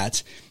see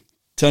that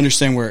to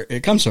understand where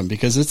it comes from,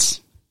 because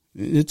it's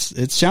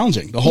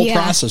challenging. The whole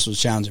process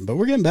was challenging, but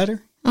we're getting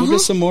better. We'll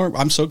get some more.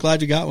 I'm so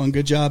glad you got one.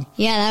 Good job.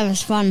 Yeah, that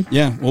was fun.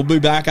 Yeah, we'll be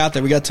back out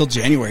there. We got till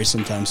January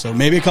sometime, so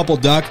maybe a couple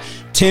duck.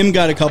 Tim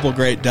got a couple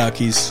great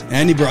duckies,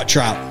 and he brought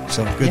trout,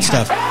 so good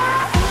stuff.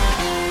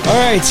 All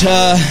right,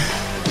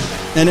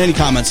 And any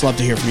comments, love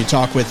to hear from you.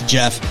 Talk with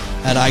Jeff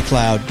at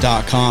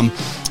iCloud.com.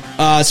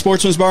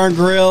 Sportsman's Bar and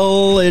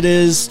Grill, it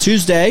is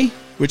Tuesday,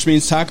 which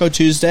means Taco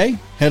Tuesday.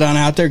 Head on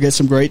out there, get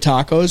some great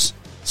tacos.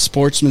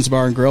 Sportsman's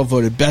Bar and Grill,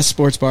 voted best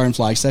sports bar in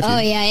Flagstaff. Oh,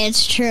 yeah,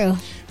 it's true.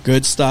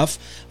 Good stuff.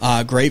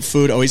 Great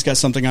food. Always got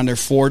something on their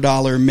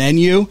 $4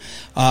 menu.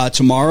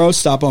 Tomorrow,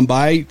 stop on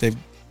by. They've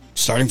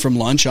starting from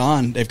lunch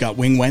on. They've got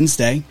Wing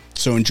Wednesday,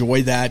 so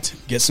enjoy that.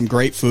 Get some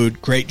great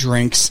food, great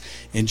drinks.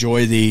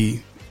 Enjoy the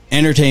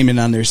entertainment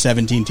on their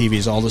 17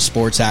 TVs, all the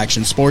sports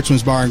action.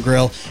 Sportsman's Bar and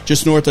Grill,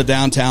 just north of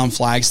downtown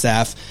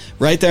Flagstaff,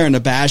 right there in the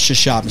Basha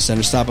Shopping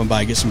Center. Stop on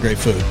by, get some great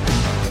food.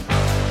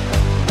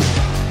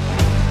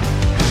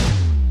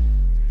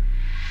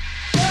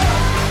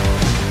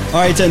 All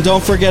right, and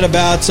don't forget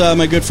about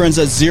my good friends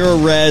at Zero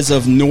Res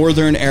of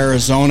Northern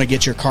Arizona.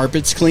 Get your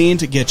carpets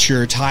cleaned, get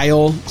your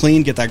tile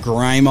cleaned, get that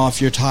grime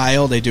off your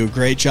tile. They do a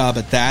great job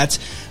at that.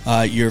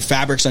 Your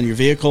fabrics on your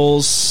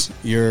vehicles,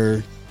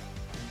 your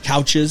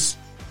couches,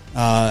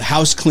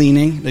 house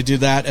cleaning, they do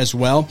that as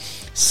well.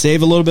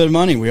 Save a little bit of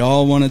money. We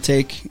all want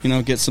to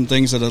get some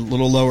things at a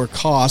little lower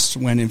cost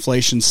when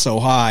inflation's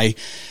so high.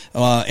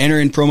 Enter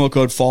in promo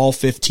code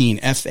FALL15,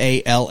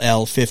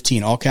 FALL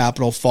 15, all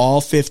capital,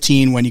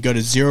 FALL15 when you go to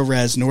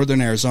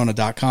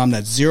ZeroResNorthernArizona.com.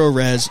 That's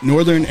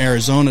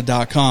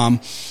ZeroResNorthernArizona.com.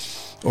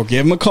 Or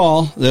give them a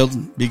call. They'll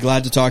be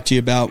glad to talk to you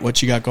about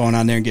what you got going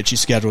on there and get you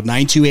scheduled.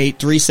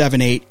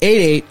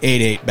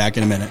 928-378-8888. Back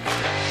in a minute.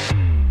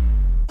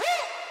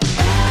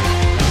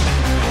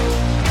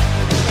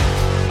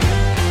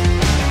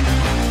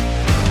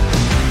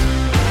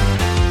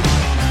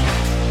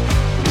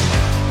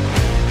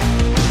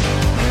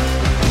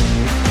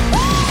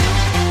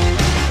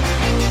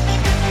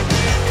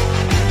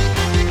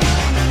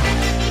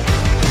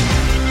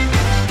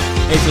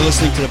 If you're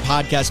listening to the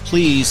podcast,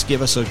 please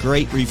give us a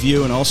great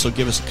review and also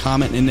give us a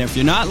comment in there. If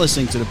you're not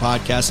listening to the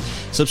podcast,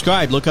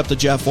 subscribe. Look up the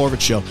Jeff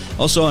Orvich Show.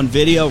 Also on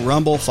video,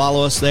 Rumble,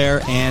 follow us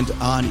there, and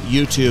on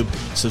YouTube,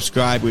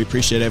 subscribe. We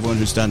appreciate everyone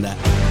who's done that.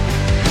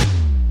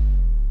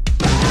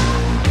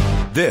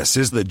 This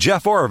is the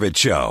Jeff Orvich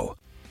Show.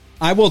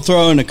 I will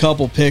throw in a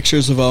couple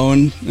pictures of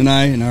Owen and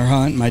I in our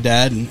hunt, my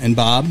dad and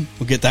Bob.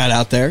 We'll get that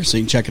out there so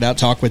you can check it out,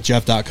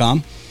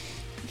 talkwithjeff.com.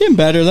 Getting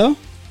better, though.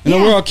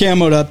 We're all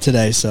camoed up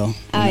today, so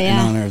in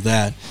honor of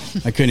that.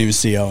 I couldn't even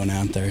see Owen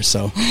out there,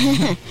 so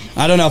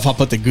I don't know if I'll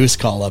put the goose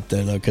call up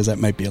there, though, because that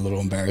might be a little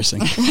embarrassing.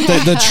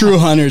 The true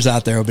hunters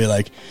out there will be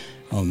like,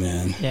 oh,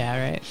 man.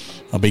 Yeah, right.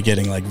 I'll be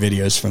getting,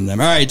 videos from them.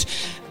 All right,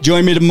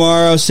 join me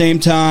tomorrow, same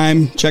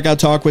time. Check out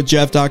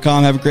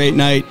talkwithjeff.com. Have a great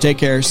night. Take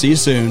care. See you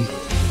soon.